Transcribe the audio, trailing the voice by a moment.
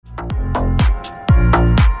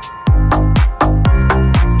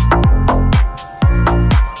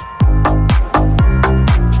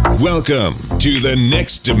Welcome to the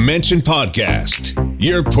Next Dimension Podcast,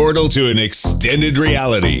 your portal to an extended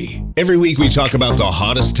reality. Every week we talk about the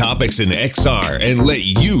hottest topics in XR and let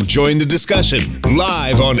you join the discussion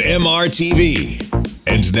live on MRTV.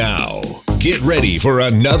 And now, get ready for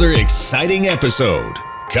another exciting episode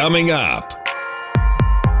coming up.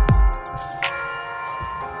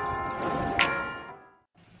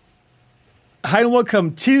 Hi and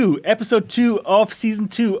welcome to episode 2 of season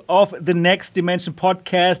 2 of the Next Dimension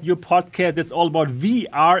Podcast, your podcast that's all about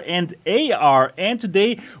VR and AR. And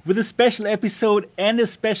today with a special episode and a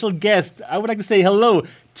special guest, I would like to say hello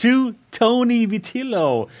to Tony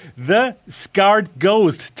Vitillo, the Scarred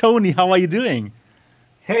Ghost. Tony, how are you doing?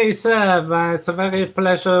 Hey Seb, it's a very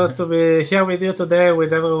pleasure to be here with you today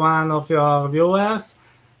with every one of your viewers.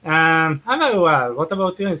 I'm very well. What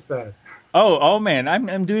about you instead? Oh man,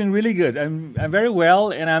 I'm doing really good. I'm very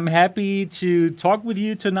well, and I'm happy to talk with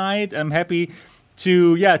you tonight. I'm happy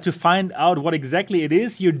to find out what exactly it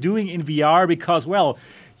is you're doing in VR because, well,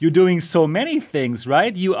 you're doing so many things,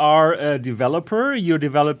 right? You are a developer. You're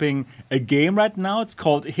developing a game right now. It's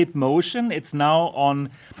called Hitmotion. It's now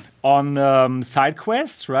on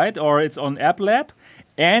SideQuest, right? Or it's on App Lab.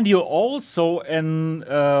 And you're also an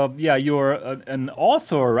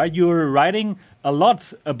author, right? You're writing a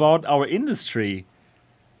lot about our industry,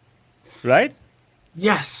 right?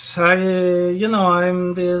 Yes,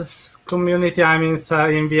 I'm this community. I'm in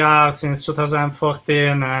VR since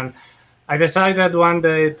 2014, and I decided one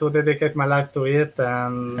day to dedicate my life to it.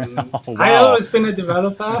 And Oh, wow. I always been a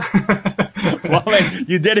developer. Well, man,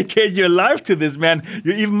 you dedicate your life to this, man.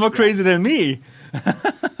 You're even more crazy than me.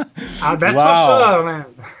 That's Wow. for sure, man.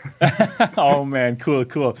 Oh man,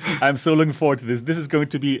 cool. I'm so looking forward to this. This is going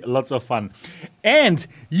to be lots of fun. And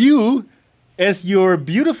you, as your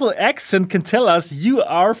beautiful accent can tell us, you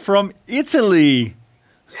are from Italy.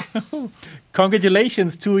 Yes.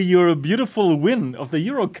 Congratulations to your beautiful win of the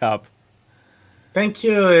Euro Cup. Thank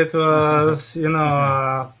you. It was,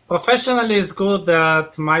 professionally it's good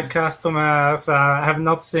that my customers have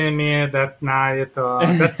not seen me that night or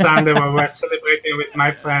that Sunday when we were celebrating with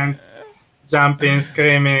my friends, jumping,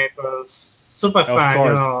 screaming. It was super fun,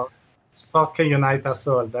 course. Sport can unite us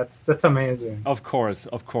all. That's amazing. Of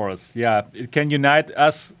course. Yeah, it can unite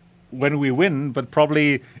us when we win, but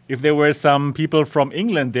probably if there were some people from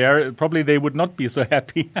England there, probably they would not be so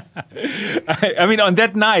happy. I mean, on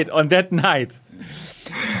that night.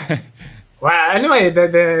 Well, anyway, they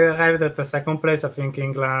arrived at the second place. I think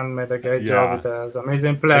England made a great job with us.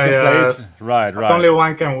 Amazing players. Right. Only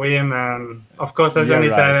one can win, and of course, as an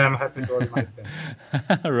Italian, I'm happy to hold my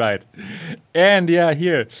team. Right. And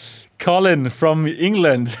here, Colin from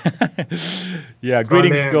England.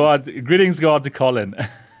 Greetings go out to Colin.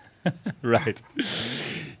 Right.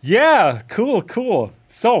 Yeah, cool.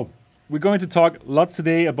 So, we're going to talk lots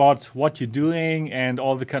today about what you're doing and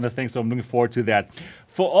all the kind of things, so I'm looking forward to that.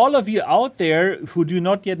 For all of you out there who do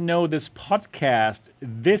not yet know this podcast,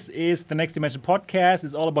 this is the Next Dimension Podcast.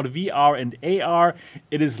 It's all about VR and AR.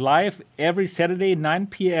 It is live every Saturday, 9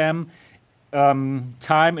 p.m.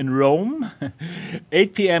 Time in Rome,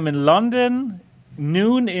 8 p.m. in London,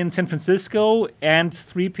 noon in San Francisco, and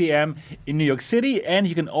 3 p.m. in New York City. And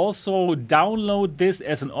you can also download this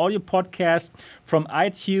as an audio podcast from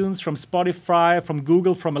iTunes, from Spotify, from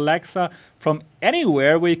Google, from Alexa, from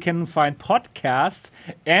anywhere where you can find podcasts.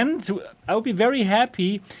 And I would be very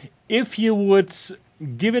happy if you would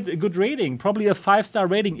give it a good rating, probably a 5-star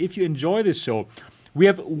rating if you enjoy this show. We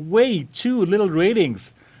have way too little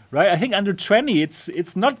ratings. Right, I think under 20,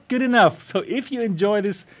 it's not good enough. So if you enjoy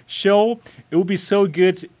this show, it would be so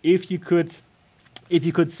good if you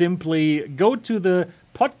could simply go to the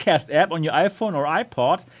podcast app on your iPhone or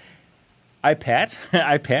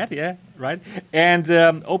iPad, yeah, right, and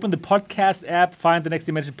open the podcast app, find the Next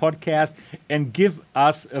Dimension Podcast, and give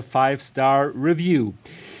us a 5-star review.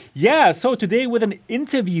 Yeah, so today with an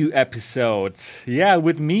interview episode,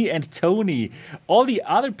 with me and Tony. All the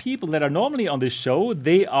other people that are normally on this show,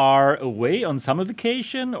 they are away on summer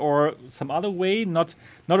vacation or some other way, not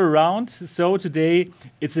around. So today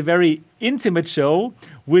it's a very intimate show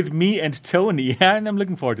with me and Tony, and I'm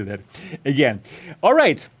looking forward to that again. All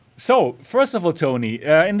right. So, first of all, Tony,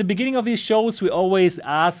 in the beginning of these shows, we always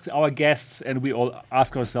ask our guests and we all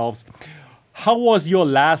ask ourselves, how was your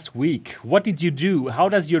last week? What did you do? How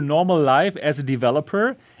does your normal life as a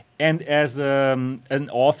developer and as an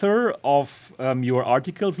author of your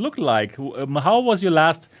articles look like? How was your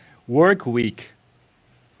last work week?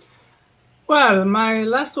 Well, my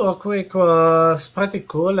last work week was pretty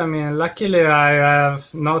cool. I mean, luckily I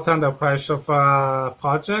have not under pressure for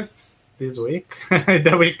projects. this week.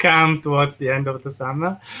 They will come towards the end of the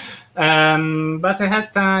summer. But I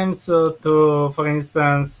had time to, for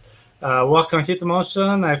instance, work on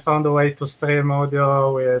HitMotion. I found a way to stream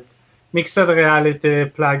audio with mixed reality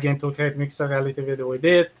plugin to create mixed reality video with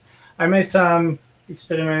it. I made some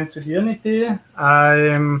experiments with Unity. I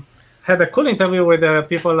had a cool interview with the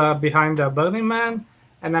people behind the Burning Man,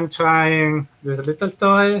 and I'm trying this little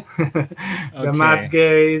toy, the Matt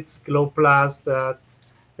Gates Glow Plus that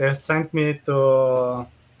they sent me to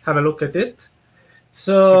have a look at it.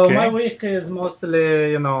 So my week is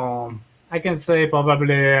mostly, I can say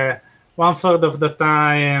probably 1/3 of the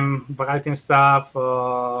time writing stuff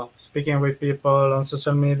or speaking with people on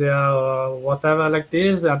social media or whatever like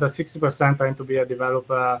this, and the 60% trying to be a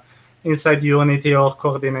developer inside Unity or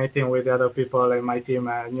coordinating with the other people in my team,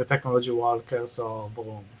 New Technology Walkers or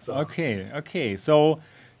Vroom. So. Okay. So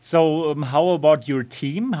how about your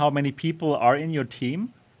team? How many people are in your team?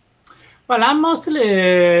 Well, I'm mostly,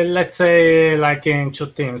 let's say, like in 2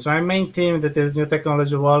 teams. My main team, that is New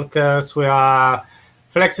Technology Walkers, we are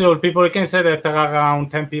flexible people. We can say that there are around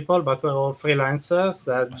 10 people, but we're all freelancers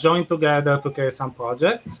that join together to create some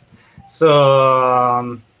projects.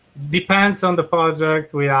 So depends on the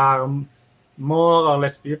project. We are more or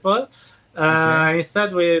less people.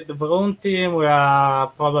 Instead, with the Vroom team, we are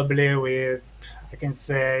probably with, I can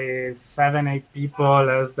say, 7-8 people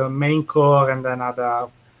as the main core, and then other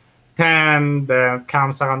 10 that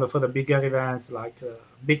comes around for the bigger events, like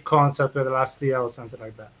big concert with last year or something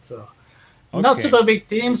like that. So not super big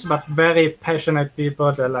teams, but very passionate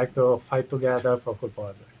people that like to fight together for cool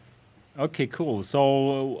projects. Okay, cool.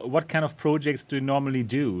 So what kind of projects do you normally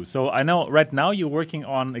do? So I know right now you're working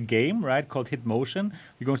on a game, right, called HitMotion.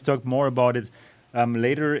 We're going to talk more about it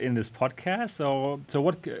later in this podcast. So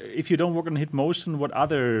what if you don't work on HitMotion, what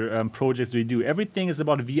other projects do you do? Everything is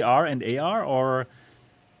about VR and AR, or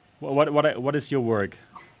what is your work?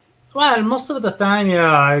 Well, most of the time,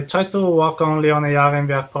 I try to work only on AR and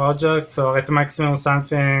VR projects, or at maximum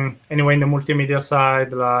something anyway in the multimedia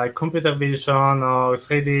side, like computer vision or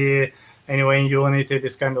 3D, anyway in Unity,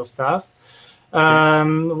 this kind of stuff.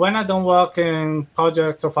 When I don't work in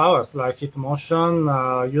projects of ours, like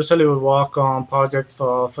HitMotion, usually we work on projects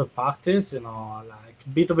for third parties, like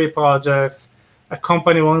B2B projects. A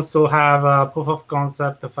company wants to have a proof of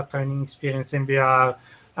concept of a training experience in VR,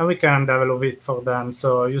 and we can develop it for them.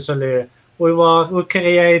 So usually we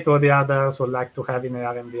create what the others would like to have in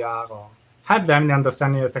AR and VR, or help them in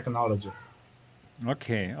understanding the technology.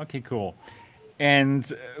 Okay, cool. And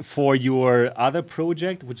for your other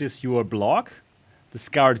project, which is your blog, The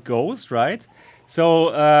Scarred Ghost, right? So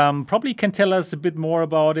probably can tell us a bit more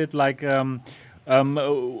about it, like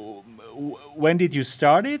when did you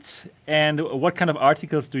start it, and what kind of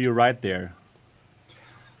articles do you write there?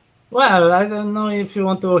 Well, I don't know if you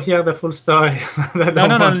want to hear the full story. No,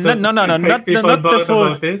 not the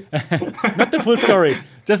full. Not the full story.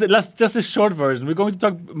 Just a short version. We're going to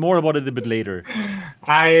talk more about it a bit later.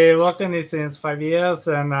 I work on it since 5 years,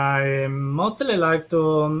 and I mostly like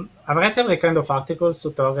to. I write every kind of articles,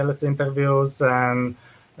 tutorials, interviews, and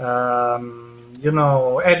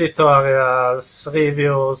editorials,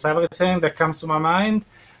 reviews, everything that comes to my mind.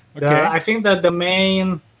 I think that the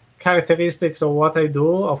main characteristics of what I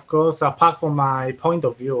do, of course, apart from my point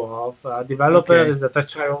of view of a developer, is that I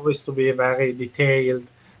try always to be very detailed,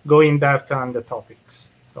 go in depth on the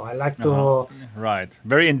topics. So I like to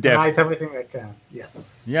very in depth, write everything I can.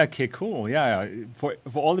 Yes. Yeah. Okay. Cool. Yeah. For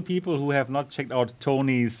all the people who have not checked out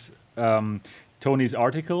Tony's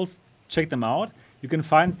articles, check them out. You can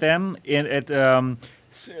find them at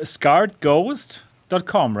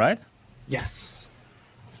scarredghost.com, right? Yes.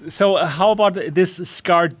 So how about this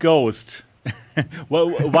Scarred Ghost?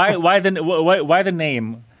 Why the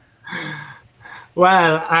name?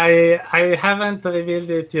 Well, I haven't revealed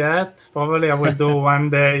it yet. Probably I will do one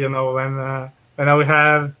day, when I will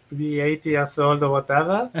have be 80 years old or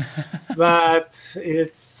whatever. But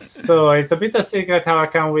it's a bit a secret how I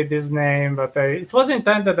come with this name. But it was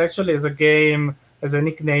intended actually as a game, as a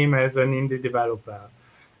nickname, as an indie developer.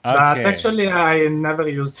 But actually, I never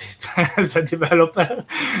used it as a developer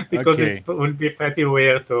because it would be pretty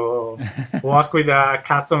weird to work with a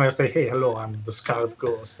customer and say, "Hey, hello, I'm the Scarred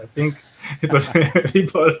Ghost." I think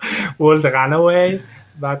people would run away.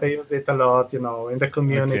 But I used it a lot, in the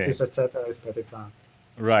communities, etc. It's pretty fun.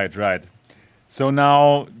 Right. So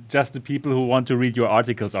now, just the people who want to read your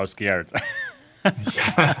articles are scared.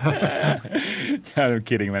 I'm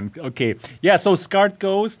kidding, man. Okay. Yeah, so Scarred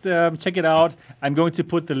Ghost, check it out. I'm going to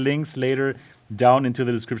put the links later down into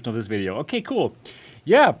the description of this video. Okay, cool.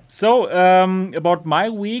 Yeah, so about my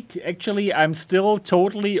week, actually, I'm still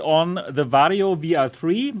totally on the Vario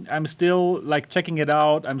VR3. I'm still like checking it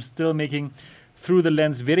out. I'm still making through the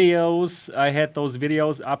lens videos. I had those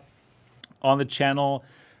videos up on the channel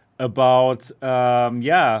about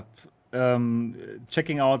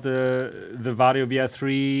checking out the Vario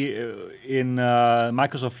VR3 in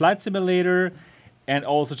Microsoft Flight Simulator, and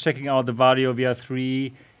also checking out the Vario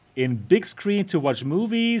VR3 in big screen to watch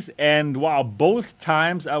movies. And wow, both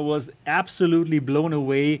times I was absolutely blown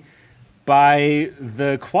away by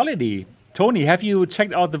the quality. Tony, have you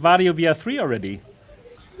checked out the Vario VR3 already?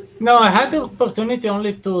 No, I had the opportunity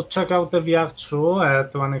only to check out the VR2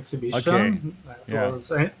 at one exhibition. Okay. It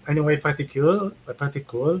was anyway pretty cool.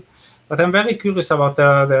 But I'm very curious about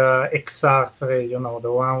the XR3,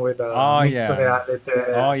 the one with the mixed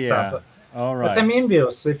reality stuff. All right. But I'm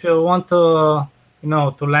envious. If you want to,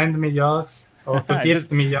 to lend me yours or to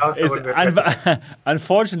gift me yours,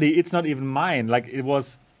 unfortunately, it's not even mine. Like, it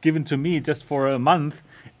was given to me just for a month,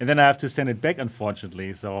 and then I have to send it back,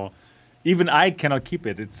 unfortunately. So even I cannot keep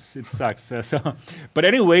it. It sucks. But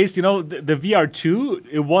anyways, the VR2,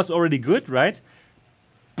 it was already good, right?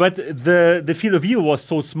 But the field of view was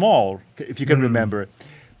so small, if you can remember.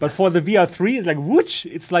 But for the VR3, it's like whoosh!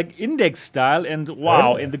 It's like index style, and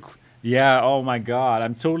wow! Oh my God!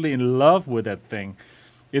 I'm totally in love with that thing.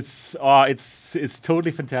 It's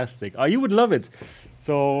totally fantastic. You would love it.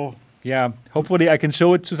 So yeah, hopefully I can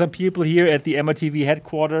show it to some people here at the MRTV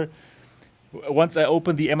headquarters. Once I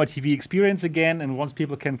open the MRTV experience again, and once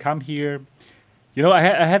people can come here. I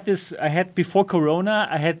had before Corona,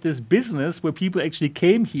 I had this business where people actually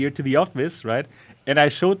came here to the office, right? And I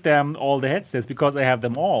showed them all the headsets because I have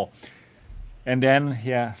them all. And then,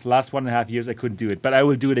 last 1.5 years, I couldn't do it. But I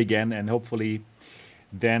will do it again, and hopefully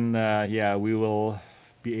then, we will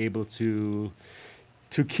be able to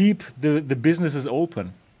keep the businesses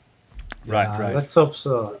open. Right. Let's hope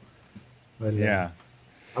so. Well, yeah.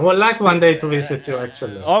 I would like one day to visit you,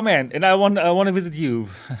 actually. Oh man, and I want to visit you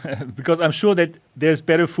because I'm sure that there's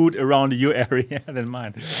better food around your area than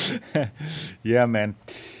mine. Yeah, man.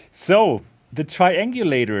 So the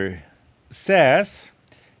Triangulator says,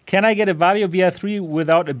 "Can I get a Vario VR3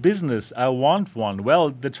 without a business? I want one."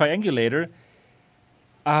 Well, the Triangulator,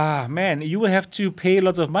 man, you will have to pay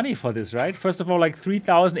lots of money for this, right? First of all, like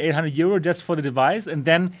 3,800 euro just for the device, and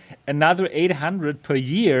then another 800 per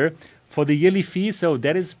year for the yearly fee, so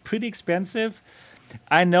that is pretty expensive.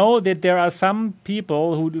 I know that there are some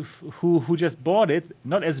people who just bought it,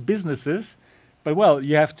 not as businesses, but well,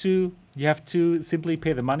 you have to simply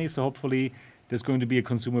pay the money. So hopefully, there's going to be a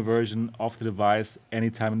consumer version of the device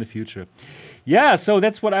anytime in the future. Yeah, so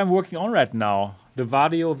that's what I'm working on right now, the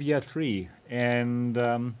Vario VR3, and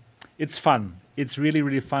it's fun. It's really,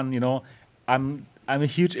 really fun. I'm a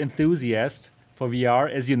huge enthusiast for VR,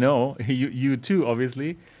 as you know, you too,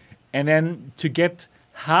 obviously. And then to get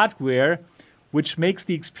hardware which makes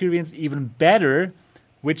the experience even better,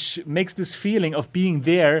 which makes this feeling of being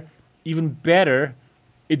there even better,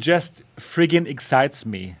 it just friggin' excites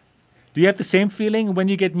me. Do you have the same feeling when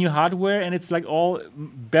you get new hardware and it's like all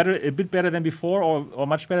better, a bit better than before, or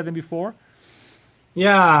much better than before?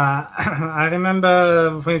 Yeah, I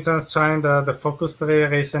remember, for instance, trying the Focus 3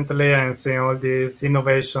 recently and seeing all these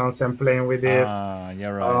innovations and playing with it. Yeah,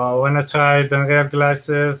 right. When I tried the real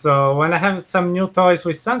glasses, when I have some new toys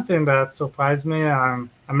with something that surprised me, I'm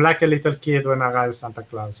like a little kid when I arrive Santa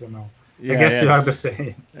Claus, Yeah, I guess you are the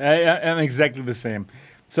same. I'm exactly the same.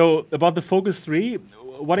 So about the Focus 3,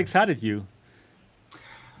 what excited you?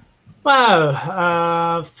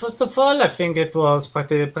 Well, first of all, I think it was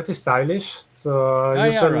pretty stylish. So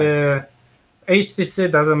usually HTC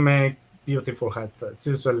doesn't make beautiful headsets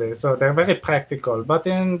usually, so they're very practical. But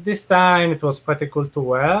in this time, it was pretty cool to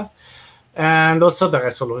wear, and also the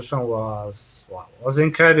resolution was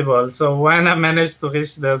incredible. So when I managed to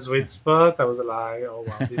reach the sweet spot, I was like, oh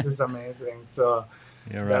wow, this is amazing. So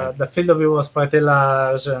the field of view was pretty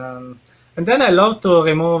large, and then I love to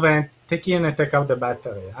remove and take in and take out the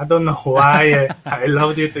battery. I don't know why. I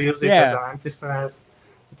loved it to use it as an anti-stress.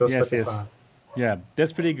 It was pretty fun. Yeah,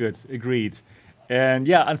 that's pretty good. Agreed. And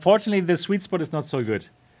unfortunately, the sweet spot is not so good,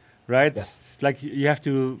 right? Yeah. It's like you have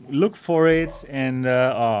to look for it. And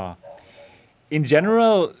in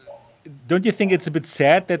general, don't you think it's a bit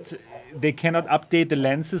sad that they cannot update the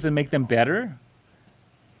lenses and make them better?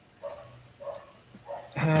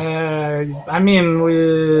 I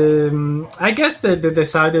guess they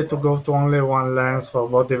decided to go to only one lens for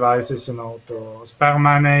both devices, to spare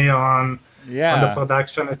money on the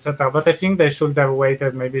production, etc. But I think they should have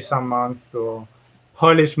waited maybe some months to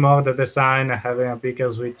polish more the design and having a bigger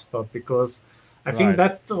sweet spot, because I think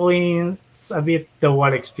that ruins a bit the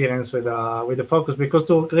whole experience with the Focus, because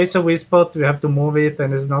to reach a sweet spot, we have to move it,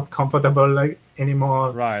 and it's not comfortable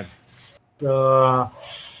anymore. Right. So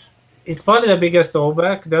it's probably the biggest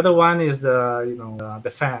drawback. The other one is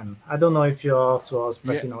the fan. I don't know if yours was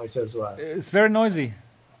pretty noisy as well. It's very noisy.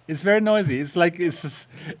 It's very noisy. It's like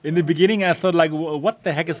in the beginning I thought like, what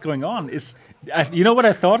the heck is going on? You know what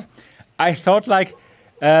I thought? I thought like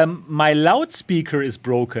my loudspeaker is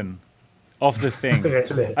broken of the thing.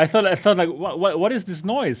 Really? I thought like, what is this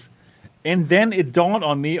noise? And then it dawned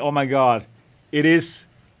on me, oh my God, it is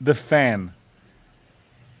the fan.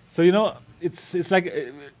 So it's like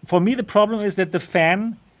for me the problem is that the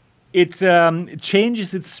fan it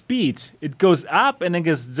changes its speed. It goes up and then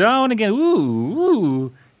goes down again.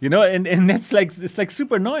 Ooh. And that's like it's like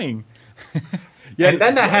super annoying. Yeah. And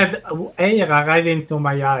then I had air arriving to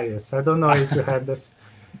my eyes. I don't know if you had this.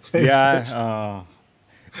 Yeah.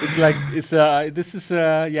 It's like it's a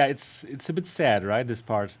bit sad, right? This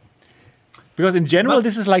part, because in general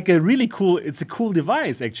this is like it's a cool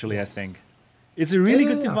device actually. Yes. I think it's a really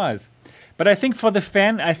good device, but I think for the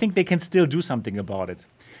fan, I think they can still do something about it.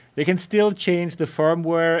 They can still change the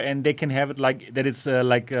firmware, and they can have it like that. It's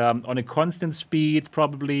on a constant speed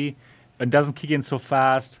probably, and doesn't kick in so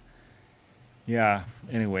fast. Yeah.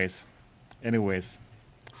 Anyways,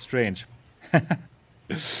 strange.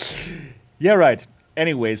 Yeah. Right.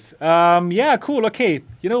 Anyways. Yeah. Cool. Okay.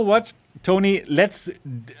 You know what, Tony?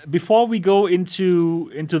 Before we go into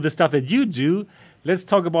the stuff that you do, let's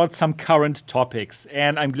talk about some current topics.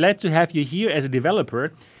 And I'm glad to have you here as a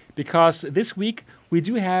developer, because this week we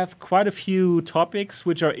do have quite a few topics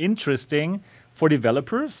which are interesting for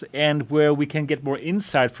developers and where we can get more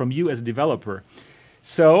insight from you as a developer.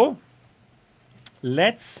 So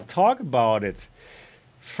let's talk about it.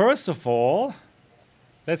 First of all,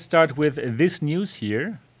 let's start with this news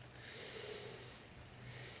here.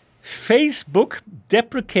 Facebook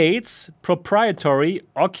deprecates proprietary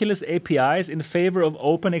Oculus APIs in favor of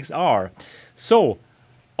OpenXR. So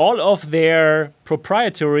all of their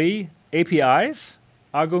proprietary APIs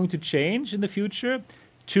are going to change in the future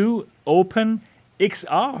to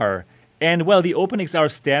OpenXR. And well, the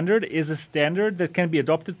OpenXR standard is a standard that can be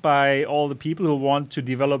adopted by all the people who want to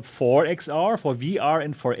develop for XR, for VR,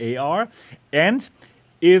 and for AR. And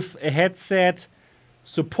if a headset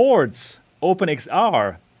supports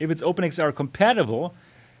OpenXR, if it's OpenXR compatible,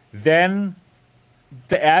 then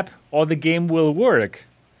the app or the game will work.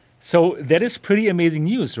 So that is pretty amazing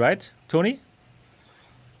news, right, Tony?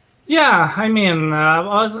 Yeah, I mean, I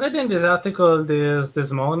was reading this article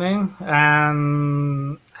this morning,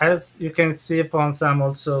 and as you can see from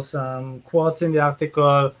some quotes in the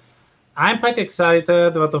article, I'm pretty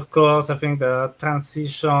excited, but of course, I think the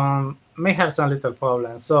transition may have some little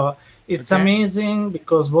problems. So it's amazing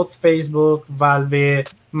because both Facebook,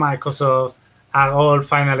 Valve, Microsoft are all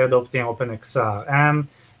finally adopting OpenXR. And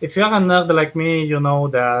if you're a nerd like me, you know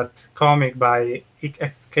that comic by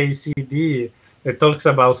XKCD that talks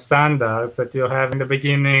about standards, that you have in the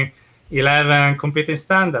beginning 11 competing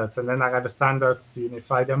standards, and then arrive standards to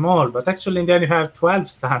unify them all. But actually, in the end, you have 12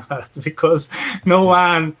 standards because no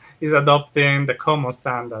one is adopting the common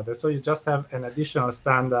standard. So you just have an additional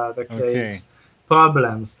standard that creates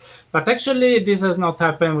problems. But actually, this has not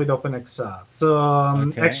happened with OpenXR.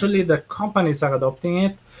 So actually, the companies are adopting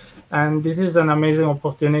it. And this is an amazing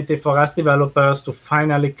opportunity for us developers to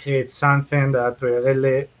finally create something that we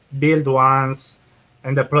really build once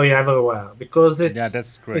and deploy everywhere. Because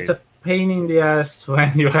that's great. It's a pain in the ass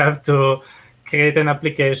when you have to create an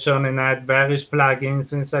application and add various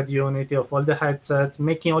plugins inside Unity of all the headsets,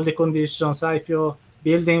 making all the conditions. If you're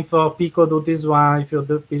building for Pico, do this one. If you're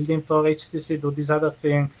building for HTC, do this other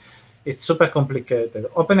thing. It's super complicated.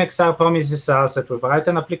 OpenXR promises us that we write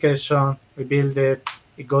an application, we build it,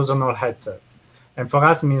 it goes on all headsets. And for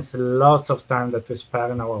us, means lots of time that we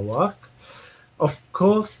spare in our work. Of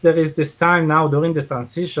course, there is this time now during the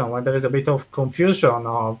transition when there is a bit of confusion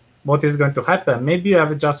of what is going to happen. Maybe you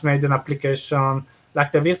have just made an application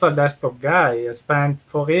like the virtual desktop guy spent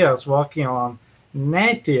 4 years working on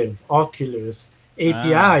native Oculus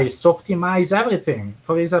APIs to optimize everything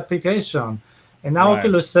for his application. And now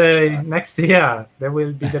Oculus say next year they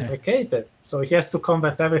will be deprecated. So he has to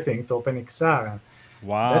convert everything to OpenXR.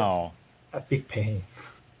 Wow. That's a big pain.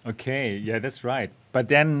 Okay, yeah, that's right. But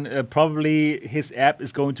then probably his app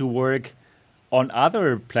is going to work on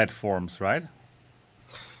other platforms, right?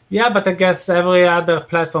 Yeah, but I guess every other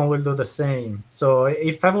platform will do the same. So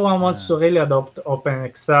if everyone wants to really adopt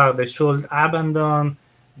OpenXR, they should abandon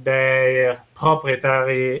their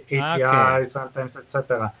proprietary APIs, sometimes,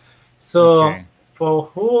 etc. So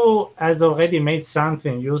for who has already made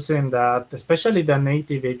something using that, especially the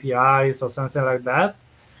native APIs or something like that,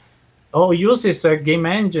 or uses a game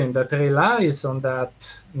engine that relies on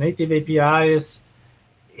that native APIs,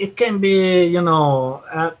 it can be,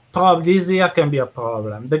 this year can be a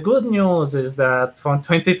problem. The good news is that from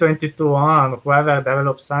 2022 on, whoever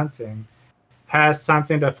develops something has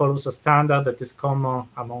something that follows a standard that is common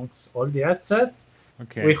amongst all the headsets.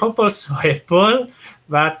 Okay. We hope also Apple,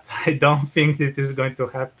 but I don't think it is going to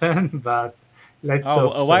happen. But let's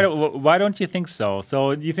hope so. Why don't you think so? So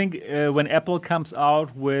you think when Apple comes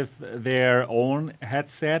out with their own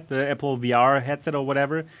headset, the Apple VR headset or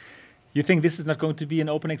whatever, you think this is not going to be an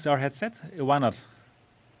OpenXR headset? Why not?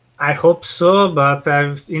 I hope so, but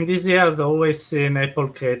I've in these years always seen Apple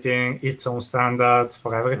creating its own standards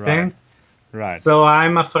for everything. Right. So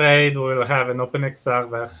I'm afraid we'll have an OpenXR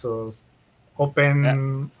versus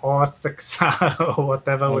OpenOS XR or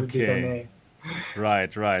whatever will be the name.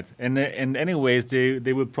 Right. And anyways,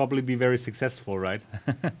 they will probably be very successful, right?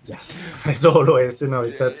 Yes, as always,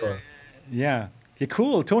 it's Apple. Yeah,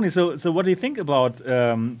 cool, Tony. So what do you think about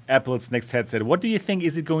Apple's next headset? What do you think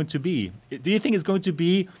is it going to be? Do you think it's going to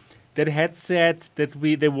be that headset that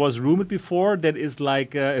there was rumored before that is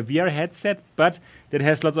like a VR headset, but that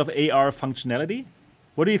has lots of AR functionality?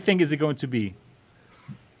 What do you think is it going to be?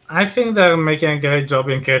 I think they're making a great job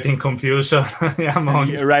in creating confusion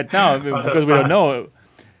amongst right now because we don't know.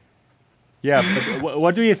 Yeah, but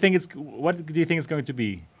what do you think it's going to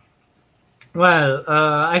be? Well,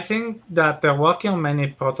 I think that they're working on many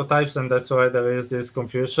prototypes, and that's why there is this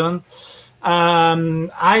confusion.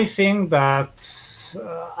 I think that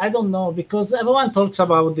I don't know, because everyone talks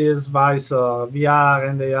about this visor, VR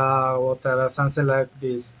and AR, whatever, something like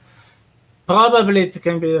this. Probably it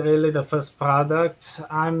can be really the first product.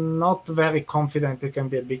 I'm not very confident it can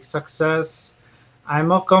be a big success. I'm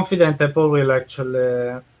more confident Apple will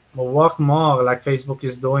actually work more like Facebook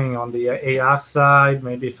is doing on the AR side,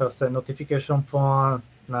 maybe first a notification phone,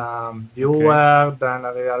 viewer, then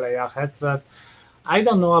a real AR headset. I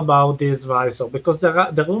don't know about this visor because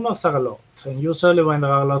the rumors are a lot. And usually when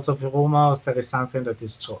there are lots of rumors, there is something that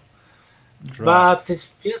is true. Right. But it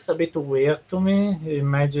feels a bit weird to me,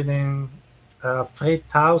 imagining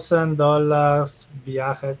 $3,000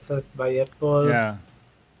 VR headset by Apple. Yeah,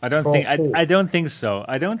 I don't think so.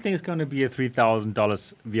 I don't think it's going to be a $3,000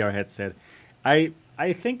 VR headset. I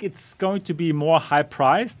think it's going to be more high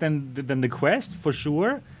priced than the Quest for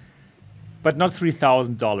sure, but not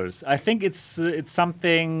 $3,000. I think it's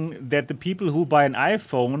something that the people who buy an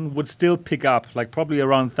iPhone would still pick up, like probably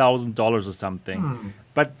around $1,000 or something.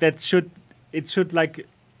 But it should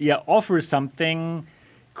offer something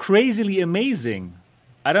crazily amazing.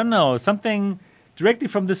 I don't know, something directly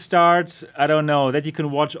from the start. I don't know, that you can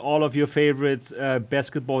watch all of your favorite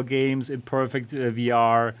basketball games in perfect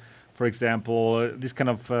VR, for example. This kind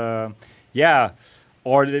of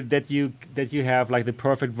or that you have like the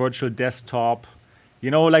perfect virtual desktop,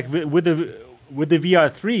 like with the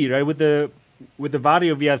VR3, right? With the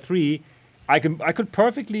Vario VR3, I could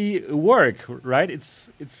perfectly work, right? It's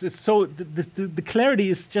so the clarity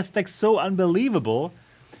is just like so unbelievable.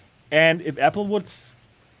 And if Apple would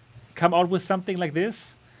come out with something like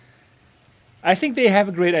this, I think they have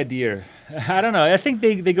a great idea. I don't know. I think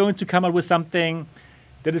they're going to come out with something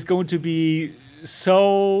that is going to be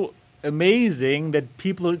so amazing that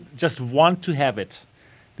people just want to have it.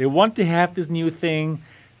 They want to have this new thing.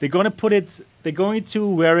 They're going to put it, they're going to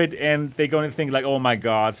wear it, and they're going to think like, oh my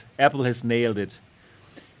God, Apple has nailed it.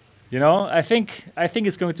 I think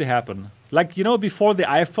it's going to happen. Like, before the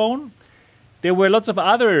iPhone, there were lots of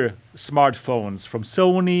other smartphones from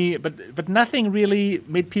Sony, but nothing really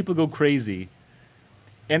made people go crazy.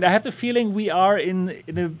 And I have the feeling we are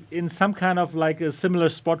in some kind of like a similar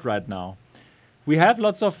spot right now. We have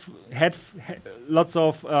lots of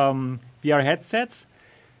VR headsets,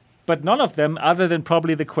 but none of them, other than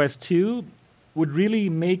probably the Quest 2, would really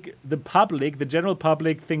make the general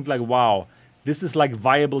public, think like, wow, this is like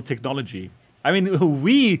viable technology. I mean,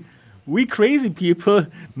 we crazy people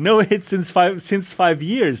know it since 5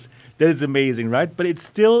 years that it's amazing, right? But it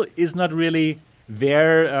still is not really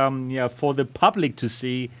there for the public to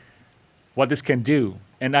see what this can do.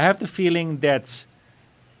 And I have the feeling that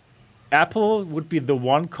Apple would be the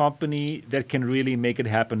one company that can really make it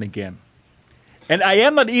happen again. And I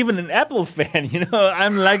am not even an Apple fan,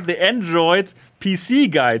 I'm like the Android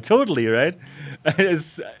PC guy, totally, right?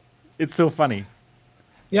 It's so funny.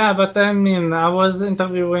 Yeah, but I mean, I was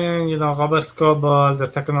interviewing, Robert Scoble, the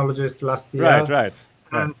technologist, last year. Right.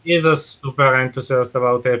 And he's a super enthusiast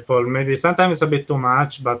about Apple. Maybe sometimes it's a bit too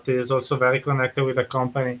much, but he's also very connected with the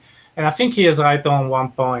company. And I think he is right on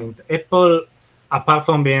one point. Apple apart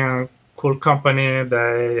from being a cool company,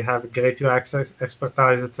 they have great UX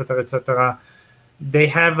expertise, etc., etc. They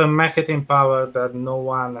have a marketing power that no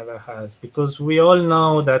one ever has, because we all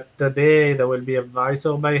know that today there will be a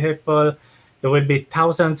visor by Apple, there will be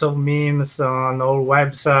thousands of memes on all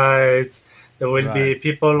websites, there will be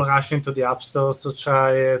people rushing to the app stores to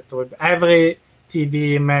try it, every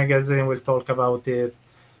TV magazine will talk about it.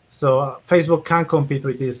 So Facebook can't compete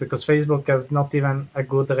with this because Facebook has not even a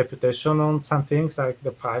good reputation on some things like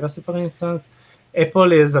the privacy, for instance.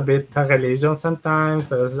 Apple is a bit a religion sometimes.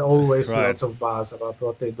 There's always lots of buzz about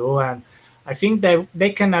what they do. And I think they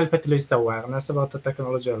can help at least awareness about the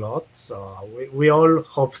technology a lot. So we all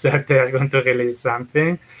hope that they're going to release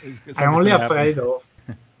something. I'm only afraid of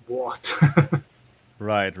what.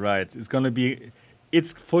 Right.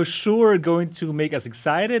 It's for sure going to make us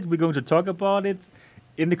excited. We're going to talk about it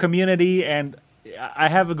in the community, and I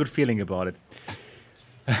have a good feeling about it.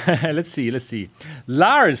 Let's see.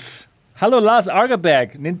 Lars. Hello, Lars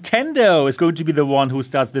Argerbeck. Nintendo is going to be the one who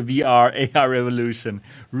starts the VR, AR revolution.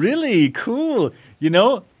 Really cool. You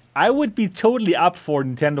know, I would be totally up for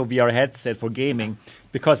Nintendo VR headset for gaming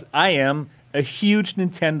because I am a huge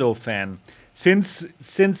Nintendo fan.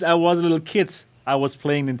 Since I was a little kid, I was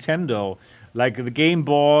playing Nintendo. Like the Game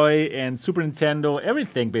Boy and Super Nintendo,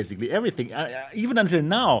 everything, basically, everything. Even until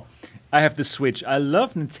now, I have the Switch. I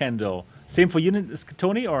love Nintendo. Same for you,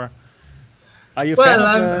 Tony, or are you a fan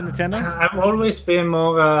of Nintendo? I've always been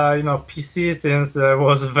more, PC since I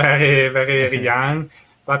was very, very young.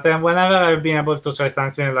 But then whenever I've been able to try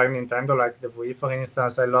something like Nintendo, like the Wii, for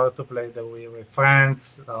instance, I love to play the Wii with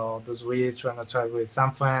friends, or the Switch when I try with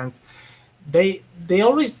some friends. They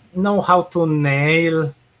always know how to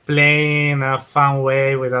nail playing in a fun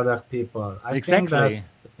way with other people. I think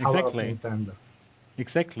that's the power of Nintendo.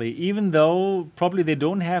 Exactly. Even though probably they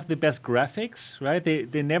don't have the best graphics, right?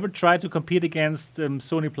 They never try to compete against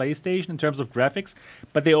Sony PlayStation in terms of graphics,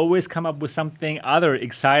 but they always come up with something other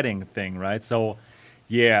exciting thing, right? So,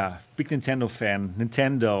 yeah, big Nintendo fan.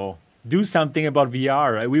 Nintendo, do something about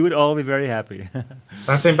VR. We would all be very happy.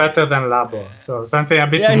 Something better than Labo. So something a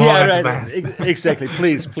bit more advanced. Exactly.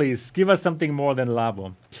 Please. Give us something more than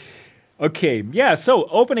Labo. Okay. Yeah. So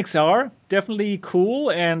OpenXR, definitely cool.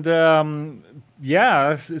 And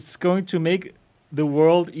it's going to make the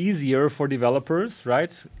world easier for developers,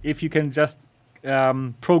 right? If you can just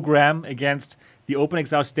program against the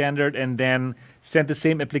OpenXR standard and then send the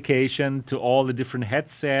same application to all the different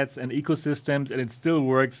headsets and ecosystems and it still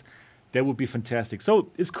works, that would be fantastic. So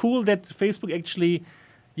it's cool that Facebook actually,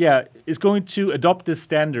 is going to adopt this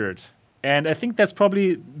standard. And I think that's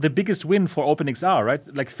probably the biggest win for OpenXR, right?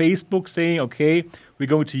 Like Facebook saying, okay, we're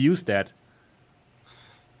going to use that.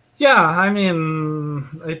 Yeah, I mean,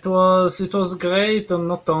 it was great, and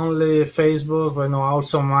not only Facebook, but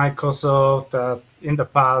also Microsoft. In the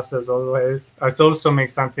past, has also made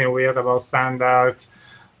something weird about standards.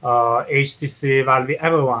 HTC, Valve,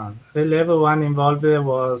 everyone involved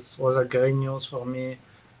was a great news for me,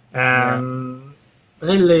 and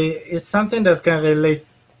really, it's something that can really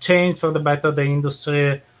change for the better the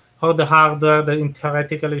industry. How the hardware,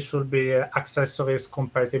 theoretically, should be accessories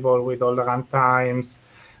compatible with all the runtimes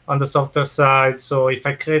on the software side. So if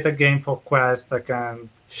I create a game for Quest, I can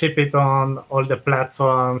ship it on all the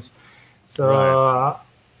platforms. So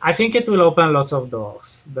I think it will open lots of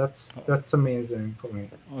doors. That's amazing for me.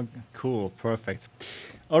 Okay, cool, perfect.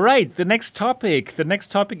 All right, the next topic. The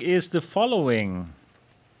next topic is the following.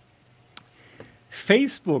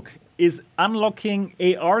 Facebook is unlocking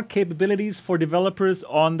AR capabilities for developers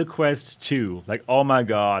on the Quest 2. Like, oh my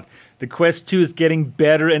God, the Quest 2 is getting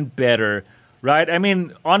better and better. Right? I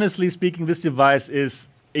mean, honestly speaking, this device is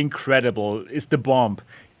incredible. It's the bomb.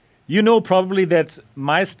 You know probably that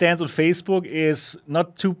my stance on Facebook is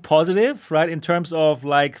not too positive, right? In terms of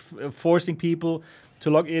like forcing people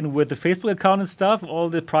to log in with the Facebook account and stuff, all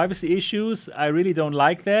the privacy issues. I really don't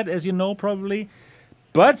like that, as you know probably.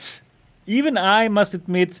 But even I must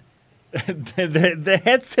admit, the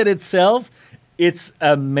headset itself, it's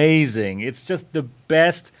amazing. It's just the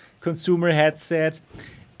best consumer headset.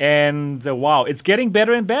 And wow, it's getting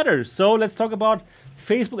better and better. So let's talk about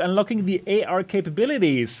Facebook unlocking the AR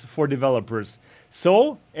capabilities for developers.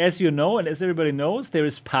 So, as you know, and as everybody knows, there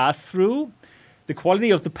is pass-through. The quality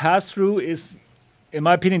of the pass-through is, in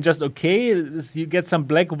my opinion, just okay. You get some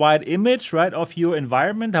black-white image, right, of your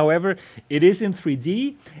environment. However, it is in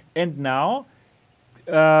 3D. And now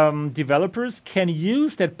developers can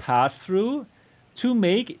use that pass-through to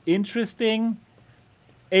make interesting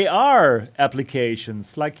AR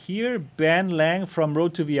applications. Like here, Ben Lang from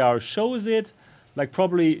Road to VR shows it. Like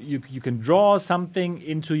probably you can draw something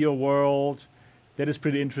into your world. that is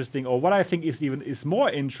pretty interesting. Or what I think is more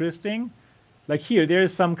interesting, like here, there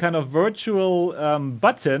is some kind of virtual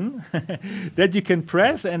button that you can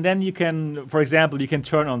press, and then you can, for example, you can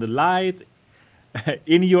turn on the light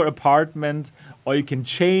in your apartment, or you can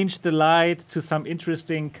change the light to some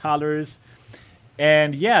interesting colors.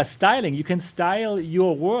 And yeah, styling, you can style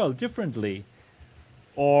your world differently.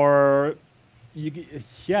 Or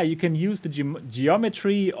you can use the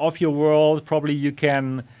geometry of your world. Probably you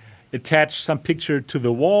can attach some picture to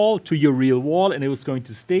the wall, to your real wall, and it was going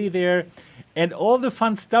to stay there. And all the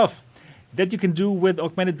fun stuff that you can do with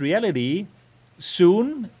augmented reality,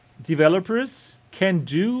 soon developers can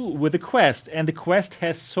do with the Quest. And the Quest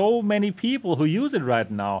has so many people who use it right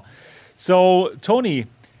now. So, Tony,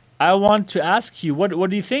 I want to ask you, what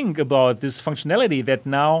do you think about this functionality that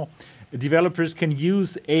now developers can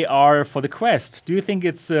use AR for the Quest? Do you think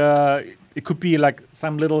it could be like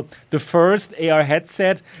the first AR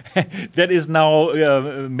headset that is now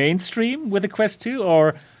mainstream with the Quest 2?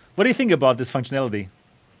 Or what do you think about this functionality?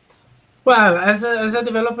 Well, as a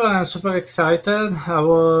developer, I'm super excited.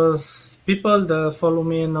 People that follow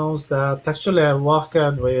me knows that actually I worked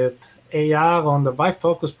with AR on the Vive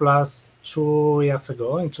Focus Plus 2 years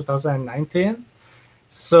ago in 2019.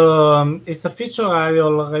 So it's a feature I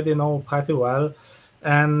already know pretty well.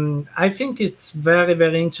 And I think it's very,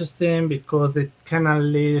 very interesting because it can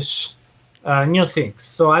unleash new things.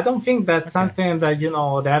 So I don't think that's something that,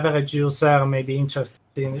 the average user may be interested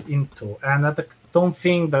into. And I don't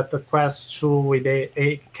think that the Quest 2 with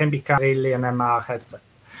can become really an MR headset.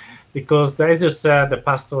 Because, as you said, the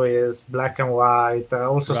pass-through is black and white. There are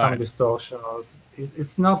also some distortions.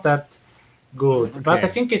 It's not that good. Okay. But I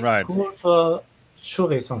think it's cool for two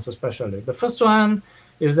reasons, especially. The first one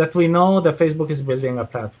is that we know that Facebook is building a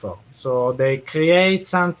platform. So they create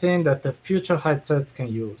something that the future headsets can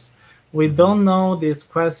use. We don't know this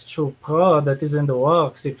Quest 2 Pro that is in the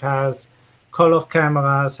works. It has color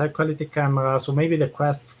cameras, high-quality cameras, or maybe the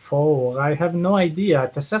Quest 4. I have no idea.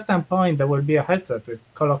 At a certain point, there will be a headset with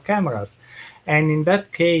color cameras. And in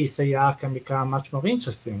that case, AR can become much more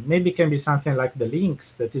interesting. Maybe it can be something like the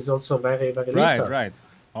Lynx that is also very, very little. Right.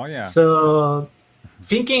 Oh, yeah. So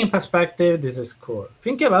thinking in perspective, this is cool.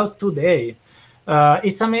 Think about today.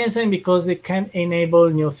 It's amazing because it can enable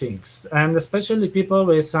new things. And especially people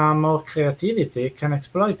with some more creativity can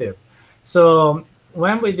exploit it. So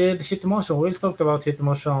when we did HitMotion, we'll talk about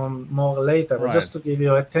HitMotion more later, but just to give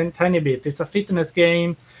you a tiny bit, it's a fitness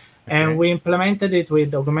game, and we implemented it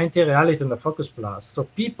with augmented reality in the Focus Plus, so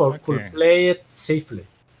people could play it safely.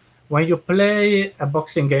 When you play a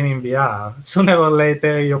boxing game in VR, sooner or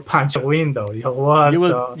later you punch a window, your wall.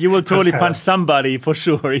 You will totally punch somebody for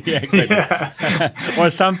sure, yeah, exactly. Or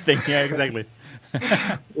something, yeah, exactly.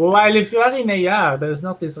 While if you are in AR, there is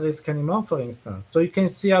not this risk anymore, for instance. So you can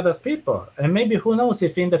see other people. And maybe who knows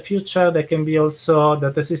if in the future there can be also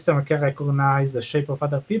that the system can recognize the shape of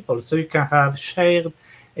other people. So you can have shared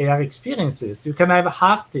AR experiences. You can have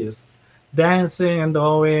artists dancing and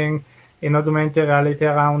drawing in augmented reality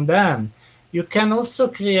around them. You can also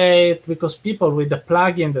create, because people with the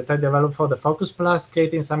plugin that I developed for the Focus Plus,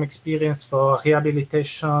 creating some experience for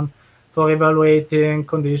rehabilitation, for evaluating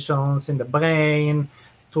conditions in the brain,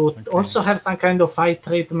 to also have some kind of eye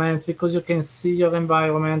treatment, because you can see your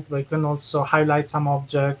environment, but you can also highlight some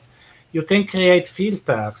objects. You can create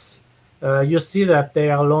filters. You see that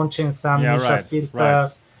they are launching some filters.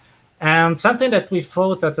 Right. And something that we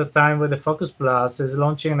thought at the time with the Focus Plus is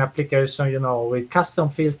launching an application, with custom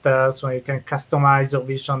filters where you can customize your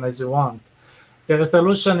vision as you want. The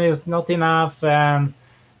resolution is not enough, and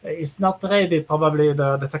it's not ready, probably,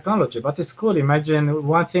 the technology, but it's cool. Imagine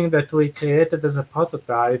one thing that we created as a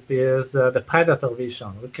prototype is the predator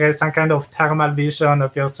vision. We create some kind of thermal vision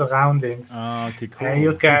of your surroundings. Oh, okay, cool. And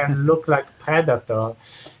you can look like predator.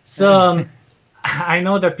 So I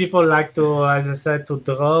know that people like to, as I said, to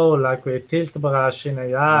draw like with tilt brush in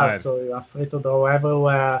AR, so you're free to draw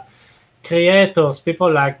everywhere. Creators,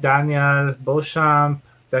 people like Daniel Beauchamp,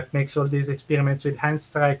 that makes all these experiments with hand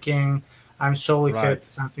striking. I'm sure we create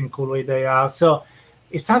something cool with AR. So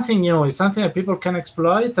it's something new. It's something that people can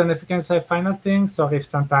exploit. And if you can say final things, or if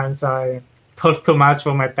sometimes I talk too much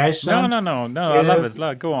for my passion. No. I love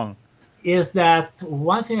it. Go on. Is that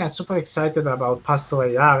one thing I'm super excited about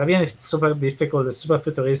pass-through AR, even if it's super difficult, it's super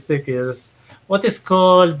futuristic, is what is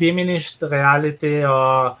called diminished reality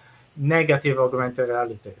or negative augmented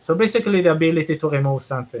reality. So basically the ability to remove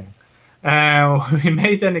something. We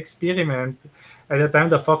made an experiment at the time,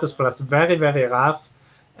 the Focus Plus, very, very rough.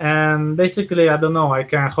 And basically, I don't know, I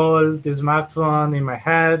can hold the smartphone in my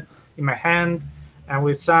hand, and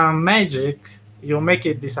with some magic, you make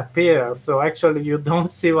it disappear. So actually you don't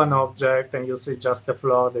see one object and you see just a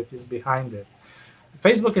floor that is behind it.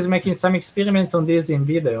 Facebook is making some experiments on this in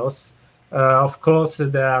videos. Of course,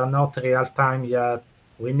 they are not real time yet.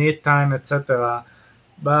 We need time, etc.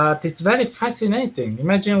 But it's very fascinating.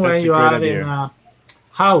 Imagine when you are in a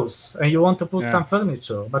house and you want to put some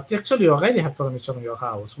furniture, but actually you already have furniture in your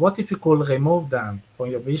house. What if you could remove them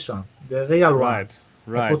from your vision, the real ones,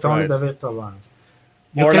 and put only the virtual ones?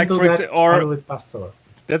 You can do that with Pastor.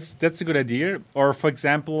 That's a good idea. Or for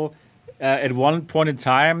example, at one point in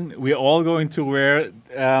time, we're all going to wear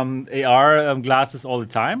AR glasses all the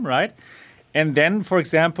time, right? And then, for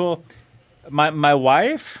example, my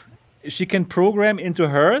wife, she can program into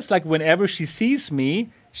hers, like whenever she sees me,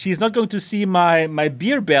 she's not going to see my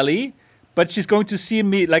beer belly, but she's going to see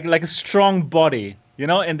me like a strong body, you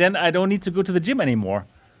know? And then I don't need to go to the gym anymore.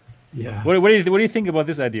 Yeah. What do you think about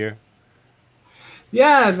this idea?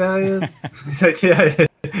 Yeah, there is. Yeah,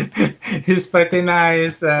 it's pretty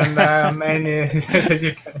nice, and many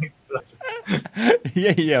you can.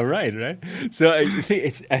 Yeah, right. So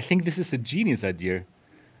I think this is a genius idea.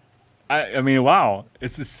 I mean, wow,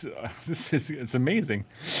 it's amazing.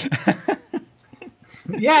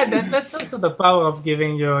 Yeah, that's also the power of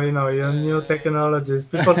giving your new technologies.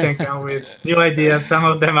 People can come with new ideas. Some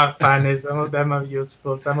of them are funny, some of them are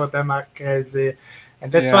useful, some of them are crazy,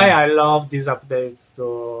 and that's why I love these updates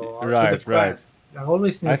to the Quest. There are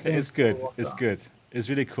always new I think things. It's good. It's good. It's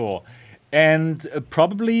really cool, and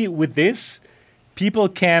probably with this, people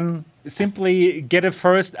can simply get a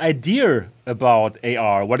first idea about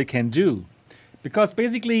AR, what it can do, because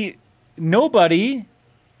basically nobody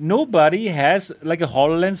has like a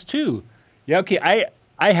HoloLens 2. Yeah, okay,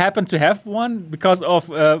 I happen to have one because of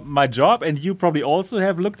my job, and you probably also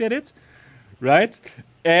have looked at it, right?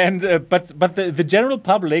 And but the general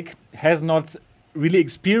public has not really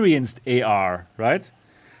experienced AR, right?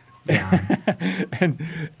 Yeah.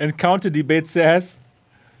 and Counter Debate says,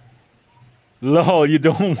 "Lol, you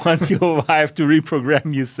don't want your wife to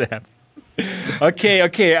reprogram you, Sam."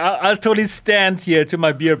 Okay, I'll totally stand here to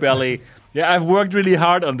my beer belly. Yeah, I've worked really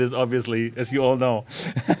hard on this, obviously, as you all know.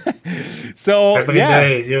 So every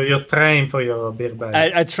day you train for your beer belly.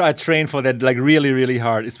 I train for that like really, really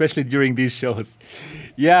hard, especially during these shows.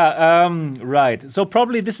 Yeah, right. So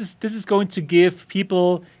probably this is going to give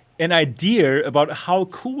people an idea about how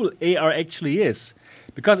cool AR actually is,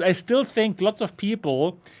 because I still think lots of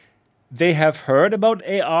people, they have heard about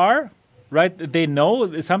AR, right? They know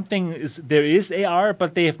there is AR,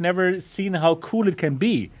 but they have never seen how cool it can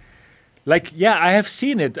be. Like, yeah, I have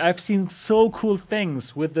seen it. I've seen so cool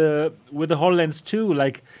things with the HoloLens 2,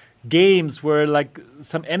 like games where like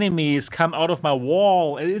some enemies come out of my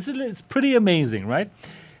wall. It's pretty amazing, right?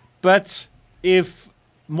 But if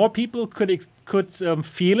more people could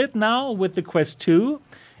feel it now with the Quest 2,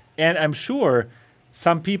 and I'm sure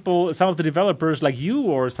some of the developers like you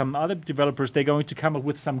or some other developers, they're going to come up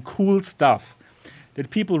with some cool stuff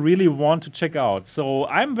that people really want to check out. So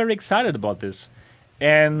I'm very excited about this.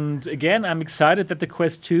 And again, I'm excited that the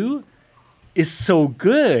Quest 2 is so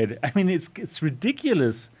good. I mean, it's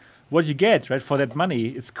ridiculous what you get, right, for that money.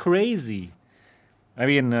 It's crazy. I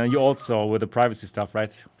mean, you also with the privacy stuff,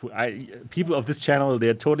 right? People of this channel,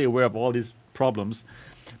 they're totally aware of all these problems,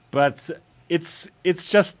 but it's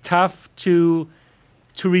just tough to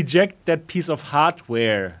reject that piece of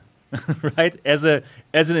hardware, right? As an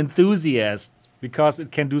enthusiast, because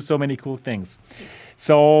it can do so many cool things.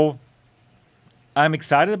 So I'm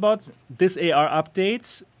excited about this AR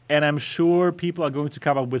update, and I'm sure people are going to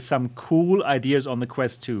come up with some cool ideas on the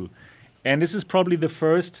Quest 2. And this is probably the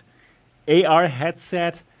first AR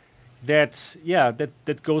headset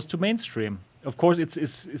that goes to mainstream. Of course,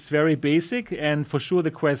 it's very basic, and for sure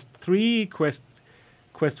the Quest 3, Quest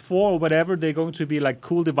 4, or whatever, they're going to be like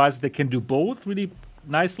cool devices that can do both really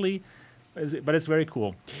nicely. But it's very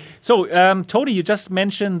cool. So, Tony, you just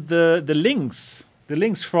mentioned the links. The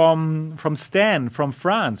links from Stan from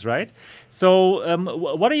France, right? So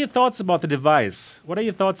what are your thoughts about the device? What are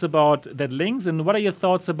your thoughts about that links? And what are your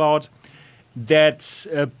thoughts about that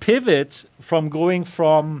pivot from going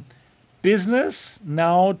from business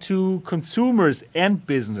now to consumers and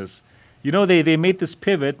business? You know, they made this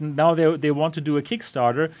pivot, and now they want to do a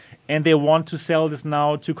Kickstarter, and they want to sell this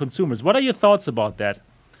now to consumers. What are your thoughts about that?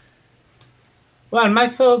 Well, my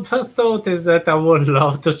first thought is that I would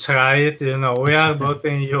love to try it. You know, we are both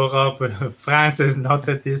in Europe. France is not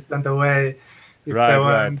that distant away. If there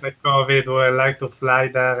weren't the COVID, we'd like to fly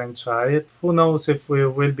there and try it. Who knows if we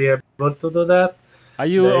will be able to do that? Are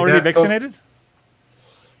you already vaccinated?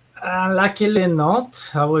 Luckily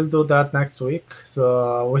not. I will do that next week.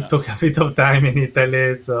 So we took a bit of time in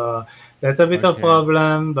Italy. So that's a bit of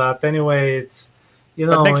problem. But anyway, it's,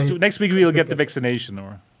 But next week we will get the vaccination,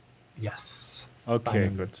 or? Yes. Okay,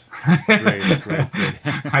 good. Great.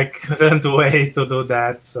 I couldn't wait to do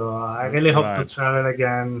that. So I really hope to travel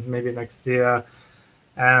again, maybe next year.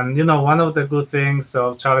 And, one of the good things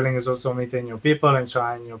of traveling is also meeting new people and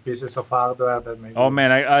trying new pieces of hardware that maybe... Oh,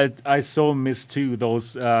 man, I so miss, too,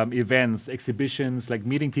 those events, exhibitions, like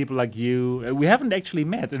meeting people like you. We haven't actually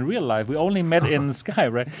met in real life. We only met in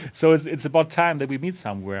Skype, right? So it's about time that we meet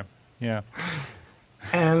somewhere. Yeah.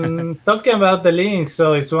 And talking about the Lynx,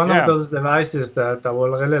 so it's one of those devices that I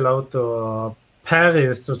would really love to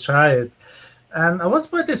Paris to try it. And I was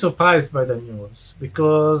pretty surprised by the news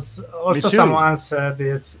because also someone said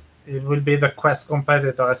it will be the Quest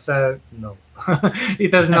competitor. I said, no,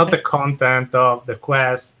 it has not the content of the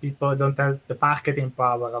Quest. People don't have the marketing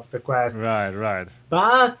power of the Quest. Right.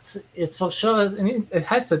 But it's for sure, it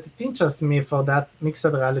headset, it interests me for that mixed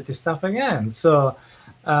reality stuff again. So,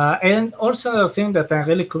 and also the thing that I'm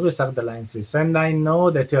really curious are the lenses. And I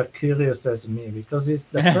know that you're curious as me because it's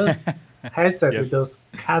the first headset with those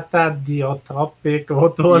catadioptric.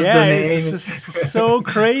 What was the name? It's so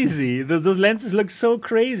crazy. Those lenses look so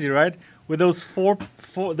crazy, right? With those four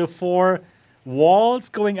walls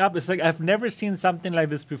going up. It's like I've never seen something like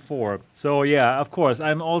this before. So yeah, of course,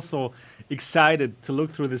 I'm also excited to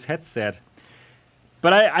look through this headset.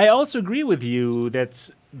 But I also agree with you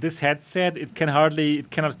that this headset it cannot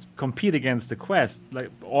compete against the Quest.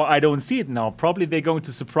 Or I don't see it now. Probably they're going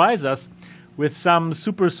to surprise us with some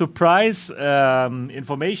super surprise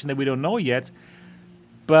information that we don't know yet.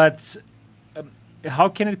 But how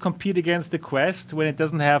can it compete against the Quest when it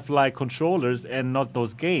doesn't have controllers and not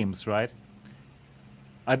those games, right?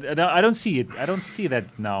 I don't see it. I don't see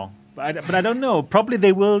that now. But I don't know. Probably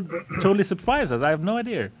they will totally surprise us. I have no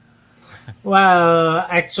idea. Well,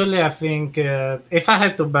 actually, I think if I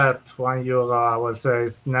had to bet €1, I would say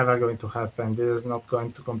it's never going to happen. This is not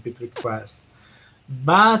going to compete with Quest.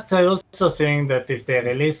 But I also think that if they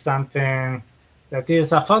release something that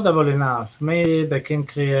is affordable enough, maybe they can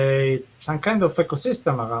create some kind of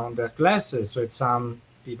ecosystem around their glasses with some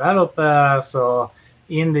developers or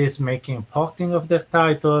indies making porting of their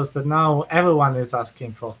titles. And now everyone is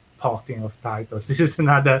asking for porting of titles. This is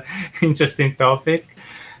another interesting topic.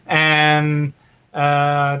 And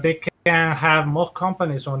they can have more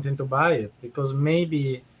companies wanting to buy it because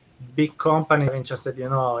maybe big companies are interested, in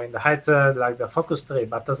the headset like the Focus 3,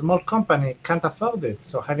 but a small company can't afford it.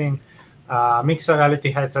 So having a mixed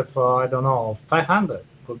reality headset for, 500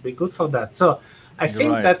 could be good for that. So I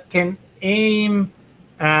think that can aim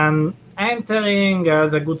and entering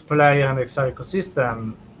as a good player in the XR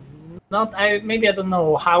ecosystem. Maybe I don't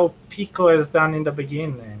know how Pico has done in the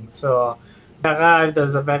beginning. So they arrived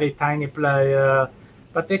as a very tiny player,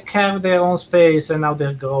 but they carve their own space and now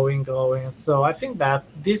they're growing. So I think that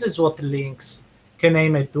this is what Lynx can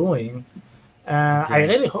aim at doing. I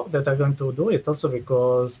really hope that they're going to do it also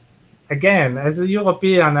because, again, as a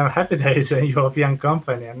European, I'm happy that it's a European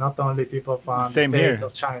company and not only people from the States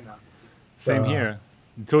or China. Same here.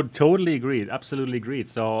 Totally agreed. Absolutely agreed.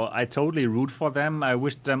 So I totally root for them. I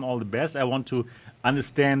wish them all the best. I want to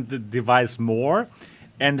understand the device more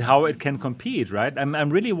and how it can compete, right? I'm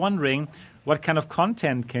really wondering what kind of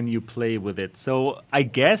content can you play with it. So I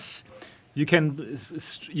guess you can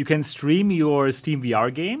stream your Steam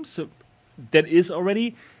VR games. So that is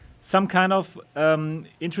already some kind of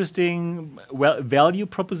interesting value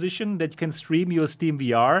proposition that you can stream your Steam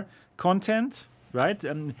VR content, right?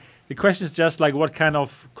 The question is just what kind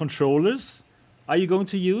of controllers are you going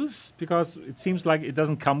to use? Because it seems like it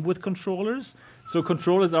doesn't come with controllers. So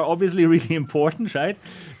controllers are obviously really important, right?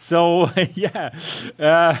 So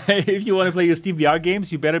if you want to play your Steam VR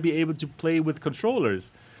games, you better be able to play with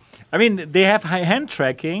controllers. I mean, they have hand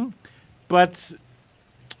tracking, but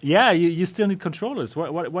you still need controllers.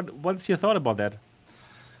 What's your thought about that?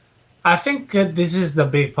 I think this is the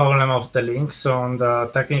big problem of the Lynx on the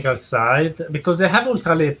technical side because they have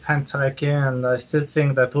ultra-leap hand tracking, and I still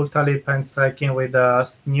think that ultra-leap hand tracking with a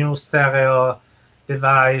new stereo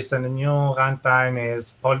device and a new runtime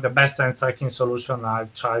is probably the best hand tracking solution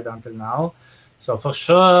I've tried until now. So for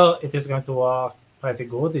sure, it is going to work pretty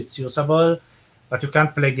good. It's usable, but you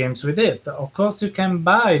can't play games with it. Of course, you can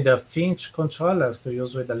buy the Finch controllers to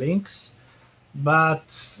use with the Lynx,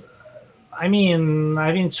 but I mean, I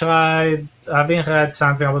haven't read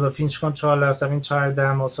something about the Finch controllers. I haven't tried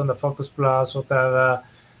them also on the Focus Plus, whatever.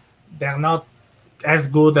 They're not as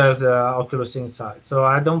good as Oculus Insight. So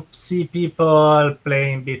I don't see people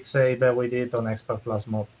playing Beat Saber with it on Expert Plus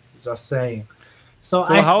mode. Just saying. So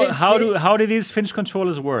how do these Finch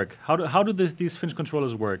controllers work? How do these Finch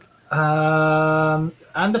controllers work? And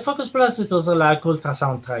the Focus Plus, it was like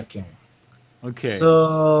ultrasound tracking. Okay.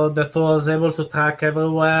 So that was able to track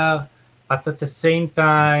everywhere. But at the same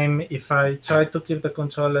time, if I try to keep the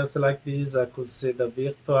controllers like this, I could see the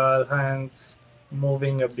virtual hands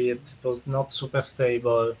moving a bit. It was not super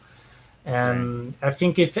stable. And I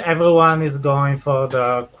think if everyone is going for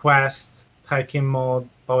the Quest tracking mode,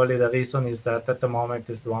 probably the reason is that at the moment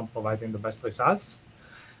is the one providing the best results.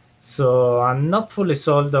 So I'm not fully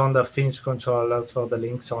sold on the Finch controllers for the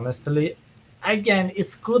Lynx, honestly. Again,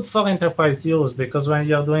 it's good for enterprise use because when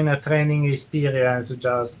you're doing a training experience, you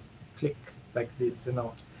just click like this,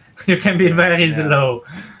 you can be very slow.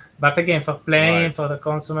 But again, for playing for the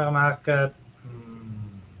consumer market,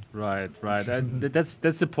 right. That's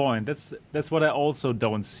the point. That's what I also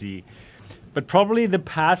don't see. But probably the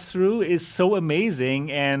pass-through is so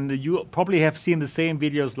amazing, and you probably have seen the same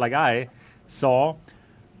videos like I saw.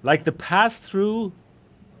 Like the pass-through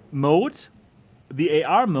mode, the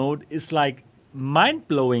AR mode is like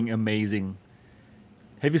mind-blowing amazing.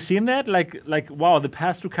 Have you seen that? Like wow, the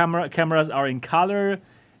pass-through cameras are in color,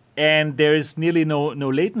 and there is nearly no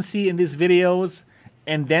latency in these videos,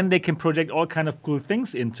 and then they can project all kind of cool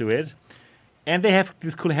things into it, and they have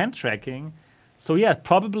this cool hand tracking. So yeah,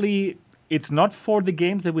 probably it's not for the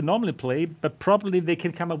games that we normally play, but probably they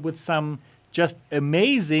can come up with some just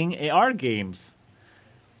amazing AR games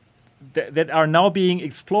that are now being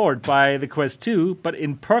explored by the Quest 2, but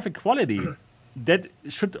in perfect quality. That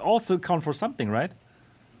should also count for something, right?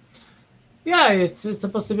 Yeah, it's a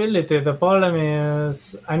possibility. The problem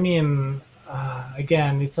is, again,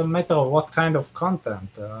 it's a matter of what kind of content.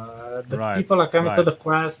 People are coming to the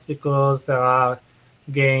Quest because there are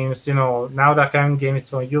games, now there are coming games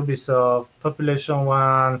from Ubisoft, Population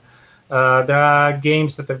One. There are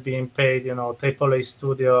games that have been paid, AAA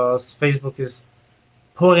studios. Facebook is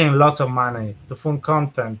pouring lots of money to fund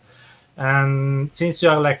content. And since you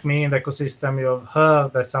are like me in the ecosystem, you have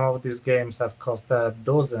heard that some of these games have costed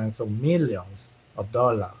dozens of millions of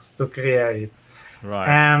dollars to create. Right.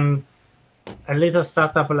 And a little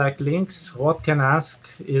startup like Lynx, what can ask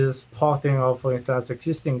is porting of, for instance,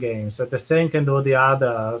 existing games. At the same can do the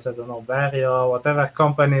others, I don't know, Vario, whatever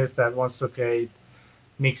companies that wants to create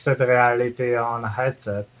mixed reality on a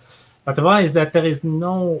headset. But the one is that there is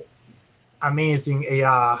no amazing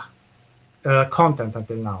AR content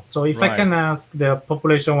until now. So if I can ask the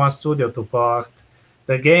Population One studio to port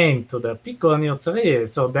the game to the Pico Neo 3,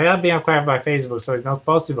 so they are being acquired by Facebook, so it's not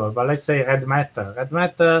possible. But let's say Red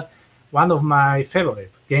Matter, one of my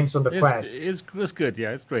favorite games on the Quest. It's good, yeah,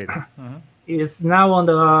 it's great. Is now on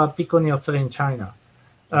the Pico Neo 3 in China.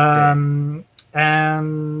 Okay.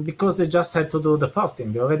 And because they just had to do the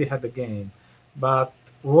porting, they already had the game. But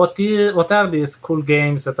what are these cool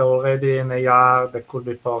games that are already in AR that could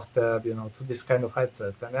be ported, to this kind of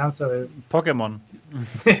headset? And the answer is Pokemon.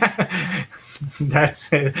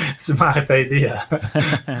 That's a smart idea.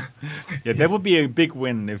 Yeah, that would be a big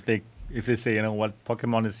win if they say,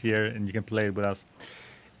 Pokemon is here and you can play it with us.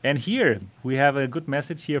 And here we have a good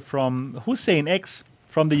message here from Hussein X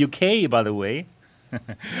from the UK, by the way.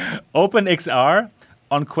 OpenXR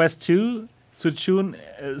on Quest 2 soon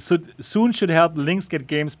should help Lynx get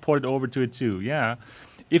games ported over to it too. Yeah,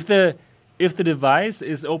 if the device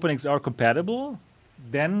is OpenXR compatible,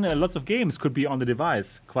 then lots of games could be on the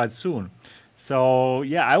device quite soon. So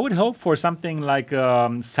yeah, I would hope for something like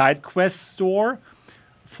SideQuest store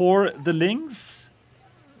for the Lynx,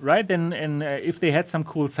 right? And if they had some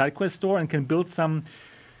cool SideQuest store and can build some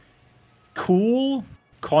cool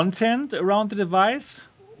content around the device,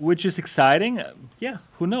 which is exciting. Yeah,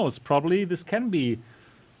 who knows? Probably this can be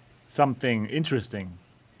something interesting.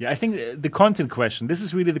 Yeah, I think the content question, this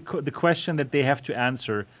is really the question that they have to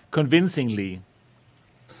answer convincingly.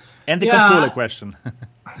 And the controller question.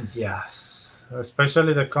 Yes,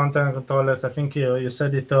 especially the content controllers. I think you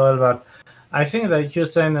said it all, but I think that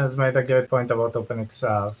Hussein has made a great point about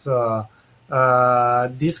OpenXR. So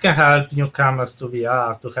this can help newcomers to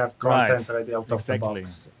VR to have content ready out of the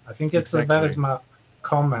box. I think it's a very smart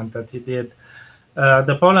comment that he did.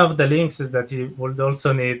 The problem of the Lynx is that he would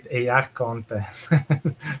also need AR content.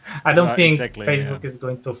 I don't think Facebook is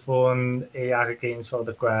going to fund AR games for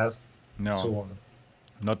the Quest soon.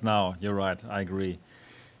 Not now. You're right. I agree.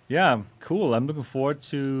 Yeah, cool. I'm looking forward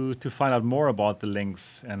to find out more about the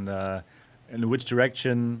Lynx and in which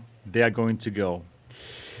direction they are going to go.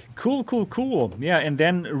 Cool. Yeah, and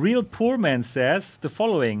then Real Poor Man says the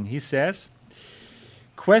following. He says,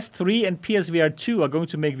 Quest 3 and PSVR 2 are going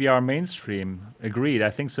to make VR mainstream. Agreed.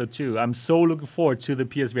 I think so too. I'm so looking forward to the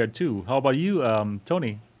PSVR 2. How about you,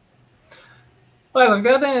 Tony? Well,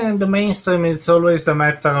 regarding the mainstream, it's always a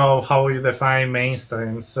matter of how you define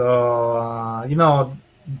mainstream. So,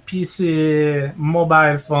 PC,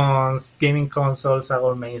 mobile phones, gaming consoles are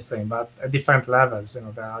all mainstream, but at different levels.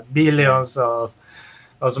 There are billions of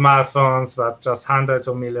smartphones, but just hundreds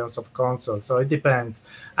of millions of consoles. So it depends.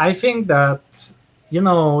 I think that,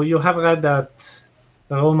 you have read that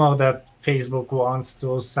rumor that Facebook wants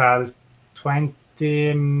to sell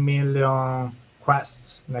 20 million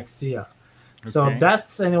Quests next year. So Okay.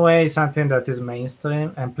 that's anyway something that is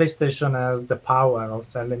mainstream, and PlayStation has the power of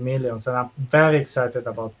selling millions, and I'm very excited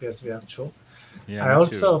about PSVR 2. Yeah, I me too.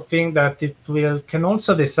 also think that it can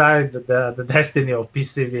also decide the destiny of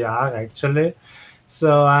PCVR actually.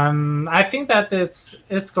 So I think that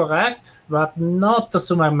it's correct, but not the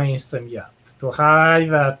super mainstream yet. To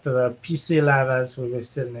arrive at the PC levels, we will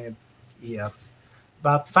still need years.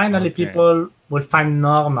 But finally, Okay. people will find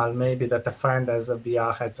normal maybe that a friend has a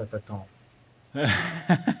VR headset at home.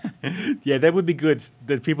 Yeah, that would be good.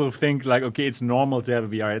 That people think like, okay, it's normal to have a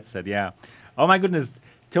VR headset. Yeah. Oh my goodness,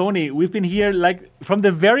 Tony, we've been here like from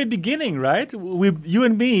the very beginning, right? You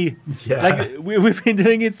and me, like Yeah. we've been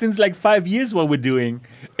doing it since like 5 years. What we're doing,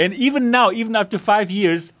 and even now, even after 5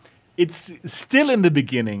 years, it's still in the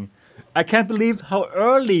beginning. I can't believe how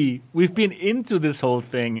early we've been into this whole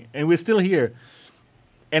thing, and we're still here.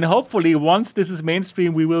 And hopefully, once this is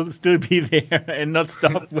mainstream, we will still be there and not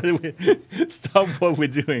stop stop what we're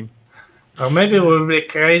doing. Or maybe we'll be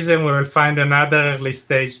crazy and we will find another early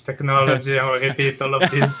stage technology and we'll repeat all of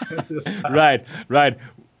this stuff. Right, right.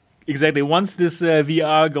 Exactly. Once this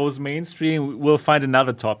VR goes mainstream, we'll find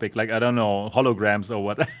another topic, like I don't know, holograms or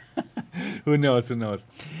what. Who knows? Who knows?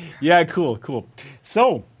 Yeah, cool, cool.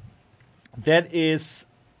 So that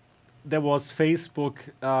was Facebook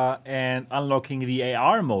and unlocking the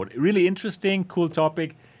AR mode. Really interesting, cool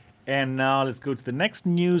topic. And now let's go to the next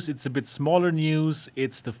news. It's a bit smaller news.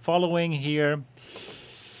 It's the following here.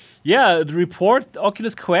 Yeah, the report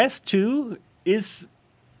Oculus Quest 2 is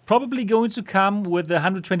probably going to come with the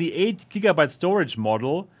 128 gigabyte storage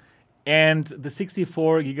model, and the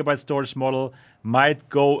 64 gigabyte storage model might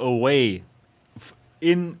go away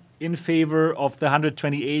in favor of the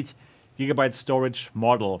 128 gigabyte storage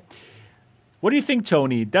model. What do you think,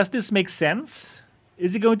 Tony? Does this make sense?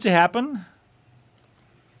 Is it going to happen?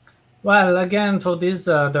 Well, again, for this,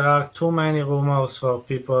 there are too many rumors for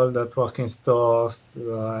people that work in stores,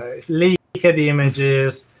 leaked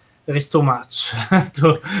images. There is too much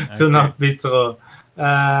to Okay. not be true.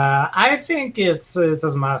 I think it's a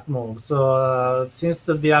smart move. So since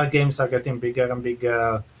the VR games are getting bigger and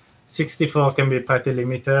bigger, 64 can be pretty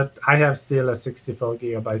limited. I have still a 64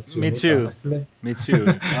 gigabytes Me unit, too. honestly. Me too.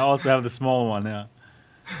 I also have the small one. Yeah.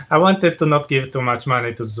 I wanted to not give too much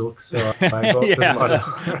money to Zook, so I bought the Yeah. smaller.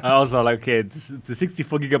 I also like okay. The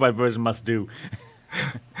 64 gigabyte version must do.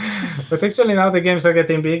 But actually now the games are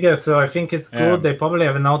getting bigger, so I think it's Yeah. good. They probably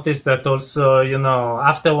have noticed that also,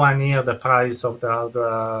 after 1 year, the price of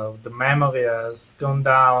the memory has gone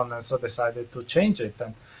down, and so decided to change it.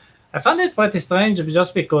 And I found it pretty strange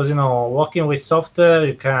just because, working with software,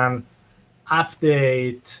 you can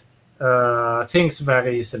update things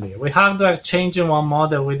very easily. With hardware, changing one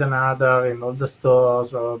model with another in all the stores,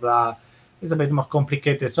 blah, blah, blah, is a bit more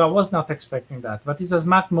complicated. So I was not expecting that. But it's a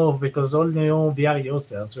smart move because all new VR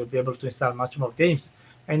users will be able to install much more games.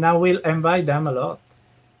 And I will invite them a lot.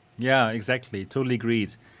 Yeah. Exactly. Totally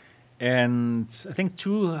agreed. And I think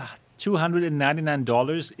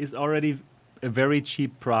 $299 is already a very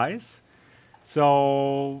cheap price.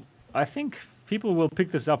 So I think people will pick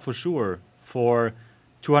this up for sure. For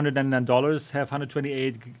 $299, have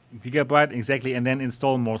 128 gigabyte exactly, and then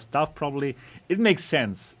install more stuff. Probably it makes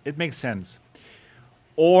sense. It makes sense.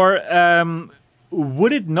 Or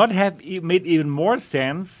would it not have made even more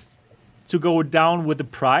sense to go down with the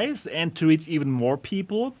price and to reach even more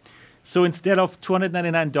people? So instead of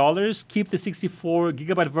 $299, keep the 64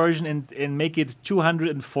 gigabyte version and make it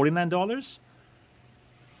 $249?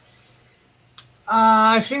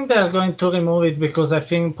 I think they're going to remove it because I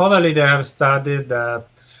think probably they have studied that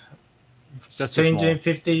Just too changing small.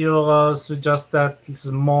 50 euros with just that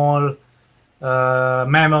small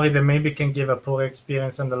memory that maybe can give a poor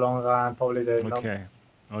experience in the long run. Probably they not. Okay.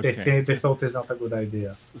 They Okay. think they thought it's not a good idea.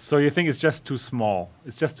 So you think it's just too small?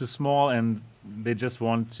 It's just too small, and they just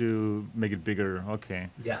want to make it bigger. Okay.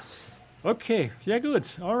 Yes. Okay. Yeah. Good.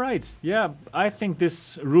 All right. Yeah. I think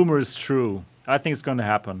this rumor is true. I think it's going to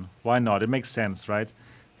happen. Why not? It makes sense, right?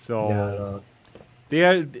 Yeah. So they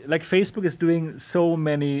are like Facebook is doing so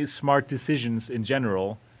many smart decisions in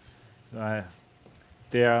general. Uh,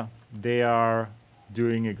 they are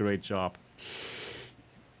doing a great job.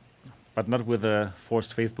 but not with a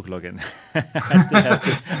forced Facebook login.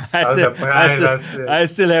 I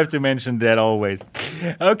still have to mention that always.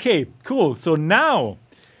 Okay, cool. So now,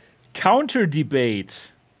 Counter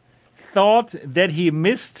Debate thought that he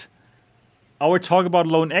missed our talk about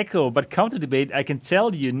Lone Echo, but Counter Debate, I can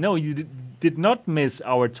tell you, no, you did not miss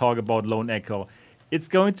our talk about Lone Echo. It's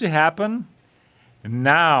going to happen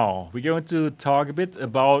now. We're going to talk a bit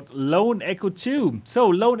about Lone Echo 2. So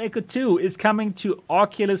Lone Echo 2 is coming to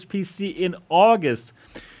Oculus PC in August.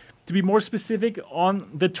 To be more specific, on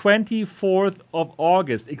the 24th of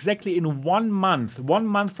August, exactly in 1 month. 1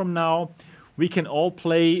 month from now, we can all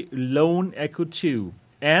play Lone Echo 2.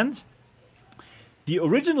 And the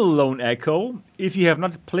original Lone Echo, if you have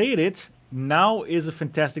not played it, now is a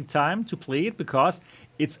fantastic time to play it because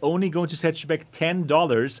it's only going to set you back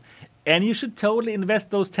 $10. And you should totally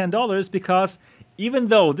invest those $10 because even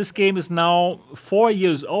though this game is now 4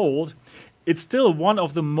 years old, it's still one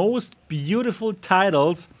of the most beautiful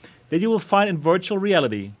titles that you will find in virtual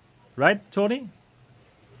reality. Right, Tony?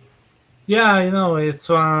 Yeah, it's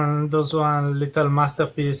those little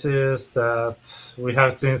masterpieces that we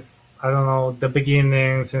have since, I don't know, the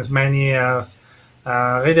beginning, since many years.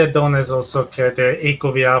 Red Dawn has also created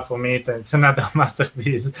EcoVR for me, and it's another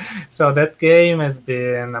masterpiece. So that game has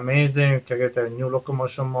been amazing, created a new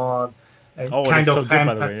locomotion mode, and kind of so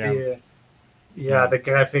empathy. Yeah, the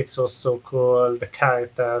graphics was so cool, the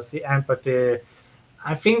characters, the empathy.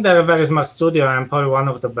 I think they're a very smart studio and probably one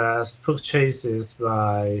of the best purchases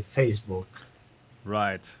by Facebook.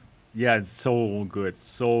 Right. Yeah, it's so good.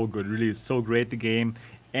 So good. Really, so great, the game.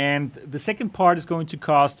 And the second part is going to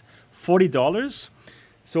cost $40.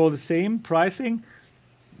 So the same pricing.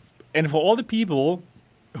 And for all the people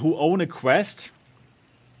who own a Quest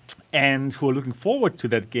and who are looking forward to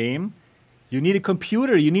that game, you need a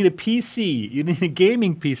computer, you need a PC, you need a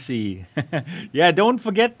gaming PC. Yeah, don't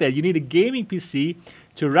forget that. You need a gaming PC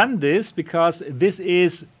to run this because this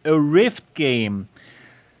is a Rift game.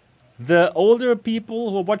 The older people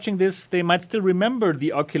who are watching this, they might still remember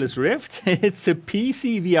the Oculus Rift. It's a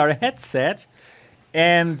PC VR headset.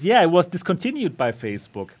 And yeah, it was discontinued by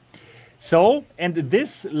Facebook. So, and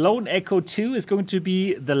this Lone Echo 2 is going to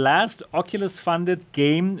be the last Oculus-funded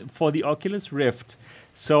game for the Oculus Rift.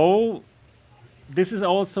 So, this is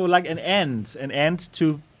also like an end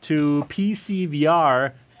to PC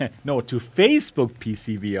VR, no, to Facebook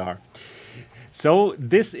PC VR. So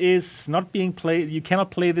this is not being played. You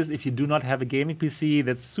cannot play this if you do not have a gaming PC.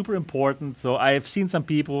 That's super important. So I have seen some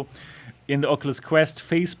people in the Oculus Quest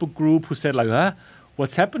Facebook group who said like, huh?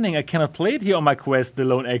 What's happening? I cannot play it here on my Quest, the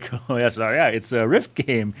Lone Echo. Yes, yeah, it's a Rift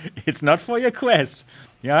game. It's not for your Quest.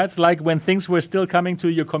 Yeah, it's like when things were still coming to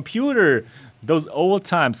your computer, those old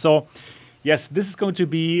times. So yes, this is going to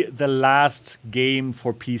be the last game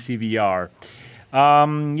for PC VR.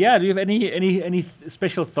 Yeah, do you have any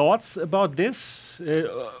special thoughts about this?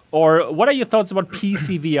 Or what are your thoughts about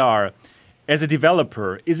PC VR as a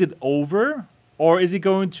developer? Is it over? Or is it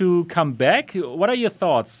going to come back? What are your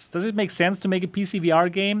thoughts? Does it make sense to make a PC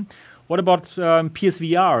VR game? What about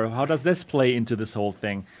PSVR? How does this play into this whole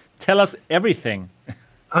thing? Tell us everything.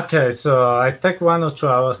 Okay, so I take 1 or 2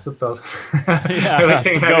 hours to talk. Yeah,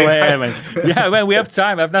 go ahead, man. Yeah, man, we have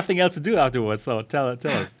time. I have nothing else to do afterwards, so tell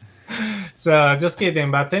us. So just kidding.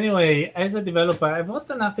 But anyway, as a developer, I wrote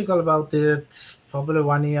an article about it probably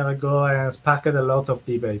 1 year ago and sparked a lot of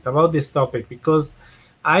debate about this topic because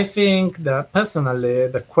I think that personally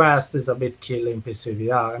the Quest is a bit killing PC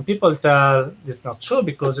VR. And people tell it's not true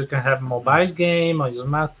because you can have a mobile game on your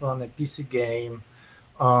smartphone, a PC game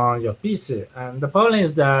on your PC. And the problem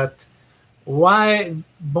is that why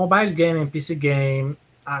mobile game and PC game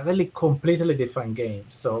are really completely different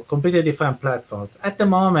games, so completely different platforms. At the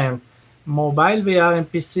moment, mobile VR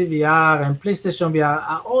and PC VR and PlayStation VR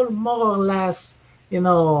are all more or less,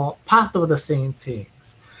 part of the same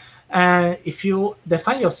things. And if you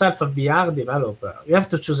define yourself a VR developer, you have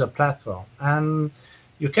to choose a platform. And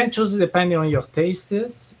you can choose it depending on your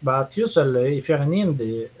tastes, but usually if you're an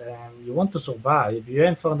indie and you want to survive, you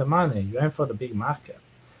aim for the money, you aim for the big market.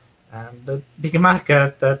 And the big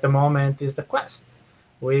market at the moment is the Quest.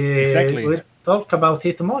 We talk about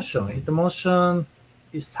HitMotion. HitMotion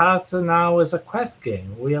starts now as a Quest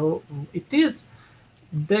game. It is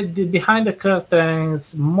the behind the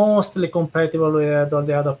curtains, mostly compatible with all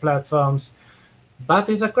the other platforms, but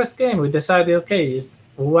it's a Quest game. We decided, okay,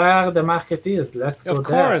 it's where the market is. Let's go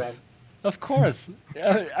there. Of course.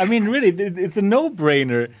 I mean, really, it's a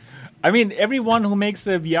no-brainer. I mean, everyone who makes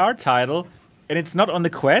a VR title and it's not on the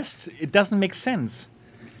Quest, it doesn't make sense.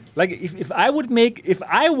 Like if I would make a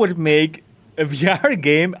VR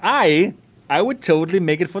game, I would totally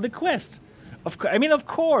make it for the Quest. Of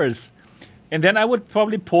course. And then I would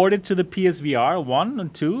probably port it to the PSVR 1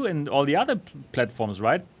 and 2 and all the other platforms,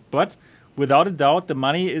 right? But without a doubt, the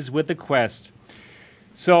money is with the Quest.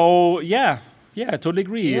 So, yeah, I totally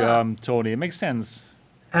agree, Tony. It makes sense.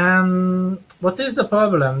 And what is the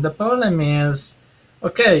problem? The problem is,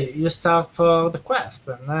 okay, you start for the Quest,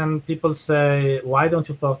 and then people say, why don't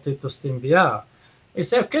you port it to Steam VR? You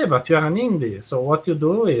say, okay, but you are an indie. So what you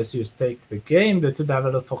do is you take the game that you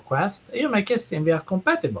develop for Quest, and you make it Steam VR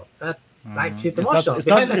compatible. Like Hitmotion.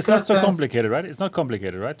 It's not so complicated, right? It's not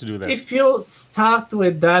complicated, right, to do that. If you start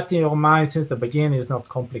with that in your mind since the beginning, it's not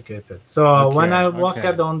complicated. So when I worked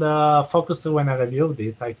on the Focus 3, when I reviewed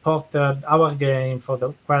it, I ported our game for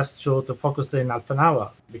the Quest 2 to Focus 3 in half an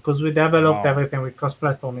hour because we developed everything with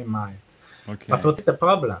cross-platform in mind. Okay. But what's the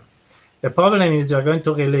problem? The problem is you're going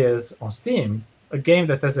to release on Steam a game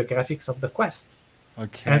that has the graphics of the Quest.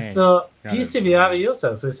 Okay. And so PC VR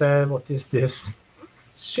users will say, what is this?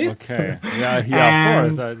 Shit. Okay. Yeah,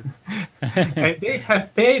 of course. And they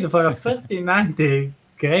have paid for a 3090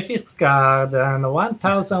 graphics card and a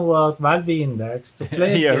 1000 watt Valve Index to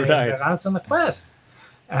play a game that runs on the Quest.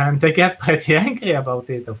 And they get pretty angry about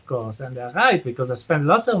it, of course. And they're right, because they spend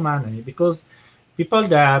lots of money. Because people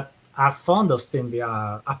that are fond of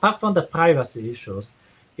SteamVR, apart from the privacy issues,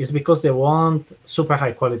 is because they want super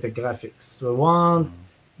high quality graphics. They want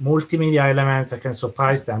multimedia elements that can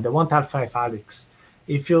surprise them. They want Half-Life Alyx.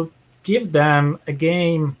 If you give them a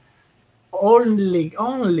game,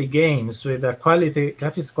 only games with the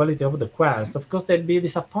graphics quality of the Quest, of course they'll be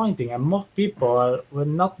disappointing, and more people will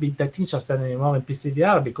not be that interested anymore in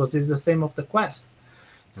PCVR because it's the same of the Quest.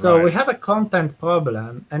 So we have a content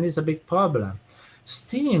problem, and it's a big problem.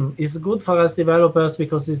 Steam is good for us developers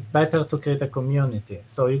because it's better to create a community.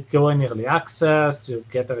 So you go in early access, you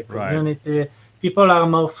get a community. People are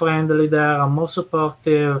more friendly there, are more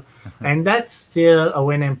supportive, and that's still a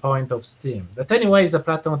winning point of Steam. That anyway is a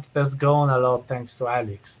platform that has grown a lot thanks to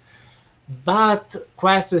Alyx. But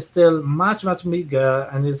Quest is still much, much bigger,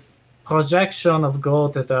 and its projection of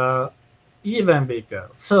growth that are even bigger.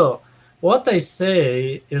 So what I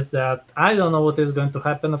say is that I don't know what is going to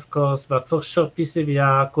happen, of course, but for sure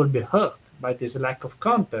PCVR could be hurt by this lack of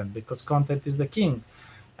content, because content is the king.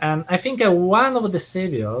 And I think one of the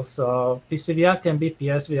saviors of PCVR can be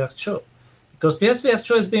PSVR 2, because PSVR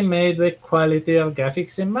 2 has been made with quality of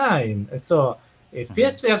graphics in mind. And so if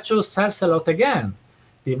PSVR 2 sells a lot again,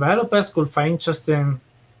 developers could find interesting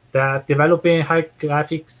that developing high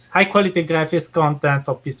quality graphics content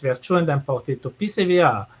for PSVR 2 and then port it to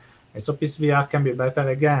PCVR. And so PCVR can be better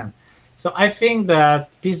again. So I think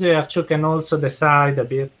that PCVR 2 can also decide a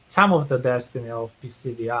bit some of the destiny of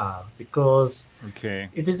PCVR, because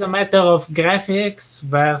it is a matter of graphics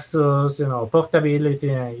versus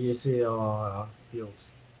portability and easy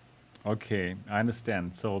use. Okay, I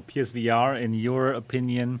understand. So PSVR, in your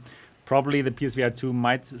opinion, probably the PSVR 2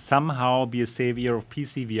 might somehow be a savior of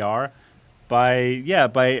PCVR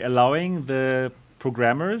by allowing the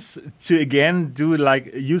programmers to again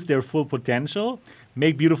use their full potential,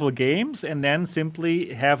 make beautiful games, and then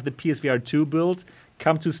simply have the PSVR 2 build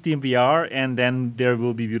come to Steam VR, and then there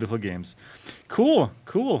will be beautiful games. Cool.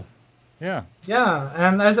 Yeah,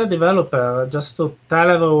 and as a developer, just to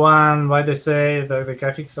tell everyone why they say that the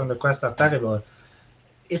graphics on the Quest are terrible,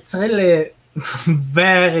 it's really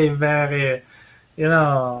very, very,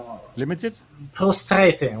 limited,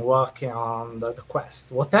 frustrating working on the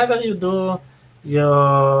Quest. Whatever you do,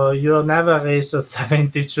 you'll never reach a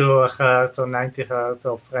 72 hertz or 90 hertz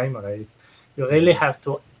of frame rate. You really have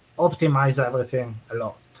to optimize everything a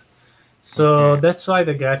lot. So that's why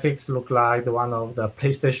the graphics look like the one of the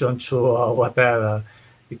PlayStation 2 or whatever,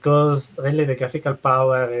 because really the graphical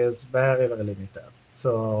power is very, very limited.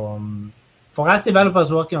 So for us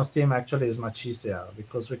developers working on Steam actually is much easier,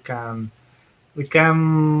 because we can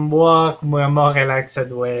work in a more relaxed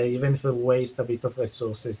way. Even if we waste a bit of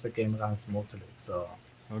resources, the game runs smoothly. So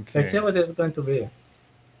let's see what it's going to be.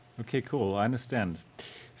 Okay, cool. I understand.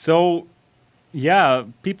 So yeah,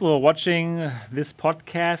 people who are watching this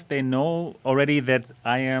podcast, they know already that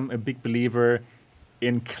I am a big believer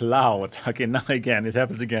in cloud. Okay, now again, it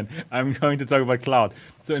happens again. I'm going to talk about cloud.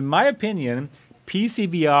 So in my opinion,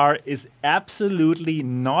 PCVR is absolutely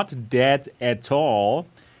not dead at all,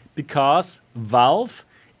 because Valve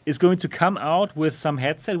is going to come out with some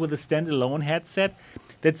headset, with a standalone headset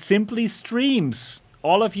that simply streams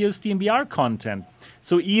all of your Steam VR content.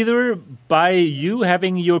 So either by you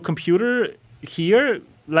having your computer here,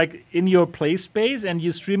 like in your play space, and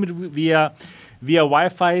you stream it via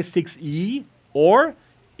Wi-Fi 6E, or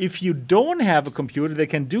if you don't have a computer that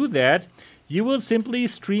can do that, you will simply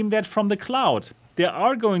stream that from the cloud. There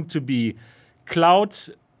are going to be cloud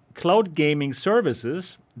cloud gaming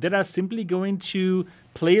services that are simply going to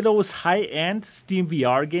play those high-end Steam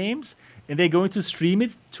VR games, and they're going to stream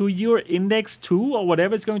it to your Index 2 or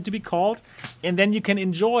whatever it's going to be called, and then you can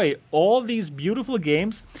enjoy all these beautiful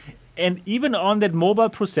games, and even on that mobile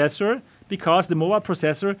processor, because the mobile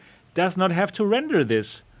processor does not have to render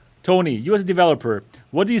this. Tony, you as a developer,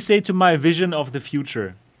 what do you say to my vision of the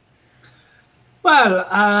future? Well,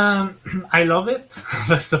 I love it,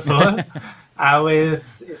 first of all.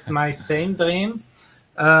 It's my same dream.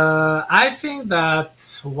 I think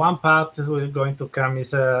that one part we're going to come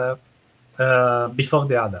is before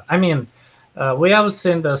the other. I mean, we have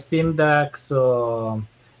seen the Steam Deck, so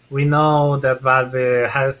we know that Valve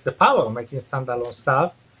has the power of making standalone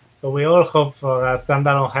stuff. So we all hope for a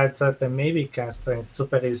standalone headset that maybe can stream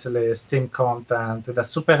super easily Steam content with a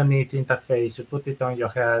super neat interface. You put it on your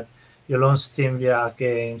head, you launch Steam VR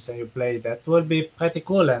games, and you play. That will be pretty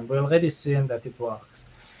cool, and we're already seeing that it works.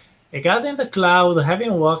 Regarding the cloud,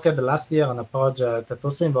 having worked last year on a project that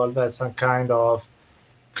also involved some kind of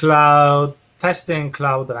cloud testing,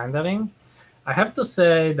 cloud rendering, I have to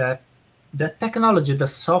say that the technology, the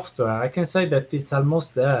software, I can say that it's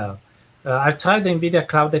almost there. I've tried the NVIDIA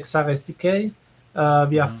Cloud XR SDK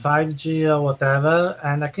via 5G or whatever,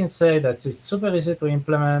 and I can say that it's super easy to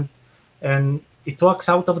implement, and it works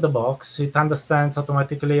out of the box. It understands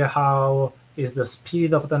automatically how is the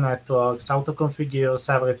speed of the networks, how to configure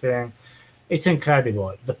everything. It's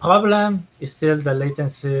incredible. The problem is still the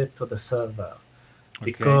latency to the server.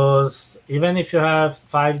 Okay. Because even if you have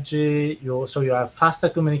 5G, you have faster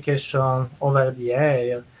communication over the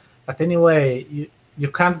air, but anyway, you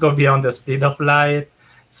can't go beyond the speed of light.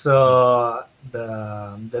 So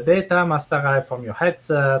the data must arrive from your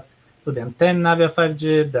headset to the antenna via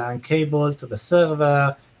 5G, then cable to the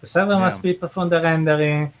server. The server must perform the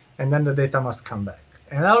rendering, and then the data must come back.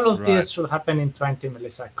 And all of this should happen in 20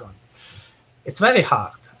 milliseconds. It's very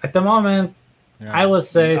hard. At the moment, I would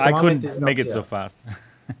say I couldn't make it so fast.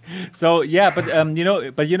 So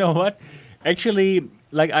but you know what? Actually,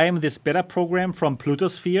 like I am this beta program from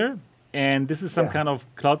Plutosphere, and this is some kind of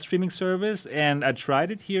cloud streaming service, and I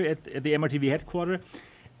tried it here at the MRTV headquarters,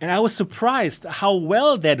 and I was surprised how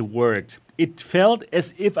well that worked. It felt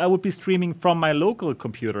as if I would be streaming from my local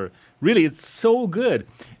computer. Really, it's so good.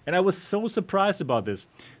 And I was so surprised about this.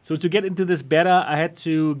 So to get into this beta, I had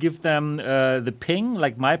to give them the ping,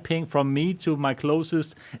 like my ping from me to my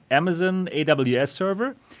closest Amazon AWS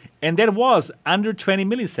server. And that was under 20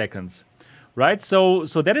 milliseconds, right? So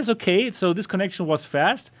that is okay. So this connection was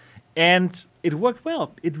fast and it worked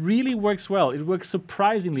well. It really works well. It works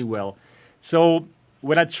surprisingly well. So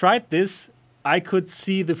when I tried this, I could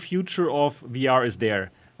see the future of VR is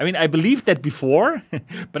there. I mean, I believed that before,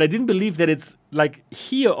 but I didn't believe that it's like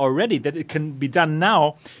here already, that it can be done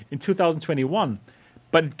now in 2021.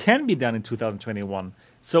 But it can be done in 2021.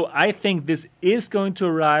 So I think this is going to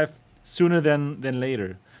arrive sooner than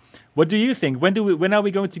later. What do you think? When are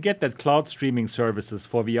we going to get that cloud streaming services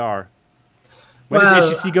for VR? When is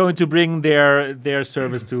HTC going to bring their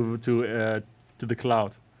service to the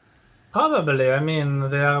cloud? Probably. I mean,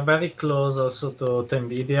 they are very close also to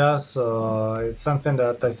NVIDIA, so it's something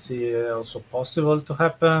that I see also possible to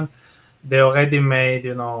happen. They already made,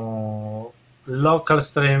 local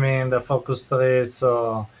streaming, the Focus 3,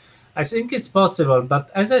 so I think it's possible.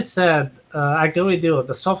 But as I said, I agree with you,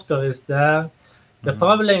 the software is there. The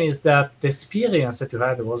problem is that the experience that you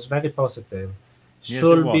had was very positive.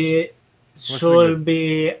 Should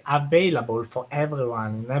be available for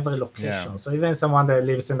everyone in every location. So even someone that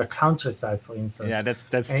lives in the countryside, for instance. Yeah,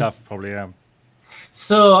 that's tough, probably. Yeah.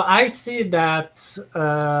 So I see that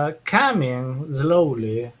coming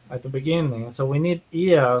slowly at the beginning. So we need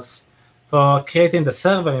years for creating the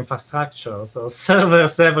server infrastructure. So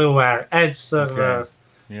servers everywhere, edge servers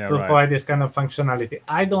to provide this kind of functionality.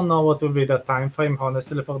 I don't know what will be the time frame,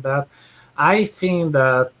 honestly, for that. I think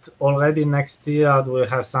that already next year we'll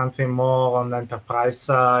have something more on the enterprise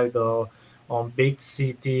side or on big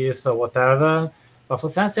cities or whatever. But for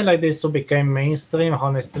something like this to become mainstream,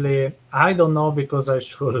 honestly, I don't know, because I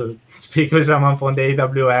should speak with someone from the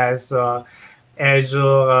AWS or Azure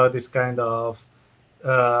or this kind of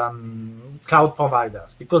cloud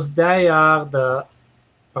providers, because they are the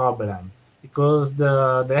problem. Because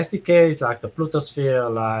the SDKs like the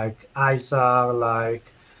Plutosphere, like ISAR,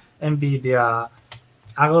 like NVIDIA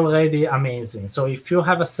are already amazing. So if you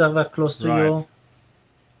have a server close to you,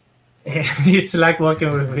 it's like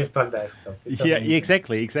working with virtual desktop. It's amazing.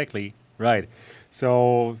 Exactly. Right.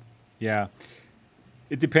 So, yeah.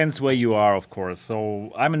 it depends where you are, of course.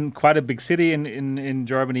 So I'm in quite a big city in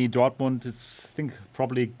Germany, Dortmund. It's, I think,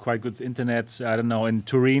 probably quite good internet. I don't know. In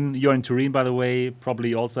Turin, you're in Turin, by the way.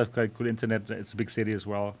 Probably also have quite good internet. It's a big city as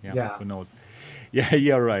well. Yeah. Who knows? Yeah,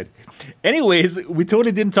 you're right. Anyways, we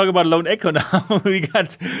totally didn't talk about Lone Echo now. we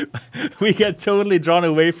got totally drawn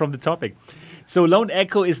away from the topic. So Lone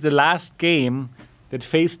Echo is the last game that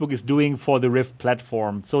Facebook is doing for the Rift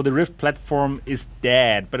platform. So the Rift platform is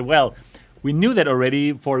dead. But well, we knew that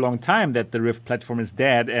already for a long time that the Rift platform is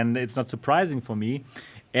dead, and it's not surprising for me.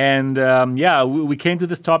 And we came to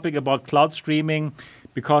this topic about cloud streaming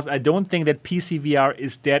because I don't think that PC VR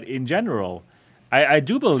is dead in general. I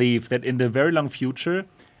do believe that in the very long future,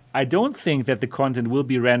 I don't think that the content will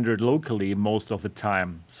be rendered locally most of the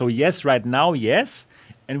time. So yes, right now, yes.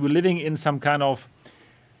 And we're living in some kind of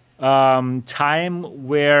time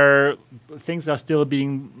where things are still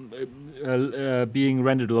being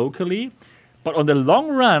rendered locally. But on the long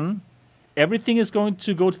run, everything is going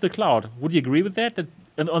to go to the cloud. Would you agree with that? That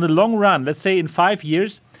on the long run, let's say in 5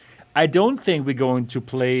 years, I don't think we're going to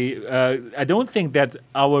play. I don't think that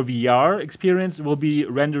our VR experience will be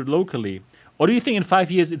rendered locally. Or do you think in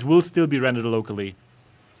 5 years it will still be rendered locally?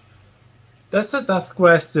 That's a tough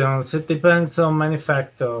question. It depends on many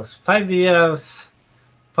factors. 5 years,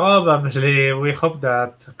 probably. We hope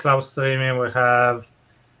that cloud streaming will have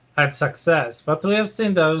had success. But we have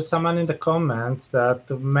seen there was someone in the comments that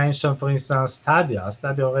mentioned, for instance, Stadia.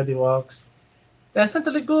 Stadia already works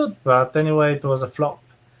decently good, but anyway, it was a flop.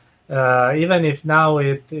 Even if now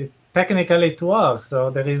it technically it works. So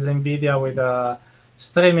there is NVIDIA with a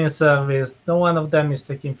streaming service. No one of them is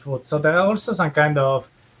taking fruit. So there are also some kind of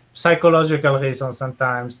psychological reasons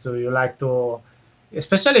sometimes you like to,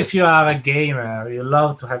 especially if you are a gamer, you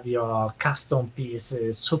love to have your custom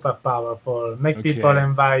pieces, super powerful, make people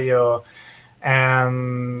envy you.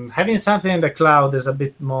 And having something in the cloud is a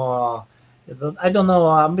bit more, I don't know,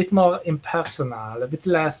 a bit more impersonal, a bit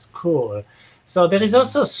less cool. So there is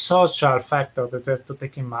also a social factor that you have to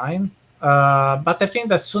take in mind. But I think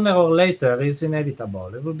that sooner or later is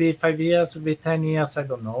inevitable. It will be 5 years, it will be 10 years, I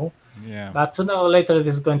don't know. Yeah. But sooner or later it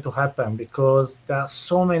is going to happen because there are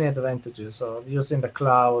so many advantages of using the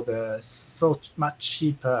cloud, so much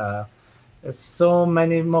cheaper. There's so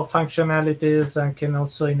many more functionalities and can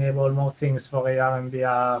also enable more things for AR and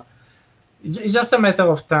VR. It's just a matter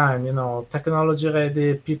of time, technology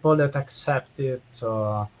ready, people that accept it.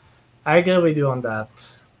 So I agree with you on that.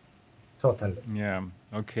 Totally. Yeah.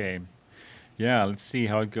 Okay. Yeah. Let's see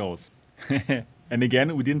how it goes. And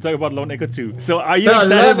again, we didn't talk about Lone Echo 2. So are you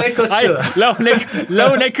excited?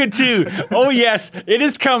 Lone Echo 2. Oh yes, it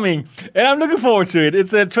is coming, and I'm looking forward to it.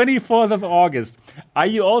 It's the 24th of August. Are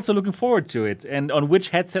you also looking forward to it? And on which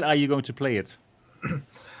headset are you going to play it?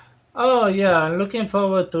 Oh yeah, I'm looking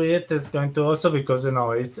forward to it. It's going to also because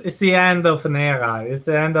it's the end of an era. It's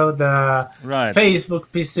the end of the Facebook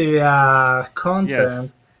PCVR content. Yes.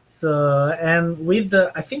 So and with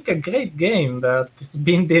I think a great game that it's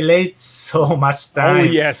been delayed so much time.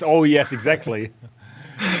 Oh yes, exactly.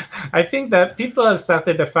 I think that people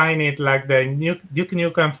started defining it like the Duke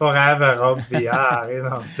Nukem Forever of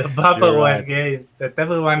VR. The bubbleware game that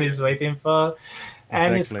everyone is waiting for.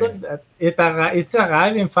 And it's good that it's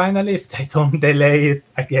arriving finally if they don't delay it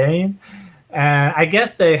again. I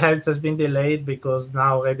guess it has been delayed because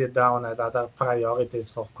now already down at other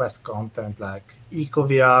priorities for Quest content like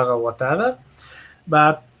EcoVR or whatever.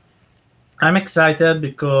 But I'm excited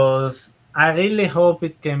because I really hope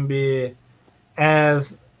it can be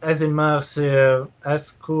as immersive,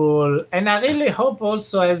 as cool, and I really hope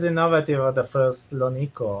also as innovative as the first Lone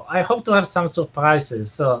Echo. I hope to have some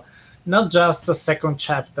surprises. So not just a second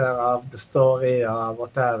chapter of the story or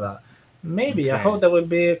whatever. Maybe I hope there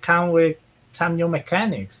will come with some new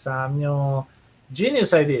mechanics, some new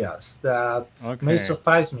genius ideas that may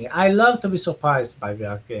surprise me. I love to be surprised by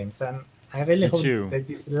VR games, and I really hope that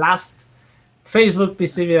this last Facebook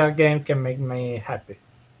PC VR game can make me happy.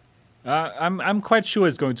 I'm quite sure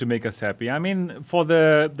it's going to make us happy. I mean, for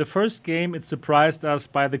the first game, it surprised us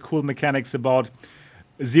by the cool mechanics about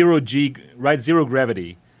zero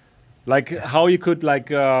gravity. Like how you could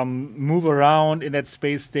move around in that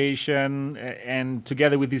space station and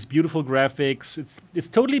together with these beautiful graphics. It's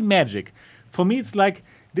totally magic. For me, it's like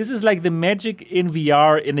this is like the magic in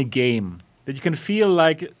VR in a game that you can feel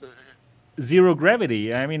like zero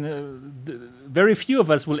gravity. I mean, very few of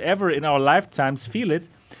us will ever in our lifetimes feel it.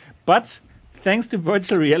 But thanks to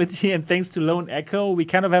virtual reality and thanks to Lone Echo, we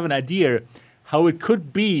kind of have an idea how it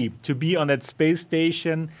could be to be on that space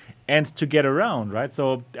station and to get around, right?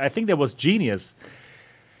 So I think that was genius.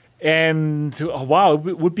 And wow,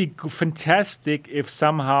 it would be fantastic if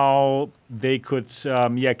somehow they could,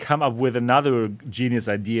 come up with another genius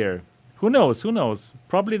idea. Who knows? Who knows?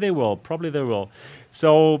 Probably they will. Probably they will.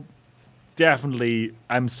 So definitely,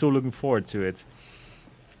 I'm so looking forward to it.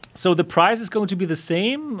 So the price is going to be the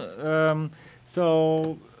same.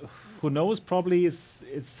 So who knows? Probably it's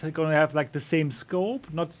going to have like the same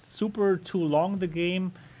scope, not super too long, the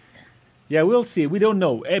game. Yeah, we'll see. We don't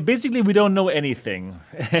know. Basically, we don't know anything.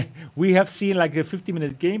 We have seen like a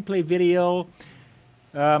 50-minute gameplay video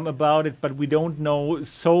about it, but we don't know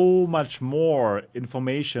so much more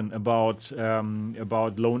information about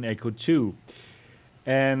Lone Echo 2.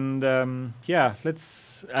 And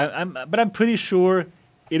but I'm pretty sure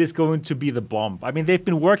it is going to be the bomb. I mean, they've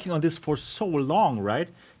been working on this for so long, right?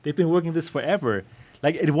 They've been working this forever.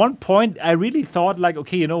 Like at one point, I really thought like,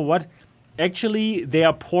 okay, you know what? Actually, they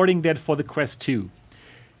are porting that for the Quest 2.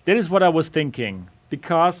 That is what I was thinking.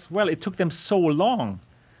 Because, well, it took them so long.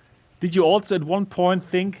 Did you also at one point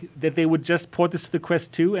think that they would just port this to the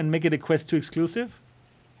Quest 2 and make it a Quest 2 exclusive?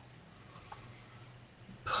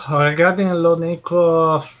 Regarding Lone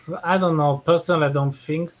Echo, I don't know. Personally, I don't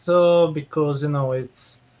think so. Because,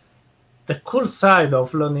 it's the cool side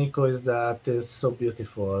of Lone Echo is that it's so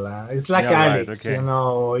beautiful. It's like Alex, okay.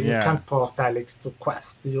 You can't port Alex to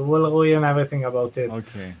Quest. You will ruin everything about it.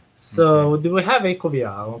 Okay. So we have Echo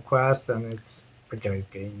VR on Quest, and it's a great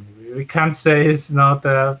game. We can't say it's not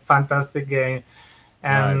a fantastic game.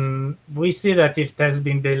 And we see that if it has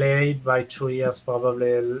been delayed by 2 years,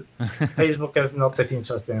 probably Facebook is not that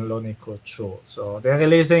interested in Lone Echo 2. So they're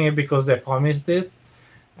releasing it because they promised it.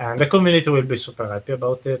 And the community will be super happy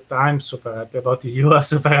about it. I'm super happy about it. You are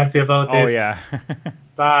super happy about it. Oh, yeah.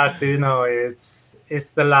 But, it's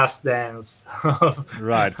the last dance.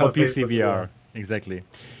 Right, for PC VR. Exactly.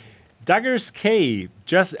 Duggars K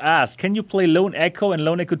just asked, can you play Lone Echo and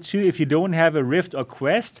Lone Echo 2 if you don't have a Rift or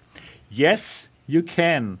Quest? Yes, you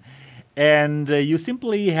can. And you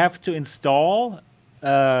simply have to install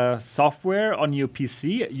software on your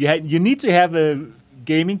PC. You need to have a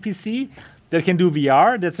gaming PC that can do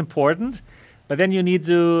VR. That's important. But then you need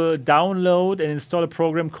to download and install a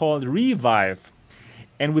program called Revive.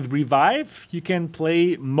 And with Revive, you can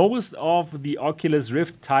play most of the Oculus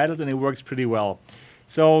Rift titles, and it works pretty well.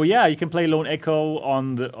 So yeah, you can play Lone Echo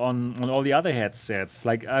on all the other headsets.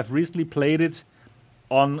 Like I've recently played it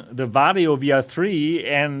on the Vario VR3,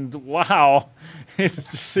 and wow,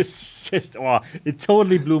 it's just it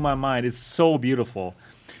totally blew my mind. It's so beautiful.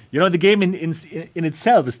 The game in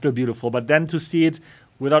itself is still beautiful, but then to see it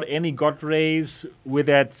without any God rays, with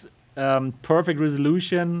that perfect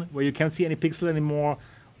resolution where you can't see any pixel anymore,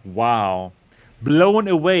 wow. Blown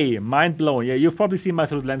away, mind blown. Yeah, you've probably seen my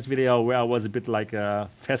through the lens video where I was a bit like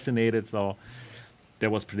fascinated, so that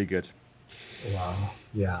was pretty good. Wow.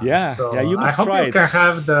 Yeah. Yeah. So yeah. You must try it. I hope you can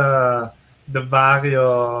have the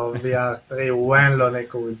Vario VR3 when Lone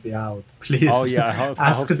Echo will be out. Please. Oh yeah.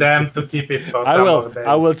 Ask them to keep it for some more days.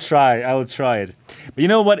 I will try it. But you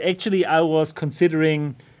know what? Actually, I was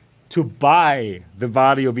considering to buy the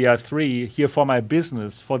Vario VR3 here for my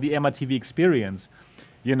business, for the MRTV experience.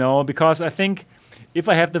 Because I think if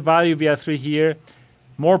I have the Vario VR3 here,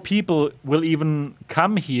 more people will even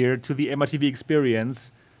come here to the MRTV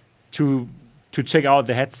experience to check out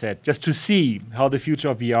the headset, just to see how the future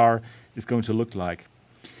of VR is going to look like.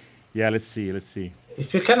 Yeah, let's see.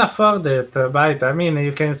 If you can afford it, buy it. I mean,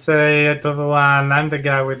 you can say to everyone, I'm the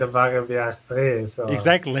guy with the Vario VR3. So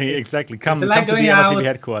exactly. Come to the MRTV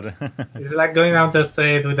headquarters. It's like going out the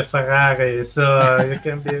street with a Ferrari, so you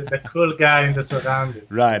can be the cool guy in the surroundings.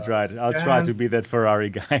 Right. I'll try to be that Ferrari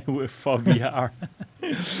guy for VR.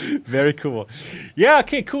 Very cool. Yeah,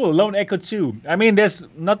 okay, cool. Lone Echo 2. I mean, there's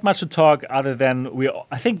not much to talk other than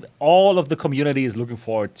I think all of the community is looking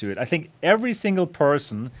forward to it. I think every single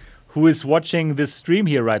person who is watching this stream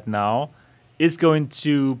here right now is going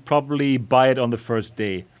to probably buy it on the first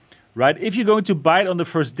day, right? If you're going to buy it on the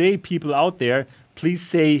first day, people out there, please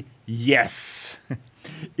say yes.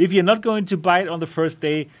 If you're not going to buy it on the first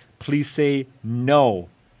day, please say no.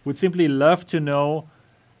 Would simply love to know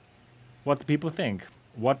what the people think,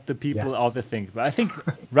 what the people out there think. But I think,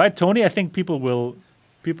 right, Tony? I think people will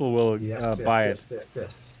buy it.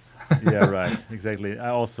 Yes. Yeah, right. Exactly.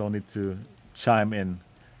 I also need to chime in.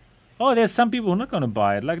 Oh, there's some people who are not going to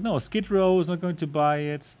buy it. Like, no, Skid Row is not going to buy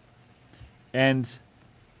it. And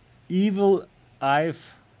Evil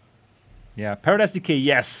I've... Yeah, Paradise Decay,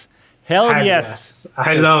 yes. Hell yes.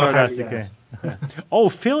 I love Paradise Decay. Oh,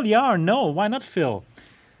 Phil Yarn. No, why not Phil?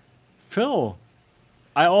 Phil,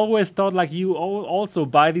 I always thought like you also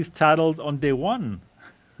buy these titles on day one.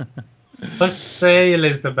 First sale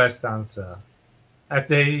is the best answer. As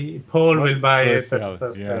Paul will buy it at sale.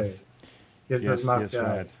 first Yes. sale. Yes, that's smart. Yes,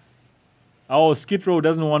 right. Oh, Skid Row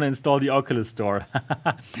doesn't want to install the Oculus Store.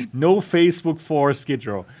 No Facebook for Skid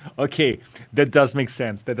Row. Okay, that does make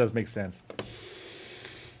sense.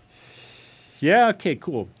 Yeah, okay,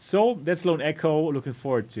 cool. So that's Lone Echo. Looking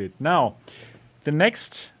forward to it. Now, the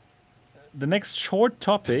next short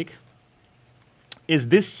topic is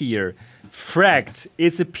this here. Fragged.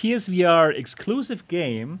 It's a PSVR exclusive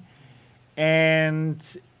game, and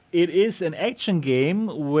it is an action game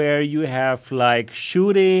where you have like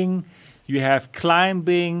shooting, you have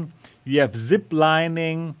climbing, you have zip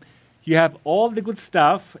lining, you have all the good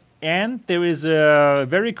stuff. And there is a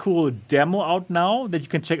very cool demo out now that you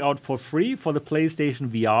can check out for free for the PlayStation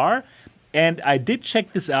VR. And I did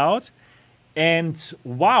check this out. And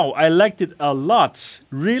wow, I liked it a lot.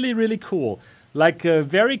 Really, really cool. Like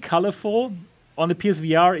very colorful on the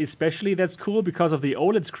PSVR especially. That's cool because of the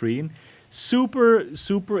OLED screen. Super,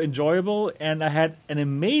 super enjoyable. And I had an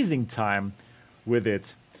amazing time with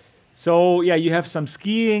it. So yeah, you have some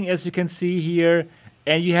skiing as you can see here.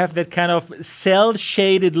 And you have that kind of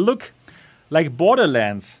cel-shaded look like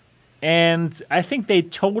Borderlands. And I think they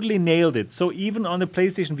totally nailed it. So even on the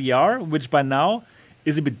PlayStation VR, which by now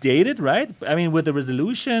is a bit dated, right? I mean, with the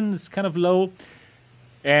resolution, it's kind of low.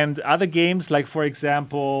 And other games, like, for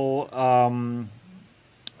example,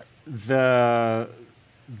 the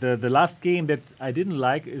last game that I didn't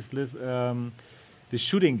like is this, the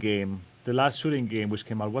shooting game. The last shooting game which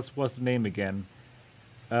came out. What's the name again?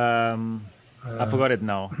 I forgot it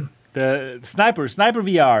now. The Sniper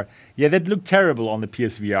VR. Yeah, that looked terrible on the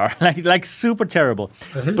PSVR. like super terrible.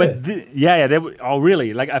 Really? But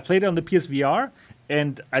really? Like I played it on the PSVR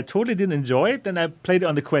and I totally didn't enjoy it. Then I played it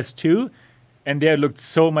on the Quest 2 and there it looked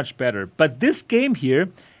so much better. But this game here,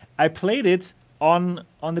 I played it on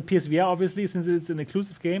the PSVR obviously since it's an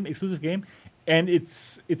exclusive game, and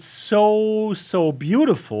it's so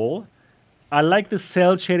beautiful. I like the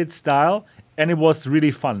cel-shaded style and it was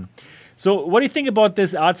really fun. So what do you think about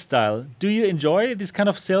this art style? Do you enjoy this kind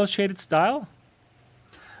of cel-shaded style?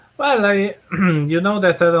 Well, you know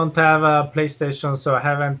that I don't have a PlayStation, so I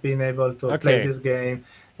haven't been able to play this game.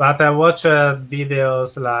 But I watch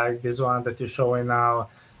videos like this one that you're showing now.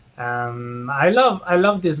 I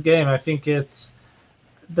love this game. I think it's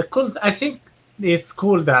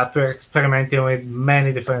cool that we're experimenting with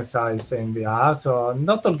many different sizes in VR. So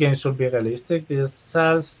not all games should be realistic. This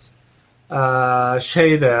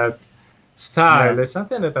shaded style is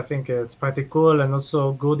something that I think is pretty cool and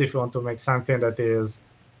also good if you want to make something that is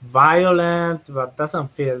violent but doesn't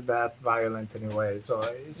feel that violent anyway. So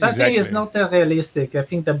something is not that realistic. I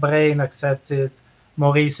think the brain accepts it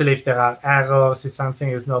more easily if there are errors, if something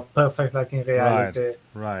is not perfect like in reality.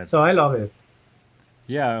 Right. So I love it.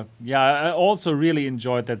 Yeah, I also really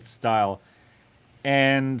enjoyed that style.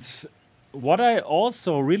 And what I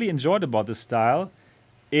also really enjoyed about this style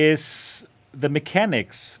is the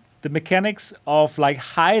mechanics of like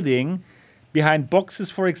hiding behind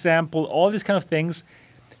boxes, for example, all these kind of things,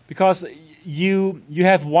 because you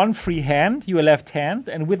have one free hand, your left hand,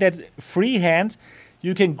 and with that free hand,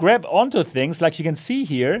 you can grab onto things like you can see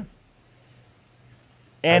here.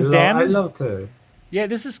 And I love it. Yeah,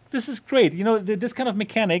 this is great. You know, this kind of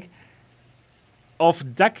mechanic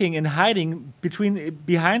of ducking and hiding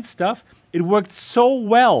behind stuff, it worked so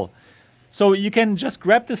well. So you can just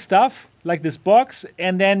grab the stuff like this box,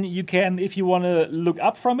 and then you can, if you want to look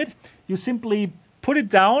up from it, you simply put it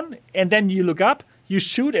down, and then you look up, you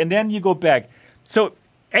shoot, and then you go back. So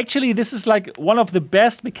actually, this is like one of the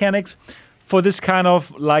best mechanics for this kind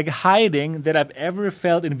of like hiding that I've ever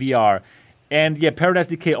felt in VR. And yeah, Paradise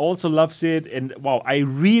Decay also loves it, and wow, I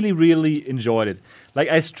really, really enjoyed it. Like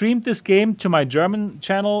I streamed this game to my German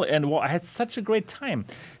channel, and wow, I had such a great time.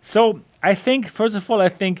 So I think, first of all,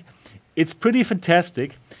 it's pretty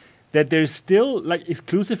fantastic that there's still like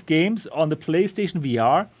exclusive games on the PlayStation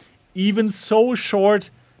VR, even so short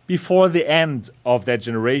before the end of that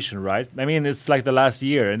generation, right? I mean, it's like the last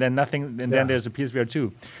year, and then nothing, and then there's a PSVR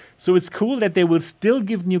 2. So it's cool that they will still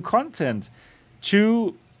give new content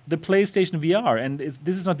to the PlayStation VR, and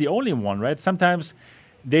this is not the only one, right? Sometimes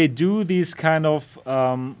they do these kind of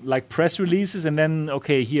like press releases, and then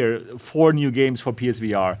here 4 new games for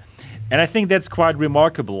PSVR, and I think that's quite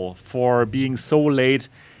remarkable for being so late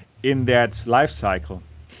in that life cycle.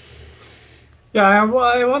 Yeah, I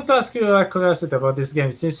want to ask you a curiosity about this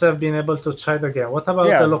game. Since I've been able to try the game, what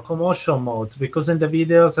about the locomotion modes? Because in the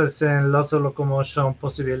videos I've seen lots of locomotion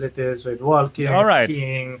possibilities with walking,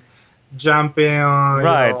 skiing, jumping.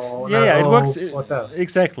 Right. You know, it works. Whatever.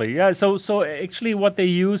 Exactly. Yeah. So actually, what they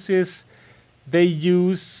use is they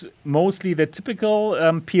use mostly the typical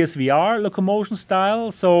PSVR locomotion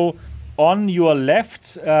style. So on your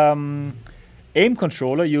left aim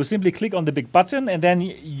controller, you simply click on the big button, and then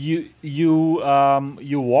you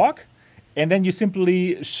walk, and then you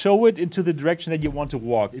simply show it into the direction that you want to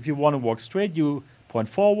walk. If you want to walk straight, you point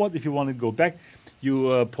forward. If you want to go back,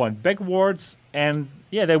 you point backwards, and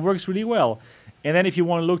yeah, that works really well. And then if you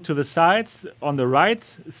want to look to the sides on the right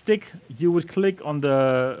stick, you would click on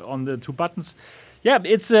the two buttons. Yeah,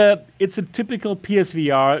 it's a typical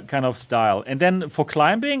PSVR kind of style. And then for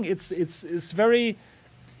climbing, it's very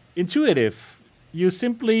intuitive. You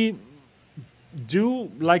simply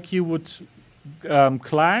do like you would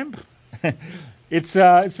climb. It's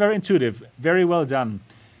very intuitive, very well done.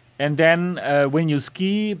 And then when you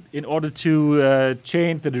ski, in order to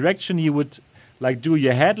change the direction, you would like do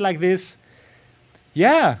your head like this.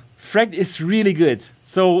 Yeah, Fracked is really good.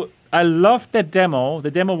 So I loved that demo. The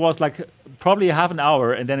demo was like probably half an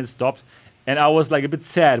hour, and then it stopped. And I was like a bit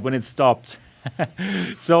sad when it stopped.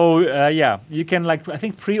 So yeah, you can like I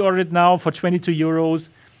think pre-order it now for 22 euros.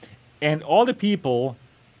 And all the people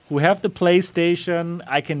who have the PlayStation,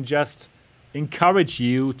 I can just encourage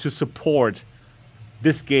you to support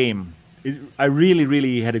this game. I really,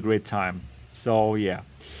 really had a great time. So yeah.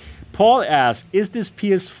 Paul asked, is this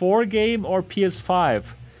PS4 game or PS5?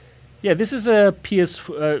 Yeah, this is a it's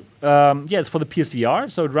for the PSVR,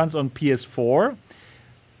 so it runs on PS4.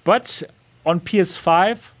 But on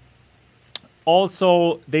PS5,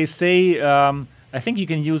 also they say, I think you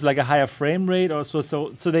can use like a higher frame rate or so.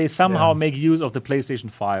 So they somehow make use of the PlayStation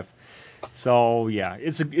 5. So yeah,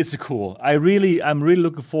 it's a cool. I'm really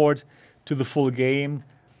looking forward to the full game.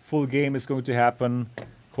 Full game is going to happen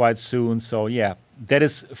quite soon. So yeah. That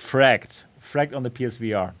is Fracked on the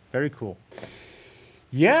PSVR. Very cool.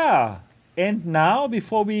 Yeah. And now,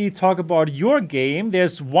 before we talk about your game,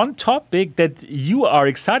 there's one topic that you are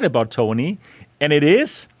excited about, Tony, and it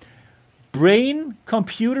is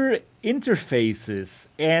brain-computer interfaces.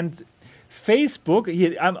 And Facebook,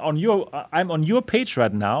 I'm on your page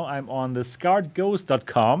right now. I'm on the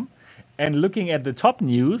scarredghost.com and looking at the top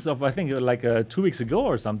news of, I think, like 2 weeks ago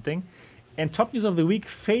or something. And top news of the week,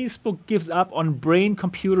 Facebook gives up on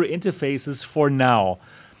brain-computer interfaces for now.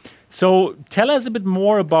 So tell us a bit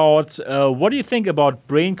more about what do you think about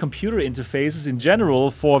brain-computer interfaces in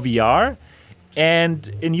general for VR? And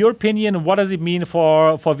in your opinion, what does it mean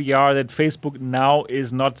for VR that Facebook now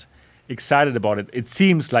is not excited about it? It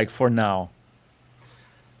seems like for now.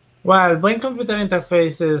 Well, brain-computer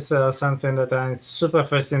interfaces are something that I'm super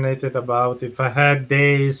fascinated about. If I had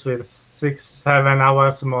days with 6-7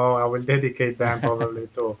 hours more, I will dedicate them probably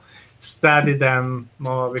to study them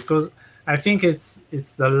more, because I think it's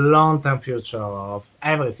the long-term future of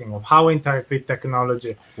everything, of how we interact with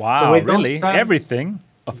technology. Wow, so really? Everything?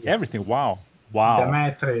 Of everything? Wow. The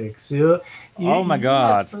Matrix. Oh my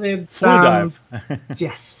God. Full dive.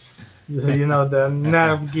 Yes. The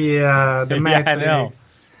nerve gear, the Matrix. Yeah, I know.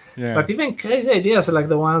 Yeah. But even crazy ideas like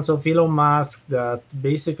the ones of Elon Musk, that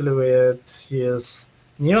basically with his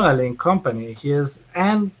Neuralink company, his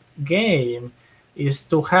end game is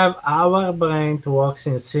to have our brain to work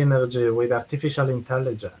in synergy with artificial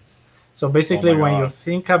intelligence. So basically, when you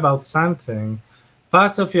think about something,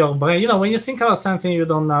 parts of your brain, when you think about something, you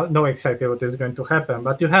don't know exactly what is going to happen,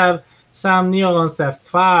 but you have some neurons that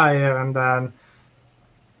fire and then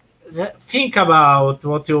think about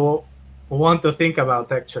what you want to think about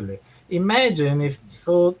actually. Imagine if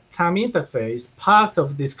through some interface, parts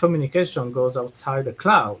of this communication goes outside the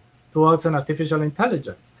cloud towards an artificial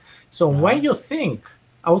intelligence. So when you think,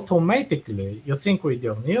 automatically, you think with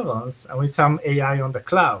your neurons and with some AI on the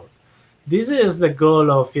cloud. This is the goal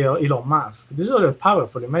of Elon Musk. This is very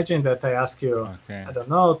powerful. Imagine that I ask you, I don't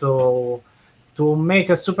know, to make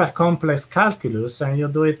a super complex calculus, and you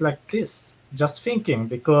do it like this, just thinking,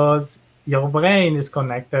 because your brain is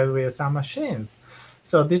connected with some machines.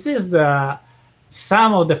 So this is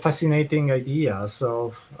some of the fascinating ideas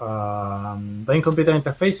of brain-computer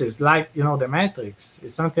interfaces, like the Matrix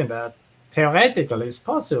is something that theoretically is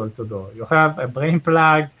possible to do. You have a brain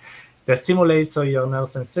plug that simulates your nerve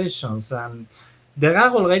sensations, and there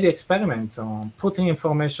are already experiments on putting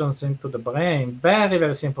information into the brain. Very,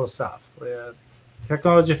 very simple stuff.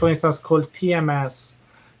 Technology, for instance, called TMS.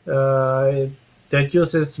 That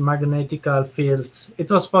uses magnetical fields. It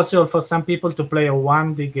was possible for some people to play a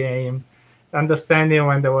 1D game, understanding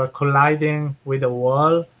when they were colliding with a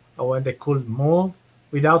wall or when they could move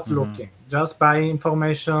without looking, just by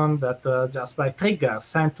information just by triggers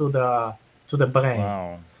sent to the brain.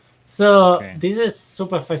 Wow. So this is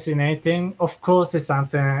super fascinating. Of course, it's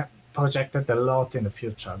something projected a lot in the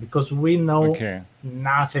future because we know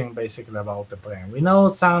nothing basically about the brain. We know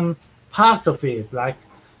some parts of it, like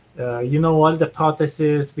all the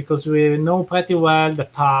protheses, because we know pretty well the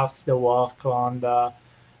parts that work on the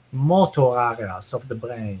motor areas of the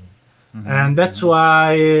brain. And that's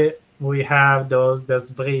why we have those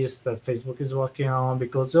VRIs that Facebook is working on,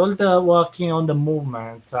 because all the working on the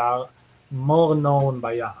movements are more known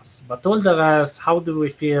by us. But all the rest, how do we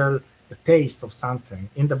feel the taste of something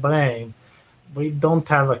in the brain? We don't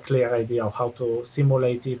have a clear idea of how to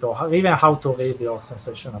simulate it or even how to read your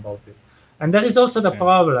sensation about it. And there is also the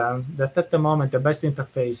problem that at the moment, the best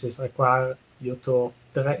interfaces require you to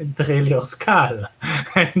drill your skull.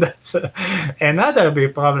 And that's another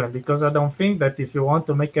big problem, because I don't think that if you want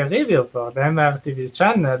to make a review for the MRTV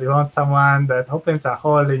channel, you want someone that opens a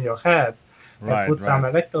hole in your head and put some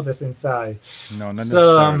electrodes inside. No, not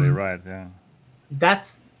necessarily, right, yeah.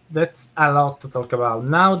 That's a lot to talk about.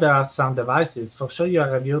 Now there are some devices, for sure you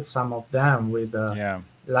reviewed some of them with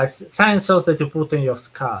like sensors that you put in your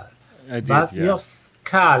skull. Your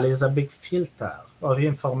skull is a big filter of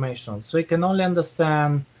information, so you can only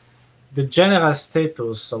understand the general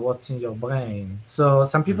status of what's in your brain. So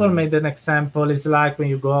some people made an example, it's like when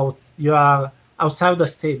you go out, you are outside the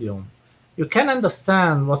stadium. You can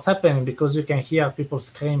understand what's happening because you can hear people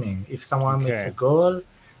screaming if someone makes a goal,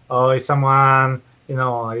 or if someone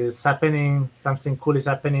is happening, something cool is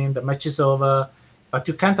happening, the match is over, but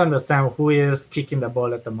you can't understand who is kicking the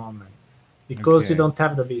ball at the moment because you don't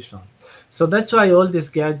have the vision. So that's why all these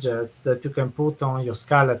gadgets that you can put on your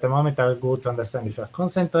skull at the moment are good to understand if you're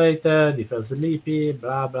concentrated, if you're sleepy,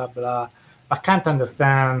 blah, blah, blah. But can't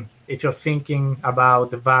understand if you're thinking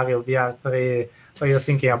about the Vario VR3 or you're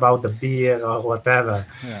thinking about the beer or whatever.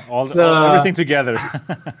 Yeah, everything together.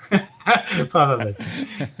 Probably.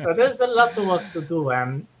 So there's a lot of work to do.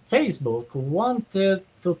 And Facebook wanted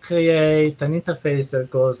to create an interface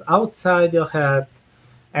that goes outside your head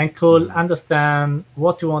and could understand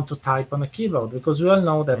what you want to type on a keyboard, because we all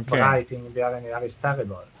know that writing in VR and AR is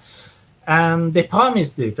terrible. And they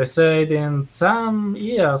promised it. They said in some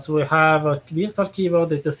years we have a virtual keyboard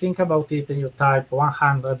that you think about it and you type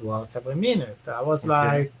 100 words every minute. I was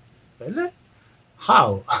like, really?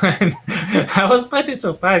 How? I was pretty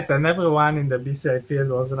surprised, and everyone in the BCI field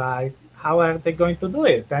was like, how are they going to do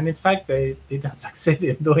it? And in fact, they didn't succeed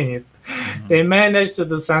in doing it. They managed to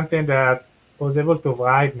do something that was able to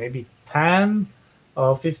write maybe 10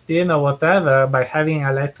 or 15 or whatever by having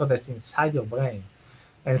electrodes inside your brain.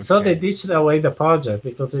 And so they ditched away the project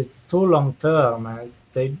because it's too long term. As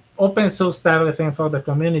they open sourced everything for the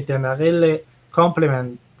community, and I really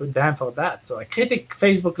compliment them for that. So I critique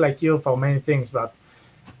Facebook like you for many things, but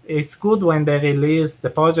it's good when they release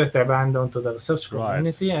the project abandoned to the research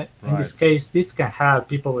community. In this case, this can help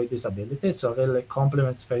people with disabilities. So I really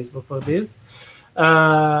compliments Facebook for this.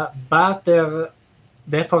 But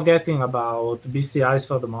they're forgetting about BCIs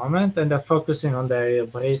for the moment, and they're focusing on their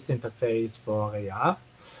raised interface for AR.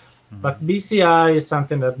 But BCI is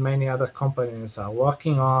something that many other companies are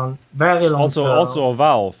working on very long term. Also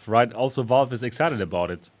Valve, right? Also Valve is excited about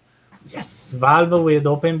it. Yes, Valve with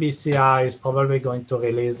OpenBCI is probably going to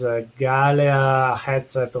release a Galea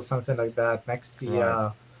headset or something like that next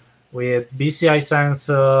year with BCI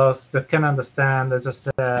sensors that can understand, as I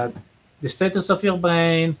said, the status of your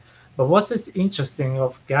brain. But what's interesting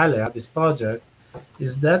of Galea, this project,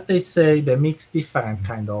 is that they say they mix different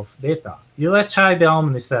kind of data. You try the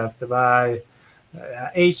Omnicept by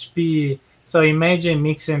HP. So imagine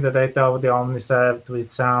mixing the data of the Omnicept with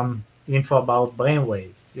some info about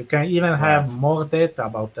brainwaves. You can even have more data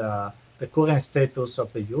about the current status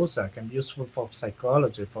of the user. It can be useful for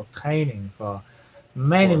psychology, for training, for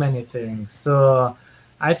many things. So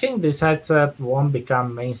I think this headset won't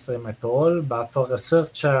become mainstream at all, but for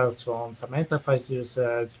researchers, for some enterprise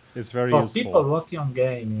usage, it's very for useful. People working on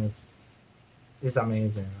games, is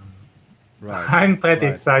amazing. I'm pretty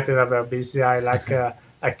excited about BCI, like a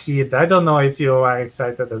kid. I don't know if you are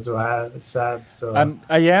excited as well, Seb. So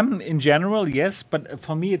I am in general, yes, but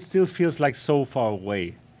for me it still feels like so far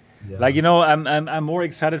away. Yeah. Like, I'm more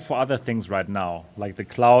excited for other things right now, like the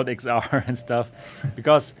cloud XR and stuff,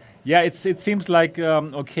 because it seems like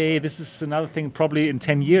this is another thing. Probably in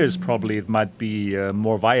 10 years, it might be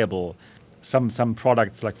more viable. Some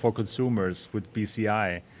products like for consumers with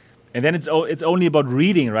BCI, and then it's only about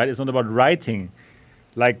reading, right? It's not about writing.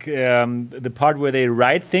 Like the part where they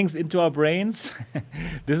write things into our brains,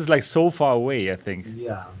 this is like so far away, I think.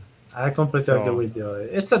 Yeah, I completely agree with you.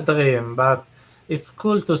 It's a dream, but it's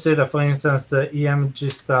cool to see that, for instance, the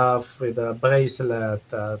EMG stuff with the bracelet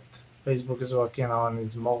that Facebook is working on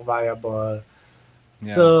is more viable.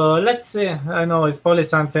 So let's see. I know it's probably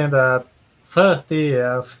something that 30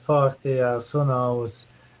 years, 40 years, who knows.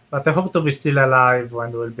 But I hope to be still alive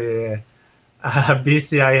when there will be a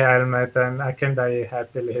BCI helmet and I can die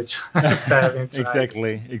happily after having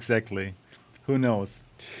tried. Exactly. Who knows?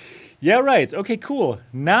 Yeah, right. Okay, cool.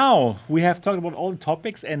 Now we have talked about all the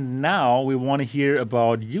topics, and now we want to hear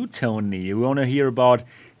about you, Tony. We want to hear about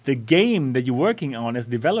the game that you're working on as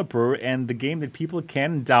developer and the game that people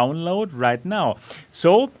can download right now.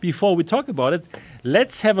 So before we talk about it,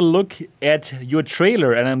 let's have a look at your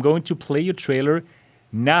trailer, and I'm going to play your trailer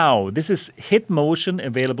now. This is Hitmotion,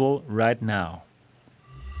 available right now.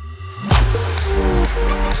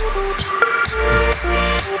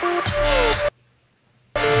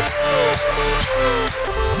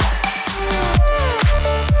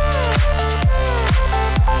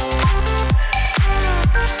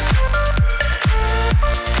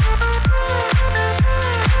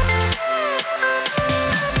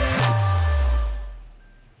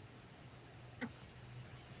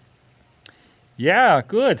 Yeah,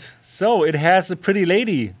 good. So it has a pretty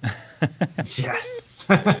lady. Yes.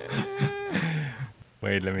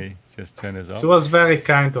 Wait, let me just turn this off. She was very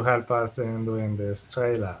kind to help us in doing this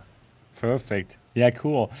trailer. Perfect. Yeah,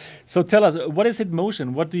 cool. So tell us, what is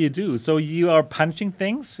Hitmotion? What do you do? So you are punching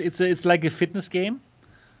things? It's like a fitness game?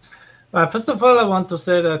 First of all, I want to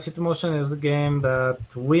say that Hitmotion is a game that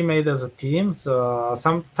we made as a team. So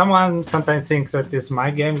someone sometimes thinks that it's my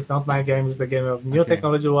game. It's not my game. It's the game of new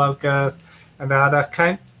technology workers and the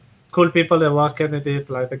other cool people that work at it,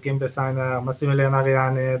 like the game designer Massimiliano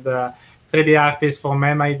Ariani, the 3D artists from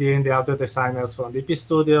MID and the audio designers from DP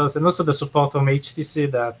Studios, and also the support from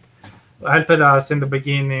HTC that helped us in the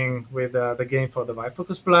beginning with the game for the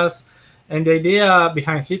Bifocus Plus. And the idea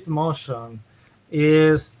behind Hitmotion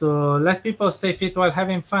is to let people stay fit while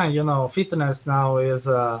having fun. You know, fitness now is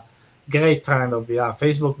a great trend of VR.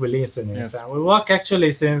 Facebook believes in it. Yes. And we work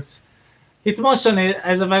actually since Hitmotion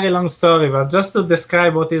has a very long story, but just to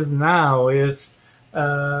describe what is now is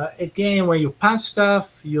a game where you punch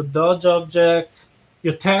stuff, you dodge objects,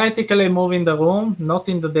 you theoretically move in the room, not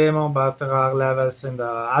in the demo, but there are levels in the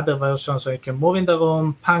other versions where you can move in the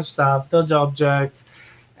room, punch stuff, dodge objects,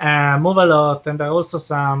 move a lot. And there are also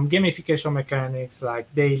some gamification mechanics like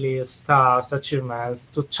dailies, stars, achievements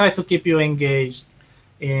to try to keep you engaged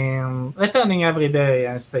in returning every day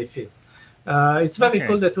and stay fit. It's very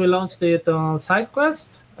cool that we launched it on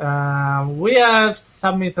SideQuest. We have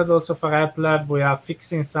submitted also for App Lab. We are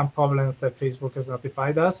fixing some problems that Facebook has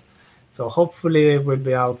notified us. So hopefully it will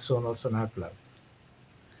be out soon also on App Lab.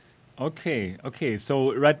 Okay.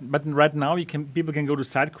 So right now people can go to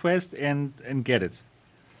SideQuest and get it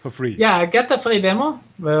for free. Yeah, get a free demo.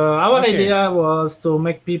 Our idea was to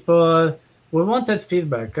make people. We wanted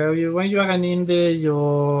feedback. When you are an indie,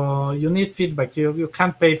 you need feedback. You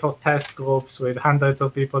can't pay for test groups with hundreds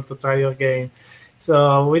of people to try your game.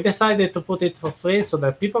 So we decided to put it for free so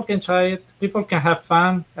that people can try it, people can have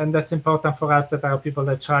fun, and that's important for us that there are people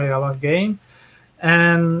that try our game.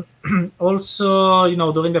 And also,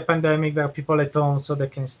 during the pandemic, there are people at home so they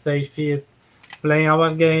can stay fit, playing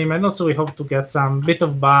our game. And also we hope to get some bit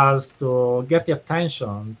of buzz to get the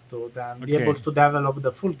attention to then be able to develop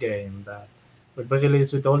the full game that will be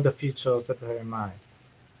released with all the features that we have in mind.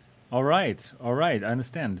 All right. I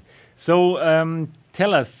understand. So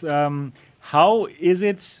tell us, how is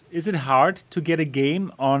it hard to get a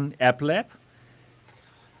game on App Lab?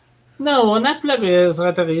 No, on App Lab is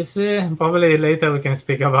rather easy. Probably later we can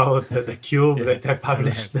speak about the cube that I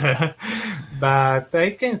published there. But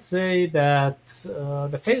I can say that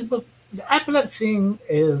the App Lab thing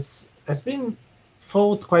has been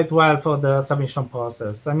thought quite well for the submission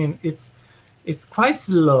process. I mean, it's quite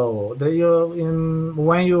slow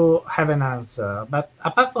when you have an answer. But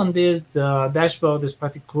apart from this, the dashboard is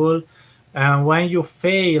pretty cool. And when you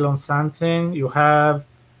fail on something, you have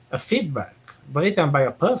a feedback written by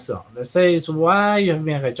a person that says why you have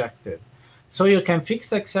been rejected. So you can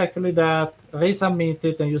fix exactly that, resubmit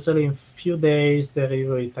it, and usually in a few days they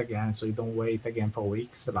review it again. So you don't wait again for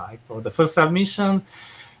weeks like for the first submission.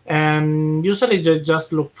 And usually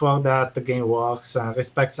just look for that the game works and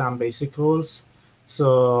respect some basic rules.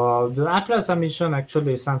 So the App Lab submission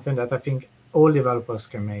actually is something that I think all developers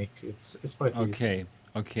can make. It's pretty easy.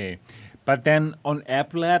 Okay. But then on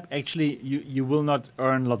App Lab, actually, you will not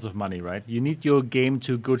earn lots of money, right? You need your game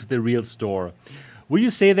to go to the real store. Would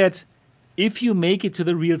you say that if you make it to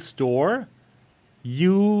the real store,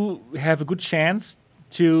 you have a good chance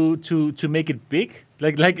to make it big?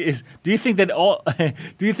 Do you think that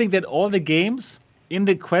all the games in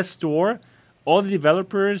the Quest store, all the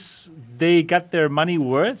developers, they got their money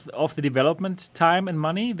worth of the development time and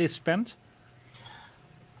money they spent?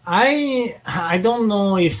 I don't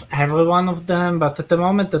know if every one of them, but at the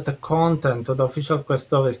moment that the content of the official Quest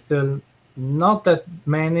store is still not that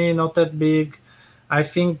many, not that big, I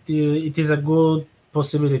think it is a good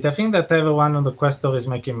possibility. I think that everyone on the Quest store is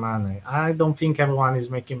making money. I don't think everyone is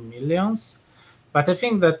making millions, but I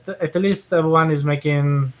think that at least everyone is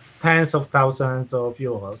making tens of thousands of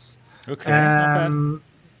euros. Okay, not bad.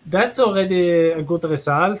 That's already a good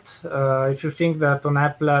result. If you think that on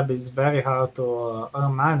App Lab is very hard to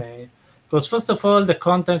earn money, because first of all, the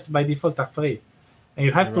contents by default are free. And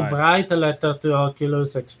you have to Right. write a letter to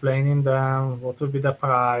Oculus explaining them what will be the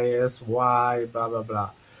price, why, blah, blah, blah.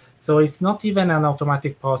 So it's not even an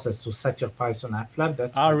automatic process to set your price on App Lab.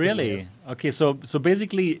 That's pretty weird. Really? Okay, so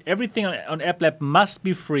basically everything on App Lab must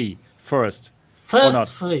be free first.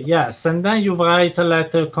 First free, yes, and then you write a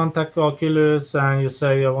letter, contact Oculus, and you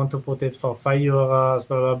say you want to put it for €5,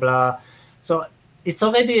 blah blah blah. So it's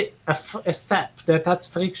already a step that adds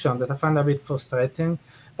friction that I find a bit frustrating.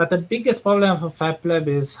 But the biggest problem for FabLab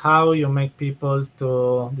is how you make people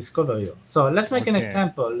to discover you. So let's make an Okay.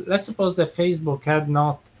 example. Let's suppose that Facebook had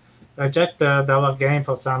not rejected our game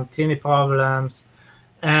for some teeny problems,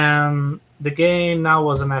 and the game now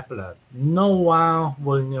was an App Lab. No one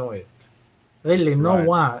will know it. Really, no Right.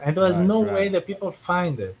 one. And there was Right, no right. way that people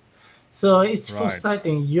find it. So it's Right.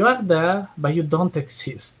 frustrating. You are there, but you don't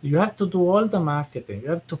exist. You have to do all the marketing. You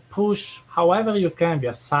have to push however you can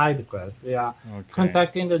via side quests, via Okay.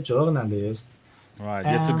 contacting the journalists. Right.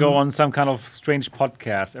 You have to go on some kind of strange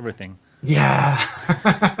podcast, everything. Yeah.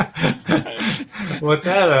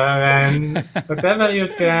 Whatever. And whatever you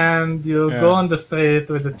can, you Yeah. go on the street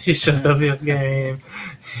with a t-shirt of your game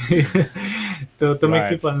to make Right.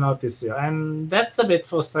 people notice you. And that's a bit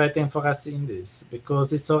frustrating for us indies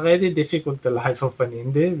because it's already difficult, the life of an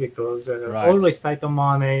indie, because you're Right. always tight on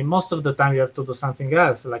money. Most of the time you have to do something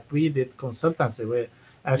else, like we did consultancy. We,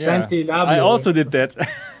 at Yeah. NTW, I also did that.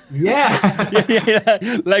 Yeah.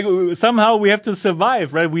 yeah. Like somehow we have to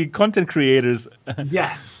survive, right? We content creators.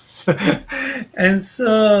 Yes. And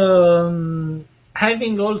so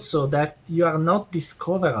having also that you are not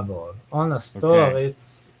discoverable on a store, Okay.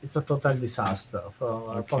 it's a total disaster for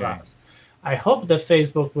Okay. us. I hope that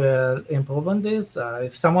Facebook will improve on this.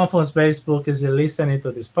 If someone from Facebook is listening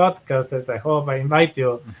to this podcast, as I hope, I invite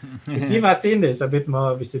you to give us in this a bit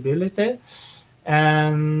more visibility.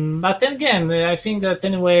 But then again, I think that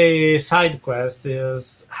anyway, SideQuest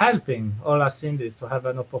is helping all us indies to have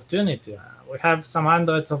an opportunity. We have some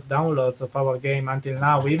hundreds of downloads of our game until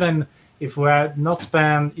now, even if we had not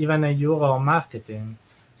spent even €1 on marketing.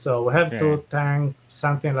 So we have Okay. to thank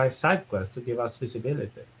something like SideQuest to give us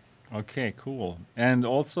visibility. Okay, cool. And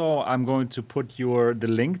also, I'm going to put the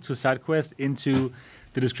link to SideQuest into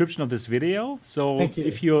the description of this video. So Thank you.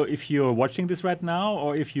 if you're watching this right now,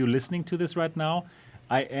 or if you're listening to this right now,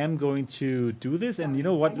 I am going to do this. And you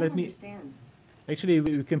know what? Let me actually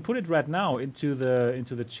we can put it right now into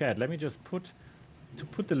the chat. Let me just put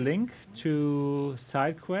the link to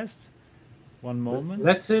SideQuest. One moment.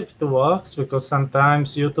 Let's see if it works, because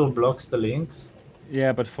sometimes YouTube blocks the links.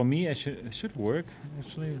 Yeah, but for me, it should work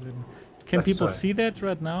actually. Can Let's people try. see that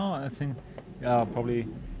right now? I think, probably.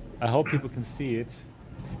 I hope people can see it.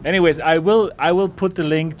 Anyways, I will put the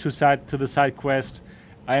link to the side quest.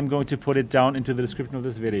 I am going to put it down into the description of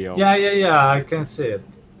this video. Yeah, I can see it.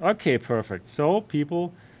 Okay, perfect. So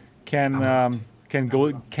people can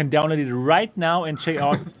download it right now and check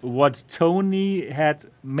out what Tony had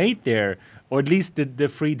made there, or at least the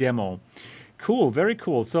free demo. Cool, very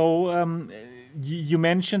cool. So you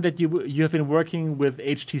mentioned that you have been working with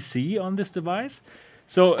HTC on this device,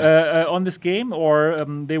 so on this game, or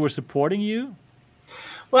they were supporting you.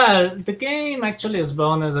 Well, the game actually is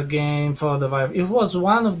born as a game for the Vive. It was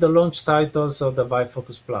one of the launch titles of the Vive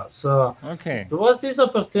Focus Plus. So Okay. there was this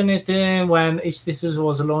opportunity when HTC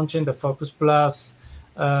was launching the Focus Plus.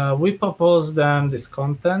 We proposed them this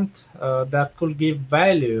content that could give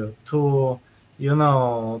value to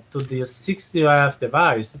this 60UF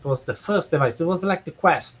device. It was the first device. It was like the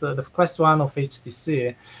Quest 1 of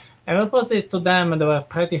HTC. And we proposed it to them, and they were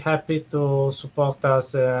pretty happy to support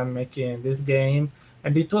us making this game.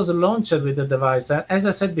 And it was launched with the device. And as I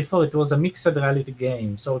said before, it was a mixed reality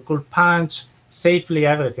game. So it could punch safely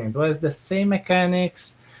everything. It was the same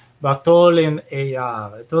mechanics, but all in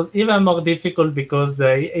AR. It was even more difficult because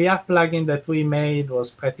the AR plugin that we made was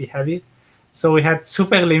pretty heavy. So we had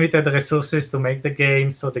super limited resources to make the game.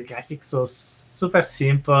 So the graphics was super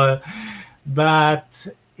simple. But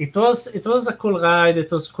it was a cool ride.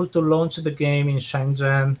 It was cool to launch the game in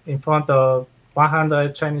Shenzhen in front of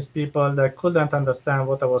 100 Chinese people that couldn't understand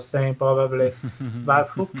what I was saying probably, but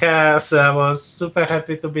who cares? I was super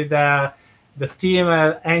happy to be there. the team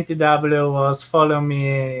at NTW was following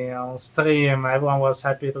me on stream. Everyone was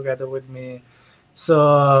happy together with me.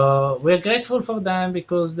 So we're grateful for them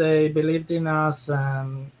because they believed in us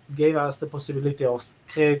and gave us the possibility of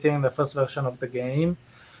creating the first version of the game.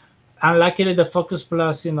 And luckily, the Focus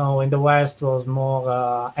Plus, in the West was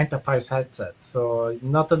more enterprise headset. So it's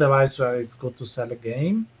not a device where it's good to sell a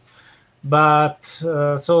game. But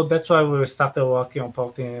so that's why we started working on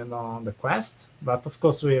porting on the Quest. But of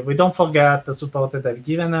course, we don't forget the support that they've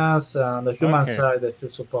given us. On the human side, they still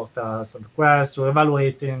support us on the Quest. We're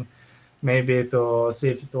evaluating maybe to see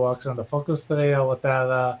if it works on the Focus 3 or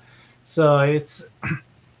whatever. So it's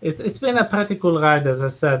been a pretty cool ride, as I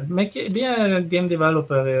said. Being a game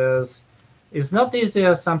developer is not easy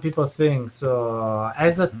as some people think. So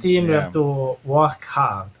as a team, we have to work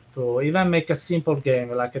hard to even make a simple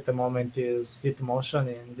game, like at the moment is Hitmotion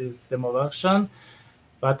in this demo version.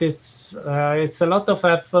 But it's a lot of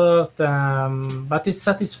effort, but it's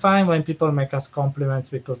satisfying when people make us compliments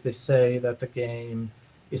because they say that the game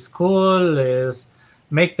is cool,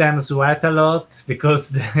 make them sweat a lot because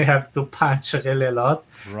they have to punch really a lot.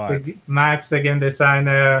 Right. Max, the game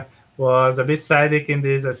designer, was a bit sadistic in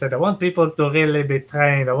this. I said, I want people to really be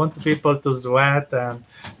trained. I want people to sweat. And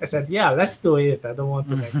I said, yeah, let's do it. I don't want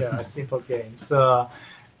to make a simple game. So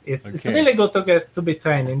it's really good to be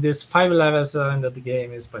trained. In these 5 levels into the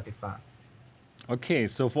game is pretty fun. Okay,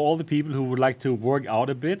 so for all the people who would like to work out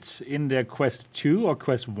a bit in their Quest 2 or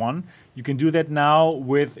Quest 1, you can do that now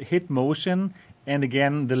with Hitmotion. And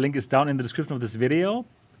again, the link is down in the description of this video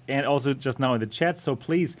and also just now in the chat. So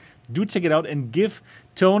please do check it out and give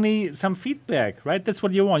Tony some feedback, right? That's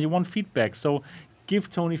what you want. You want feedback. So give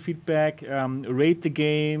Tony feedback, rate the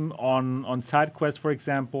game on SideQuest, for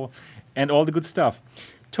example, and all the good stuff.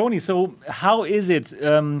 Tony, so how is it?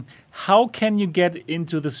 How can you get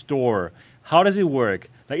into the store? How does it work?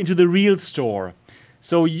 Like into the real store?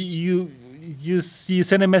 So you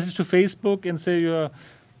send a message to Facebook and say,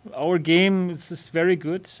 our game is very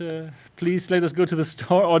good. Please let us go to the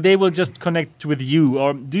store, or they will just connect with you.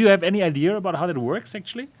 Or do you have any idea about how that works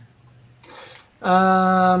actually?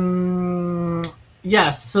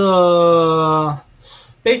 Yes. So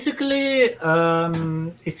basically,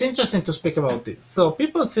 it's interesting to speak about this. So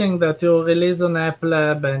people think that you release on App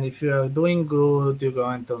Lab, and if you are doing good, you go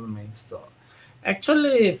into the main store.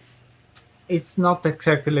 Actually, it's not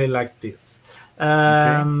exactly like this.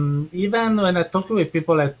 Even when I talk with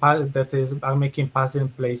people are making Puzzle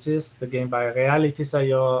Places, the game by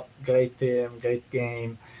Realities.io, great team, great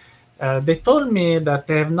game, they told me that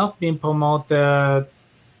they have not been promoted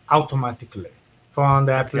automatically from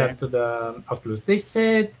the App Lab to the Oculus. They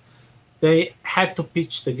said they had to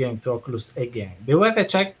pitch the game to Oculus again. They were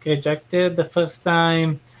rejected the first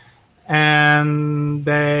time, and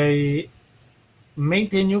they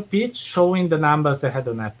made a new pitch showing the numbers they had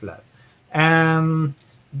on App Lab. And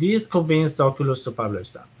this convinced Oculus to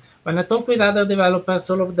publish them. When I talked with other developers,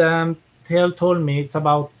 all of them told me it's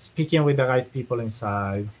about speaking with the right people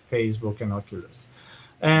inside Facebook and Oculus.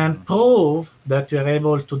 And prove that you're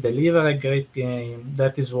able to deliver a great game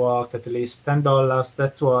that is worth at least $10.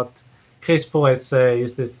 That's what Chris Pruitt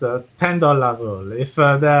says is the $10 rule. If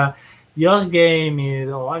your game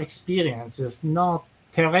or experience is not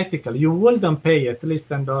theoretical, you wouldn't pay at least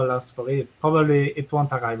 $10 for it. Probably it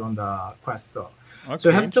won't arrive on the Quest store. So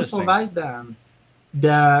you have to provide them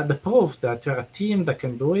the proof that you're a team that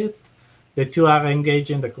can do it, that you are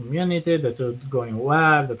engaging the community, that you're going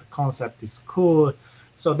well, that the concept is cool.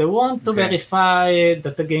 So they want to verify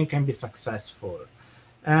that the game can be successful.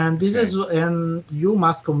 And this is, and you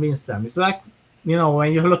must convince them. It's like,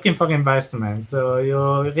 when you're looking for investment. So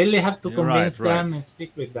you really have to convince them and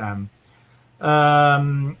speak with them.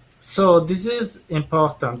 So this is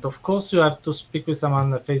important. Of course, you have to speak with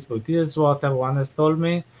someone on Facebook. This is what everyone has told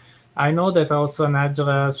me. I know that also an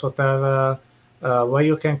address, whatever, where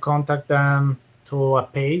you can contact them through a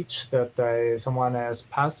page that someone has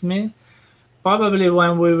passed me. Probably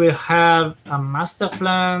when we will have a master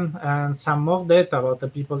plan and some more data about the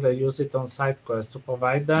people that use it on SideQuest to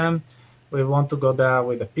provide them, we want to go there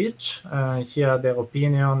with a pitch and hear their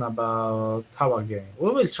opinion about our game.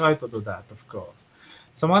 We will try to do that, of course.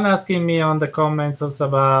 Someone asking me on the comments also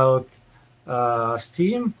about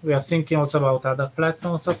Steam. We are thinking also about other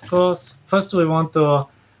platforms, of course. First, we want to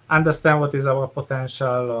understand what is our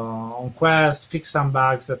potential on Quest, fix some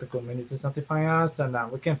bugs that the community is notifying us, and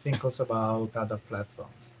then we can think also about other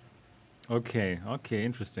platforms. Okay,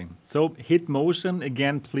 interesting. So Hitmotion,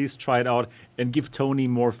 again, please try it out and give Tony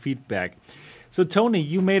more feedback. So Tony,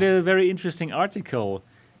 you made a very interesting article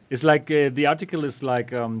It's like the article is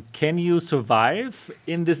like, can you survive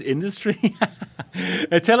in this industry?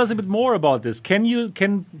 Tell us a bit more about this. Can you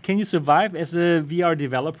survive as a VR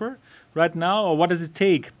developer right now, or what does it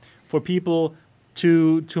take for people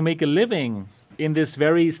to make a living in this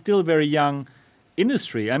still very young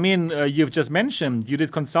industry? I mean, you've just mentioned you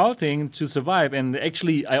did consulting to survive, and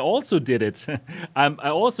actually, I also did it. I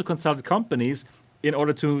also consulted companies in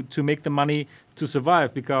order to make the money to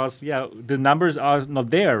survive, because the numbers are not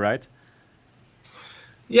there, right?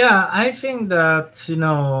 Yeah, I think that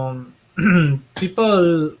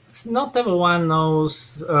people, not everyone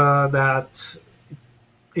knows that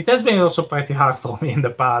it has been also pretty hard for me in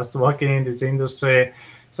the past working in this industry.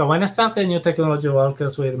 So when I started New Technology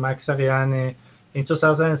Workers with Mike Sariani in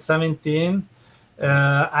 2017,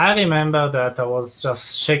 I remember that I was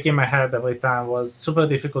just shaking my head every time. It was super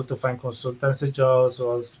difficult to find consultancy jobs. It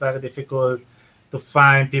was very difficult to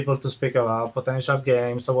find people to speak about potential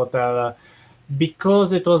games or whatever,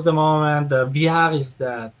 because it was the moment the VR is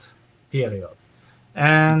that, period.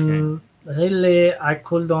 And really, I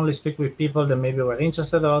could only speak with people that maybe were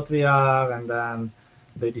interested about VR, and then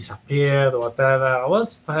they disappeared or whatever. I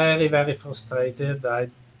was very, very frustrated. I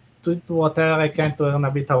did whatever I can to earn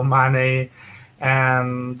a bit of money,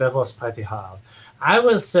 and that was pretty hard. I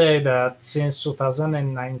will say that since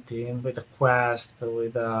 2019, with the Quest,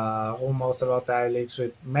 with rumors about iLeaks,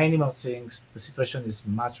 with many more things, the situation is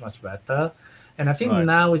much, much better. And I think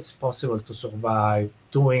now it's possible to survive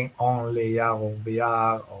doing only AR or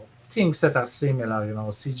VR or things that are similar,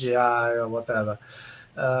 CGI or whatever.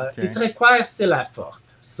 It requires still effort.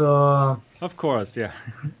 So, of course, yeah.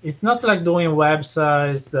 It's not like doing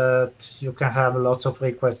websites that you can have lots of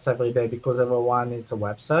requests every day because everyone needs a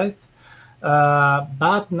website.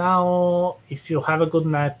 But now, if you have a good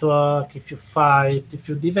network, if you fight, if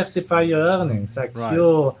you diversify your earnings, like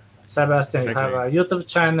you, Sebastian, you have a YouTube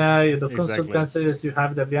channel, you do consultancies, you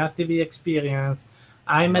have the VR TV experience.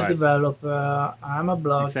 I'm a developer, I'm a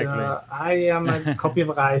blogger, I am a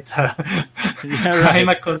copywriter, I'm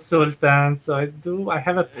a consultant, so I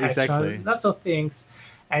have a passion, lots of things.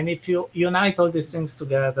 And if you unite all these things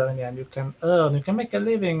together, and you can earn, you can make a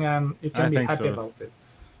living, and you can be happy about it.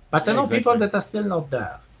 But I know people that are still not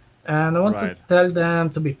there. And I want to tell them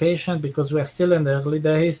to be patient, because we are still in the early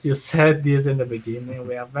days. You said this in the beginning.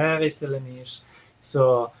 We are very still a niche.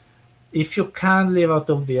 So if you can't live out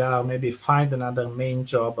of VR, maybe find another main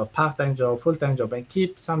job, a part-time job, full-time job, and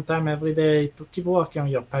keep some time every day to keep working on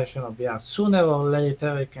your passion of VR. Sooner or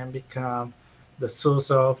later, it can become the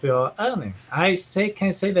source of your earning.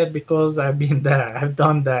 Can say that because I've been there. I've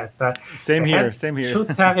done that. Same here. 2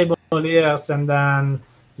 terrible years, and then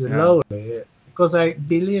slowly, because I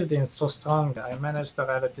believed in so strong, I managed to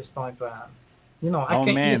arrive at this point where I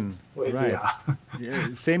can eat with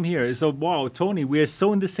VR. Same here. So, wow, Tony, we are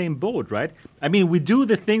so in the same boat, right? I mean, we do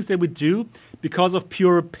the things that we do because of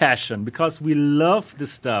pure passion, because we love the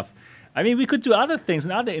stuff. I mean, we could do other things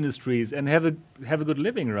in other industries and have a good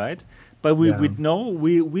living, right? But we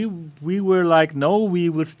were like, no, we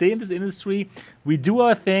will stay in this industry. We do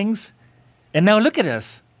our things, and now look at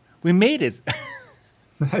us. We made it.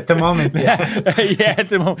 At the moment, at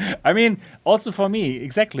the moment. I mean, also for me,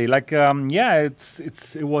 exactly. Like,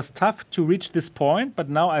 it was tough to reach this point, but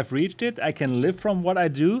now I've reached it. I can live from what I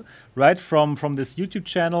do, right? From this YouTube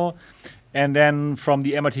channel, and then from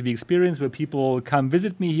the MRTV experience, where people come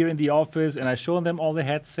visit me here in the office, and I show them all the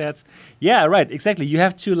headsets. Yeah, right, exactly. You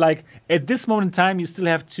have to, like, at this moment in time, you still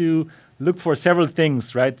have to look for several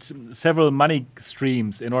things, right? Several money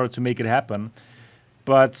streams in order to make it happen.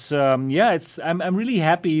 But I'm really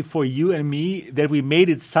happy for you and me that we made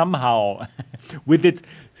it somehow with this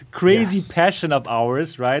crazy passion of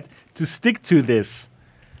ours, right? To stick to this.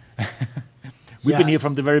 We've been here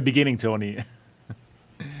from the very beginning, Tony.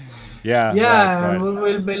 Right. We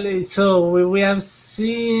will believe. So we have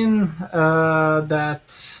seen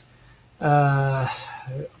that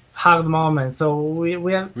hard moment. So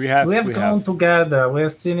we have gone together. We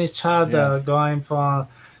have seen each other going for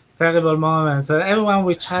terrible moments. Everyone,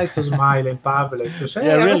 we try to smile in public to say,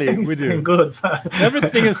 everything is going good.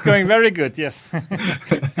 Everything is going very good, yes.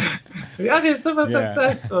 We are super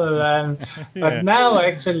successful. But now,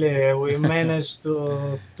 actually, we managed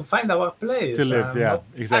to find our place. To live,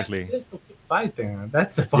 exactly. Still to keep fighting.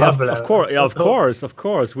 That's the problem. Of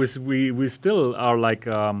course. We still are like,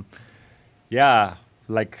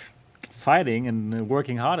 like fighting and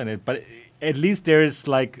working hard on it. But at least there is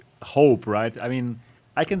like hope, right? I mean,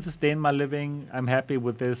 I can sustain my living. I'm happy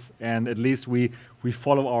with this, and at least we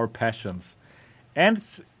follow our passions. And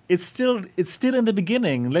it's still in the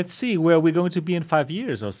beginning. Let's see where we're going to be in 5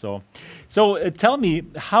 years or so. So tell me,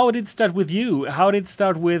 how did it start with you? How did it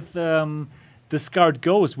start with The Scarred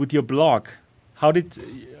Ghost, with your blog?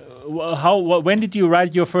 When did you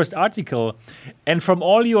write your first article? And from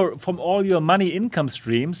all your money income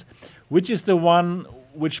streams, which is the one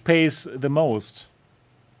which pays the most?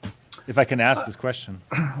 If I can ask this question.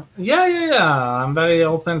 Yeah. I'm very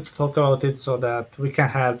open to talk about it so that we can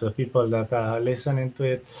help the people that are listening to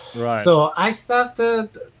it. Right. So I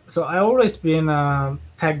always been a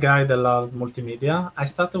tech guy that loved multimedia. I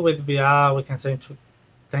started with VR, we can say in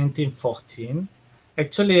 2014.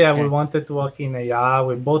 Actually, we wanted to work in AR.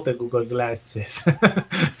 We bought the Google glasses.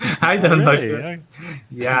 I don't know.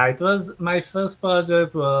 Yeah, it was my first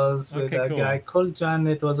project was with a guy called John.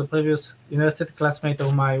 It was a previous university classmate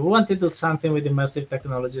of mine. We wanted to do something with immersive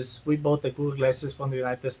technologies. We bought the Google glasses from the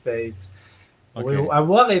United States. I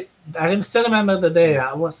wore it. I still remember the day.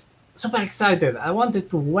 I was super excited. I wanted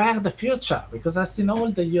to wear the future because I've seen all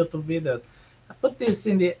the YouTube videos. I put this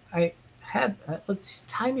in the... I had this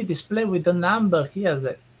tiny display with the number here.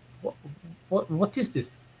 What is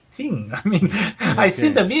this thing? I mean, I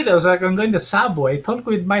seen the videos. I can go in the subway, talk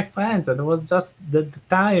with my friends, and it was just the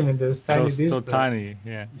time in this tiny display. So tiny,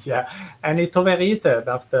 yeah. Yeah, and it overheated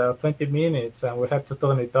after 20 minutes, and we had to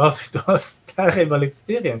turn it off. It was a terrible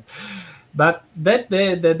experience. But that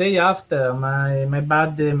day, the day after, my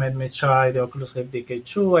buddy made me try the Oculus Rift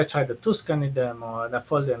DK2. I tried the Tuscany demo, and I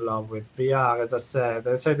fell in love with VR, as I said.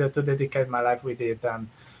 I decided to dedicate my life with it. And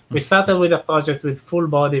we started with a project with full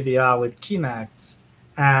body VR, with Kinect,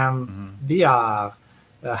 VR,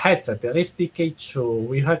 headset, the Rift DK2.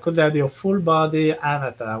 We could have your full body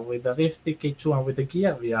avatar with the Rift DK2 and with the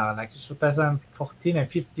Gear VR, like 2014 and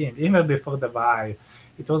 15, even before the Vive.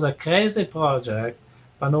 It was a crazy project.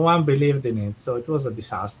 But no one believed in it, so it was a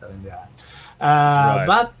disaster in the end.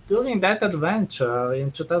 But during that adventure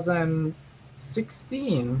in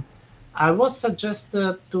 2016, I was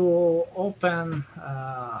suggested to open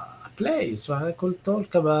a place where I could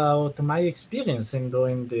talk about my experience in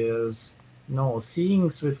doing these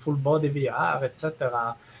things with full body VR,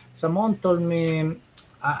 etc. Someone told me,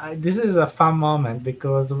 this is a fun moment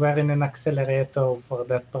because we're in an accelerator for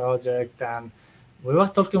that project, and we were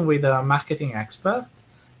talking with a marketing expert.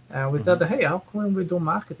 And we said, hey, how can we do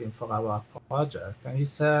marketing for our project? And he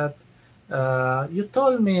said, you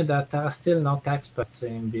told me that there are still not experts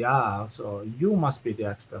in VR, so you must be the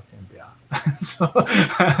expert in VR. So,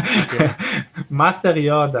 Master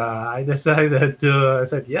Yoda, I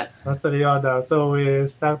said, yes, Master Yoda. So I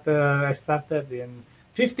started in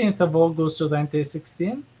 15th of August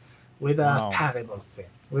 2016 with a terrible thing,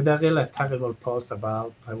 with a really terrible post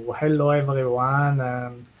about hello everyone,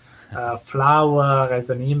 and flower as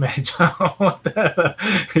an image or whatever.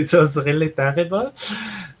 It was really terrible,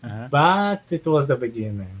 but it was the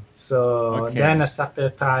beginning. So then I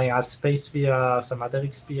started trying out Space VR, some other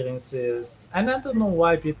experiences, and I don't know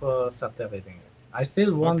why people started reading it. I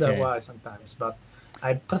still wonder why sometimes, but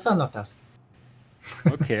I prefer not asking.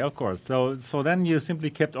 Okay, of course. So then you simply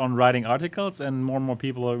kept on writing articles, and more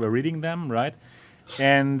people were reading them, right?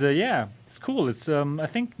 And it's cool. It's I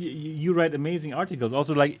think you write amazing articles,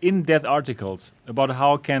 also like in-depth articles about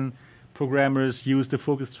how can programmers use the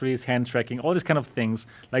focus trees, hand tracking, all these kind of things,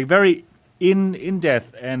 like very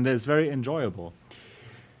in-depth, and it's very enjoyable.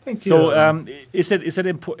 Thank you. So is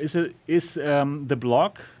the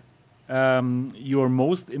blog your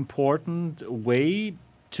most important way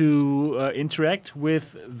to interact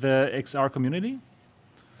with the XR community?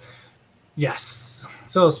 Yes.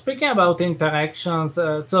 So speaking about interactions,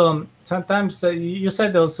 so sometimes you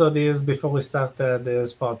said also this before we started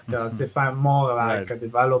this podcast, if I'm more like a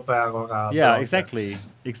developer or a blogger. Exactly.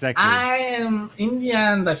 I am, in the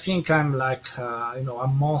end, I think I'm like, a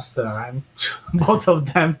monster. I'm both of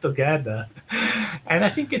them together. And I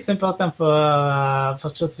think it's important for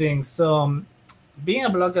two things. So being a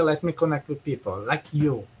blogger let me connect with people like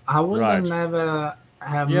you. I would never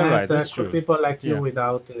have met people like you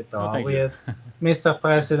without it, or with Mr.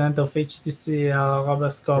 President of HTC, Robert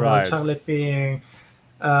Scoble, Charlie Fink,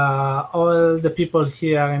 all the people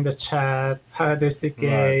here in the chat, Paradise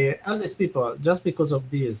DK, all these people, just because of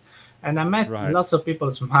this. And I met lots of people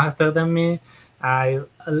smarter than me. I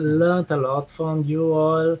learned a lot from you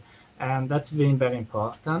all, and that's been very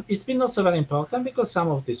important. It's been also very important because some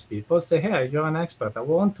of these people say, hey, you're an expert. I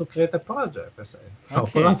want to create a project. I say, no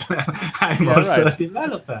problem. I'm also a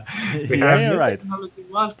developer. We have technology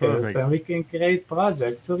workers, and we can create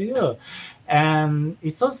projects for you. And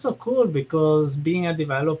it's also cool because being a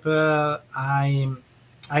developer, I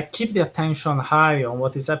keep the attention high on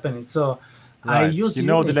what is happening. So I use the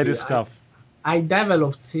latest stuff. I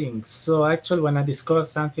develop things. So actually, when I discover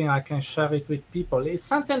something, I can share it with people. It's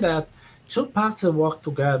something that two parts work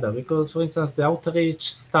together because, for instance, the outreach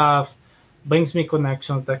stuff brings me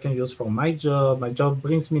connections that I can use for my job. My job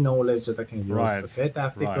brings me knowledge that I can use to Right. create Right.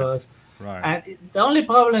 articles. Right. And the only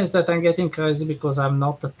problem is that I'm getting crazy because I'm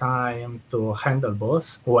not the time to handle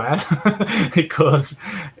both well, because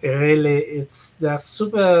really they're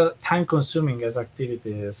super time consuming as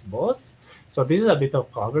activities both. So this is a bit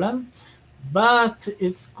of problem, but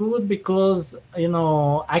it's good because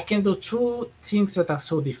I can do two things that are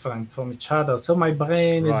so different from each other. So my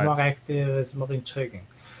brain is more Right. active, it's more intriguing.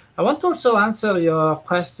 I want to also answer your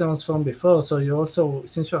questions from before. So you also,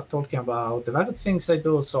 since you are talking about the very things I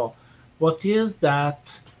do, so what is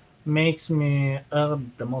that makes me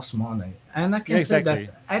earn the most money? And I Yeah, can say that exactly.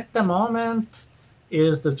 at the moment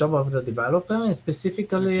is the job of the developer, and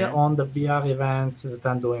specifically Okay. on the VR events that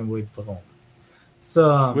I'm doing with Vroom.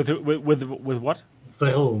 So With what?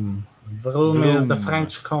 Vroom. Vroom is the Vroom.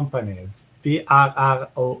 French company.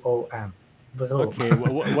 Vroom. Vroom. Okay.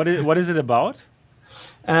 What is it about?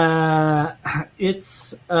 Uh,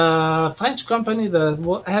 it's a French company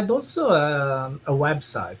that had also a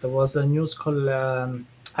website. There was a news called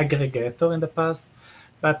aggregator in the past,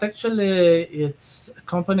 but actually it's a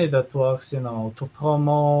company that works, to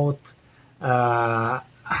promote, uh,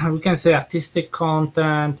 we can say artistic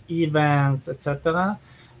content, events, etc.,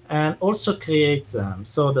 and also creates them.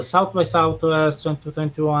 So the South by Southwest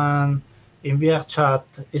 2021 in VRChat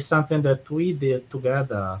is something that we did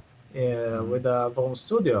together with the Vroom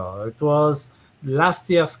Studio. It was last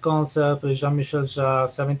year's concert with Jean-Michel Jarre,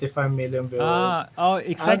 75 million views, Oh, this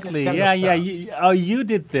exactly. kind of Yeah, yeah. stuff. You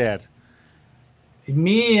did that.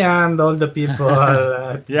 Me and all the people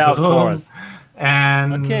at Yeah, of Vroom, course.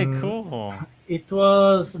 Okay, and cool. it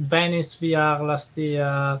was Venice VR last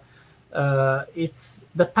year. It's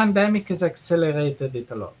the pandemic has accelerated it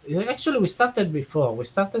a lot. Actually, we started before. We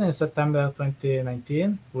started in September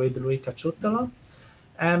 2019 with Louis Cacciuttolo.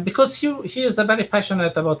 And because he is very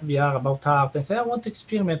passionate about VR, about art, and say, I want to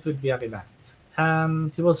experiment with VR events.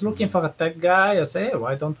 And he was looking for a tech guy. I said, hey,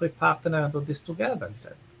 why don't we partner and do this together? He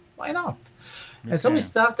said, why not? And so we Okay.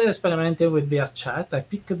 started experimenting with VRChat. I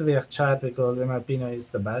picked VRChat because, in my opinion, it's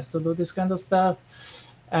the best to do this kind of stuff.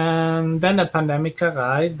 And then the pandemic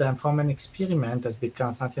arrived, and from an experiment has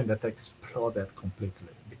become something that exploded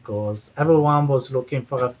completely because everyone was looking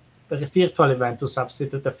for a virtual event to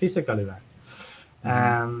substitute a physical event.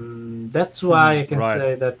 And that's why I can Right.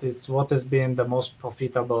 say that it's what has been the most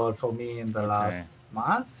profitable for me in the Okay. last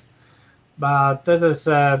months. But as I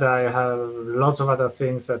said, I have lots of other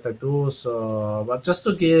things that I do. So, but just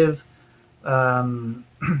to give um,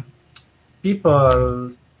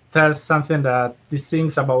 people tell something that these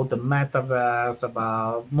things about the metaverse,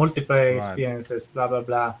 about multiplayer Right. experiences, blah blah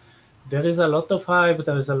blah. There is a lot of hype.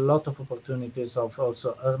 There is a lot of opportunities of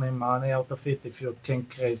also earning money out of it if you can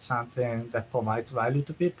create something that provides value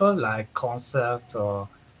to people, like concerts or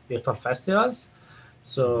virtual festivals.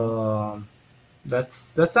 So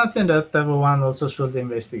that's something that everyone also should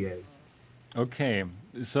investigate. Okay.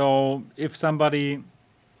 So if somebody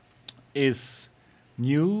is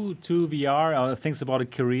new to VR or thinks about a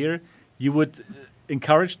career, you would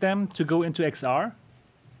encourage them to go into XR?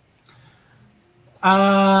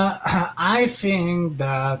 I think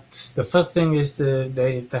that the first thing is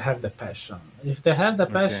they have the passion. If they have the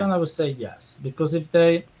Okay. passion, I would say yes. Because if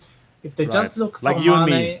they just Right. look Like for you and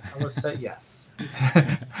me. money, I would say yes.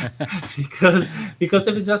 because because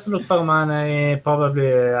if you just look for money,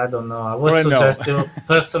 probably I don't know. I would Or a no. suggest you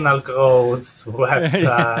personal growth Yeah.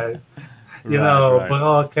 website. Right,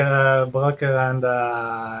 right, Broker and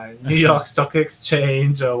New York Stock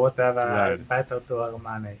Exchange or whatever. right. Better to earn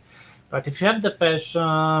money. But if you have the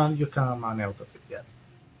passion, you can earn money out of it. Yes.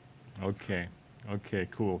 Okay. Okay,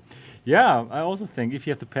 cool. Yeah, I also think if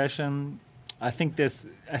you have the passion, I think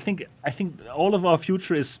all of our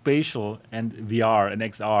future is spatial and VR and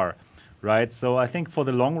XR, right? So I think for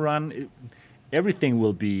the long run, everything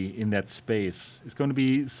will be in that space. It's going to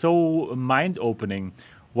be so mind opening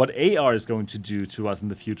what AR is going to do to us in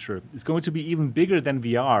the future. It's going to be even bigger than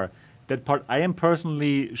VR. That part I am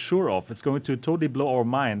personally sure of. It's going to totally blow our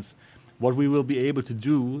minds what we will be able to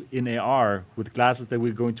do in AR with glasses that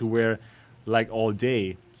we're going to wear like all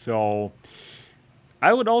day. So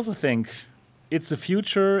I would also think it's the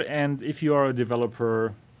future, and if you are a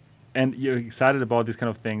developer and you're excited about these kind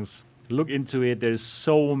of things, look into it. There's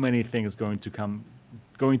so many things going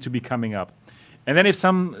to be coming up. And then if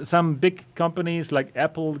some big companies like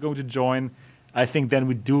Apple going to join, I think then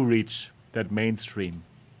we do reach that mainstream,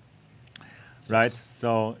 right? Yes.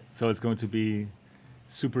 So it's going to be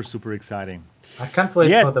super exciting. I can't wait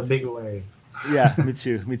Yeah, for the big wave. Yeah, me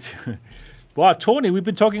too. Me too. Wow, Tony, we've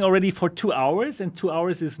been talking already for 2 hours, and 2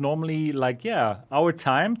 hours is normally like, yeah, our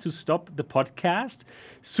time to stop the podcast.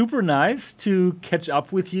 Super nice to catch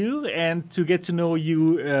up with you and to get to know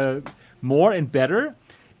you more and better.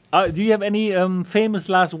 Do you have any famous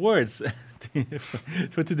last words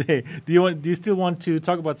for today? Do you still want to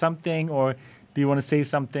talk about something, or do you want to say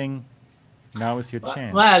something? Now is your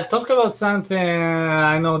chance. Well, talk about something.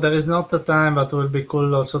 I know there is not the time, but it will be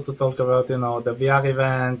cool also to talk about, the VR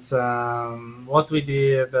events, what we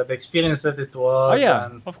did, the experience that it was. Oh yeah,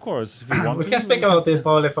 of course. If you want we can speak about it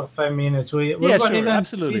probably for 5 minutes. We were sure, even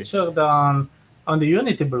absolutely. featured on the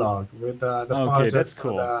Unity blog with the project that's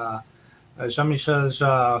cool. for the Jean-Michel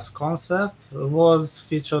Jarre's concert. It was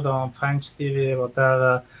featured on French TV,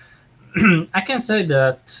 whatever. I can say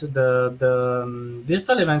that the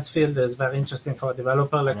virtual events field is very interesting for a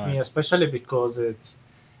developer like me, especially because it's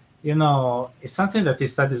something that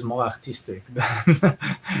is studied more artistic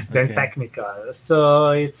than technical. So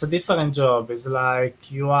it's a different job. It's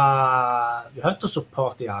like you have to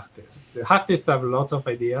support the artists. The artists have lots of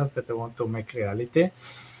ideas that they want to make reality,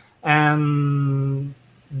 and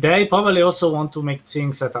they probably also want to make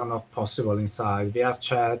things that are not possible inside VR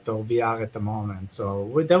chat or VR at the moment. So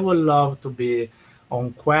they would love to be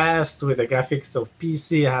on Quest with the graphics of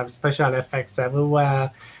PC, have special effects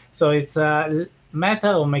everywhere. So it's a matter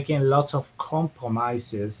of making lots of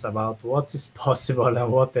compromises about what is possible and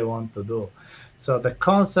what they want to do. So the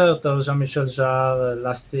concert of Jean-Michel Jarre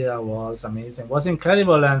last year was amazing, was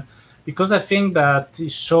incredible. And because I think that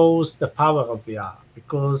it shows the power of VR,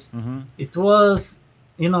 because it was,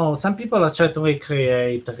 some people are trying to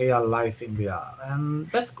recreate real life in VR, and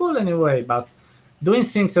that's cool anyway, but doing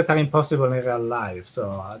things that are impossible in real life.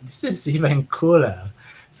 So this is even cooler.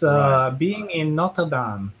 So being in Notre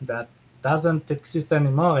Dame, that doesn't exist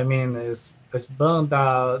anymore. I mean, it's burned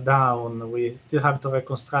down. We still have to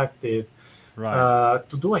reconstruct it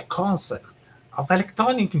to do a concert of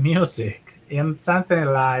electronic music in something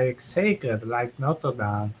like sacred, like Notre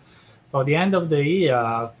Dame, for the end of the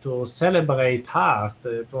year to celebrate art.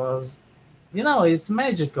 It was, it's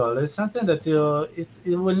magical. It's something that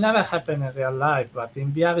it will never happen in real life, but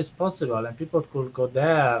in VR it's possible, and people could go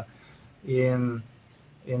there in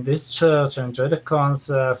this church, enjoy the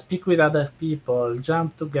concert, speak with other people,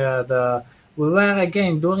 jump together. We were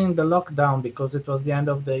again during the lockdown because it was the end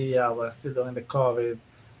of the year. We're still during the COVID,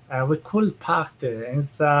 and we could party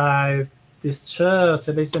inside this church,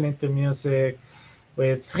 listening to music,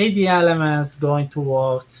 with 3D elements going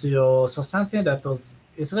towards you. So something that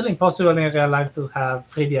it's really impossible in real life to have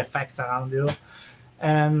 3D effects around you.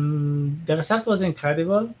 And the result was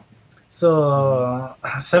incredible. So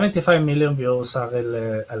 75 million views are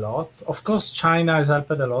really a lot. Of course, China has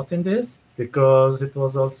helped a lot in this because it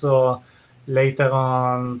was also later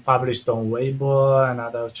on published on Weibo and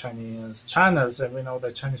other Chinese channels. And we know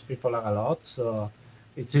that Chinese people are a lot. So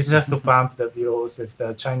it's easier to pump the views if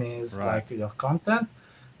the Chinese like your content.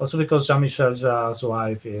 Also because Jean-Michel Jarre's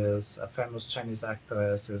wife is a famous Chinese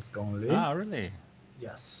actress, is Gong Li. Ah, really?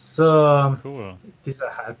 Yes. So cool. This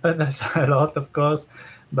helped us a lot, of course.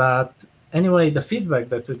 But anyway, the feedback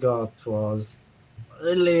that we got was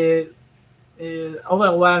really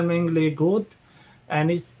overwhelmingly good.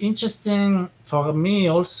 And it's interesting for me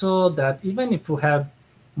also that even if we have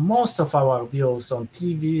most of our views on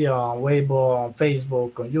TV, on Weibo, on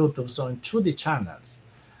Facebook, on YouTube, so in 2D channels,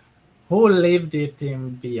 who lived it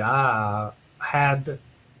in VR had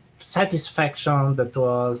satisfaction that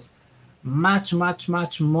was much, much,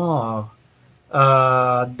 much more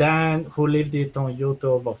than who lived it on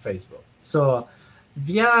YouTube or Facebook. So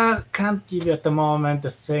VR can't give you at the moment the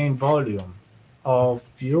same volume of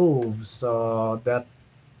views that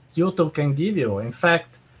YouTube can give you. In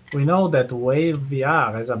fact, we know that Wave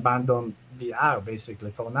VR has abandoned VR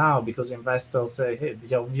basically for now because investors say, hey,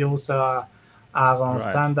 your views are on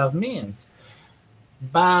standard means.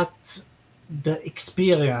 But the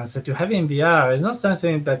experience that you have in VR is not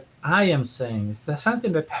something that I am saying. It's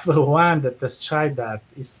something that everyone that has tried that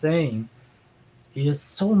is saying is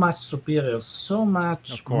so much superior, so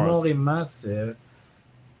much more immersive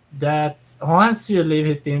that once you leave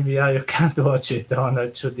it in VR, you can't watch it on a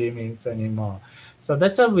 2D means anymore. So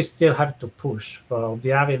that's why we still have to push for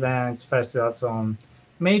VR events, festivals on.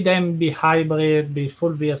 May them be hybrid, be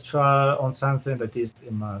full virtual on something that is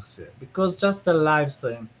immersive. Because just a live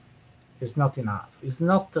stream is not enough. It's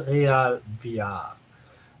not real VR.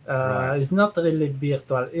 It's not really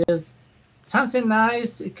virtual. It's something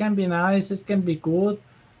nice. It can be nice. It can be good,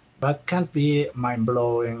 but can't be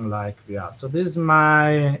mind-blowing like VR. So this is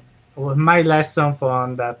my my lesson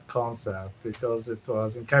from that concert, because it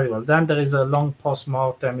was incredible. Then there is a long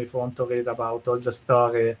post-mortem if you want to read about all the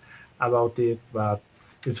story about it, but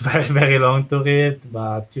it's very, very long to read,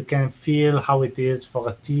 but you can feel how it is for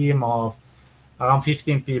a team of around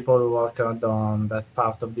 15 people who worked on that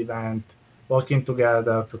part of the event, working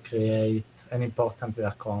together to create an important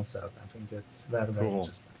VR concert. I think it's very, very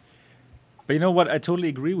interesting. But you know what? I totally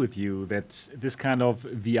agree with you that this kind of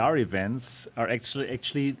VR events are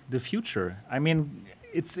actually the future. I mean,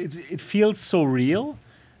 it feels so real.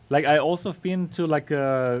 Like I also have been to like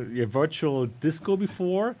a virtual disco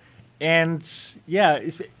before, and yeah,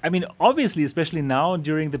 I mean, obviously, especially now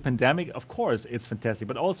during the pandemic, of course, it's fantastic.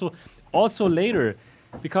 But also later,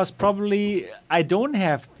 because probably I don't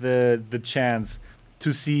have the chance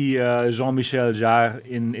to see Jean-Michel Jarre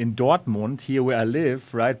in Dortmund, here where I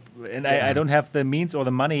live, right? And I don't have the means or the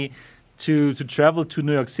money to travel to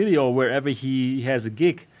New York City or wherever he has a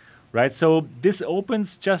gig, right? So this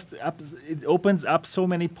opens up so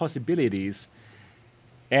many possibilities.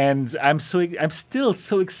 And I'm still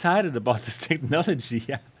so excited about this technology.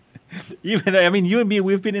 Even, I mean, you and me,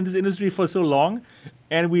 we've been in this industry for so long,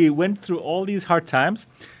 and we went through all these hard times,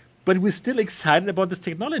 but we're still excited about this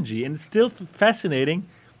technology, and it's still fascinating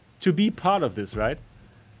to be part of this, right?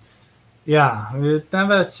 Yeah, it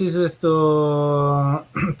never ceases to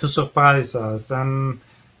surprise us, and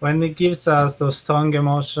when it gives us those strong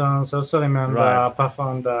emotions, also remember, apart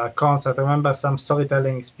from the concert, remember some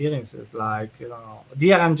storytelling experiences, like,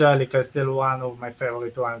 Dear Angelica is still one of my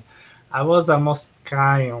favorite ones. I was almost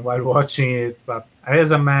crying while watching it, but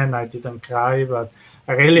as a man, I didn't cry, but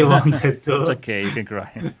I really wanted to. It's okay, you can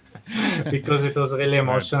cry. Because it was really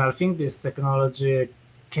emotional. I think this technology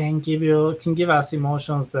can give us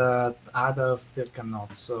emotions that others still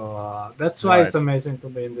cannot. So that's why it's amazing to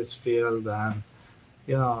be in this field. And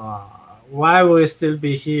why we still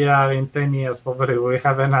be here in 10 years, probably we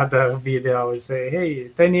have another video. We say, hey,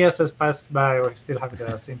 10 years has passed by, we still have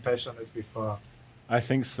the same passion as before. I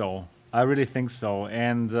think so. I really think so.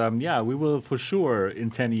 And we will for sure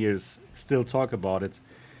in 10 years still talk about it.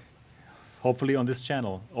 Hopefully on this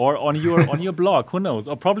channel or on your blog, who knows?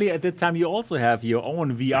 Or probably at that time you also have your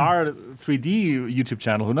own VR 3D YouTube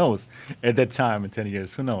channel, who knows? At that time in 10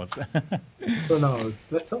 years, who knows? Who knows?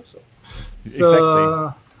 Let's hope so.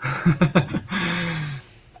 Exactly.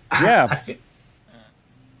 Yeah.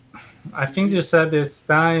 I think you said it's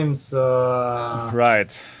time, so...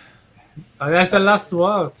 Right. As a last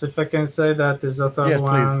words, if I can say that, is also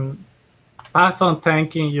one... Please. Apart from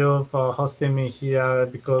thanking you for hosting me here,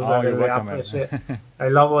 because I really appreciate I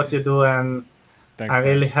love what you do, and thanks, I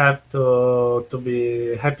really have to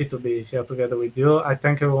be happy to be here together with you. I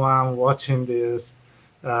thank everyone watching this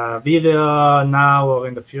video now or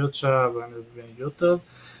in the future when it will be on YouTube.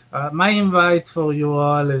 My invite for you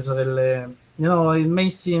all is really, it may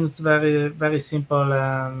seem very, very simple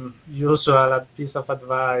and usual, a piece of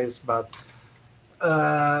advice, but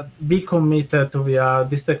be committed to VR.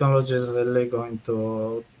 This technology is really going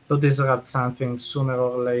to disrupt something sooner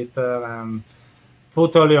or later, and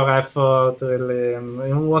put all your effort really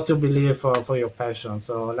in what you believe for your passion.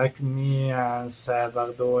 So like me and Seb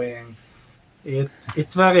are doing,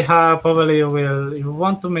 it's very hard. Probably if you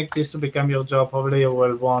want to make this to become your job, probably you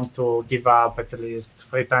will want to give up at least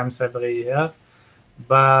 3 times every year.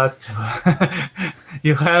 But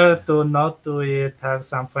you have to not do it, have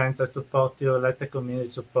some friends that support you, let the community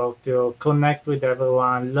support you, connect with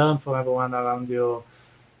everyone, learn from everyone around you,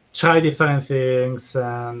 try different things,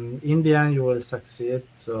 and in the end you will succeed.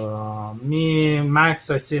 So me, Max,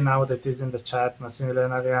 I see now that is in the chat,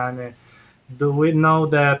 Massimiliano Ariani, we know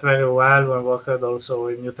that very well. We worked also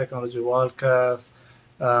with New Technology Walkers.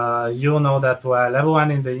 You know that well. Everyone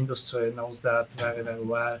in the industry knows that very, very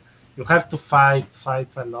well. You have to fight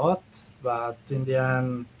a lot, but in the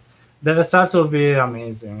end, the results will be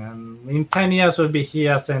amazing. And in 10 years, we'll be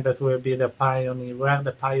here saying that we'll be the pioneer. We're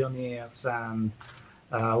the pioneers, and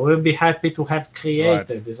we'll be happy to have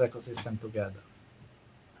created this ecosystem together.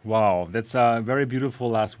 Wow, that's very beautiful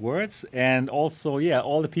last words. And also,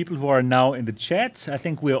 all the people who are now in the chat, I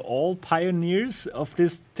think we're all pioneers of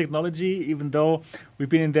this technology, even though we've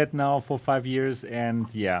been in that now for 5 years. And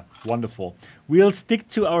wonderful. We'll stick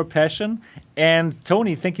to our passion. And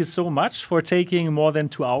Tony, thank you so much for taking more than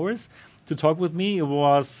 2 hours to talk with me. It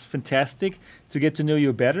was fantastic to get to know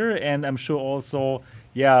you better. And I'm sure also...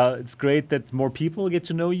 it's great that more people get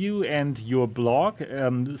to know you and your blog,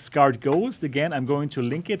 Scarred Ghost. Again, I'm going to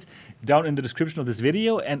link it down in the description of this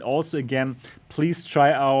video. And also, again, please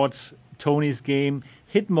try out Tony's game,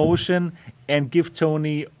 Hitmotion, and give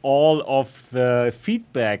Tony all of the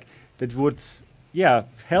feedback that would,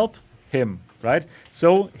 help him right?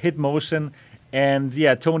 So HitMotion. And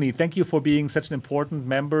yeah, Tony, thank you for being such an important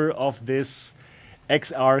member of this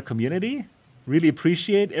XR community. Really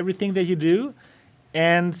appreciate everything that you do.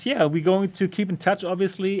 And yeah, we're going to keep in touch,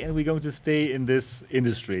 obviously, and we're going to stay in this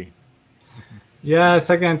industry. Yes,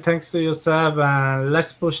 again, thanks to you, Seb, and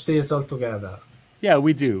let's push this all together. Yeah,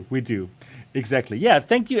 we do. Exactly. Yeah,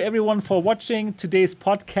 thank you everyone for watching today's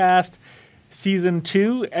podcast, Season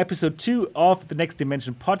 2, Episode 2 of the Next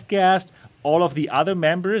Dimension podcast. All of the other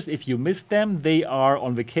members, if you missed them, they are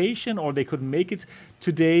on vacation or they couldn't make it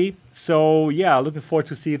today. So yeah, looking forward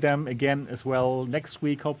to see them again as well next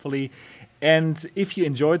week, hopefully. And if you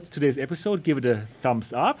enjoyed today's episode, give it a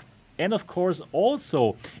thumbs up. And of course,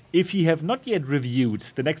 also, if you have not yet reviewed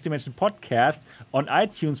the Next Dimension podcast on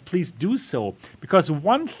iTunes, please do so. Because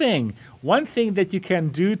one thing that you can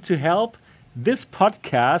do to help this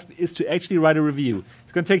podcast is to actually write a review.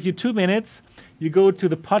 It's going to take you 2 minutes. You go to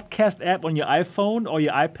the podcast app on your iPhone or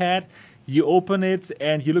your iPad, you open it,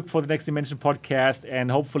 and you look for the Next Dimension podcast. And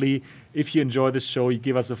hopefully, if you enjoy the show, you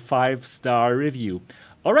give us a 5-star review.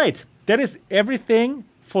 All right, that is everything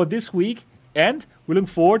for this week. And we look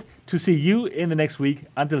forward to see you in the next week.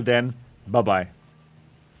 Until then, bye-bye.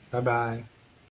 Bye-bye.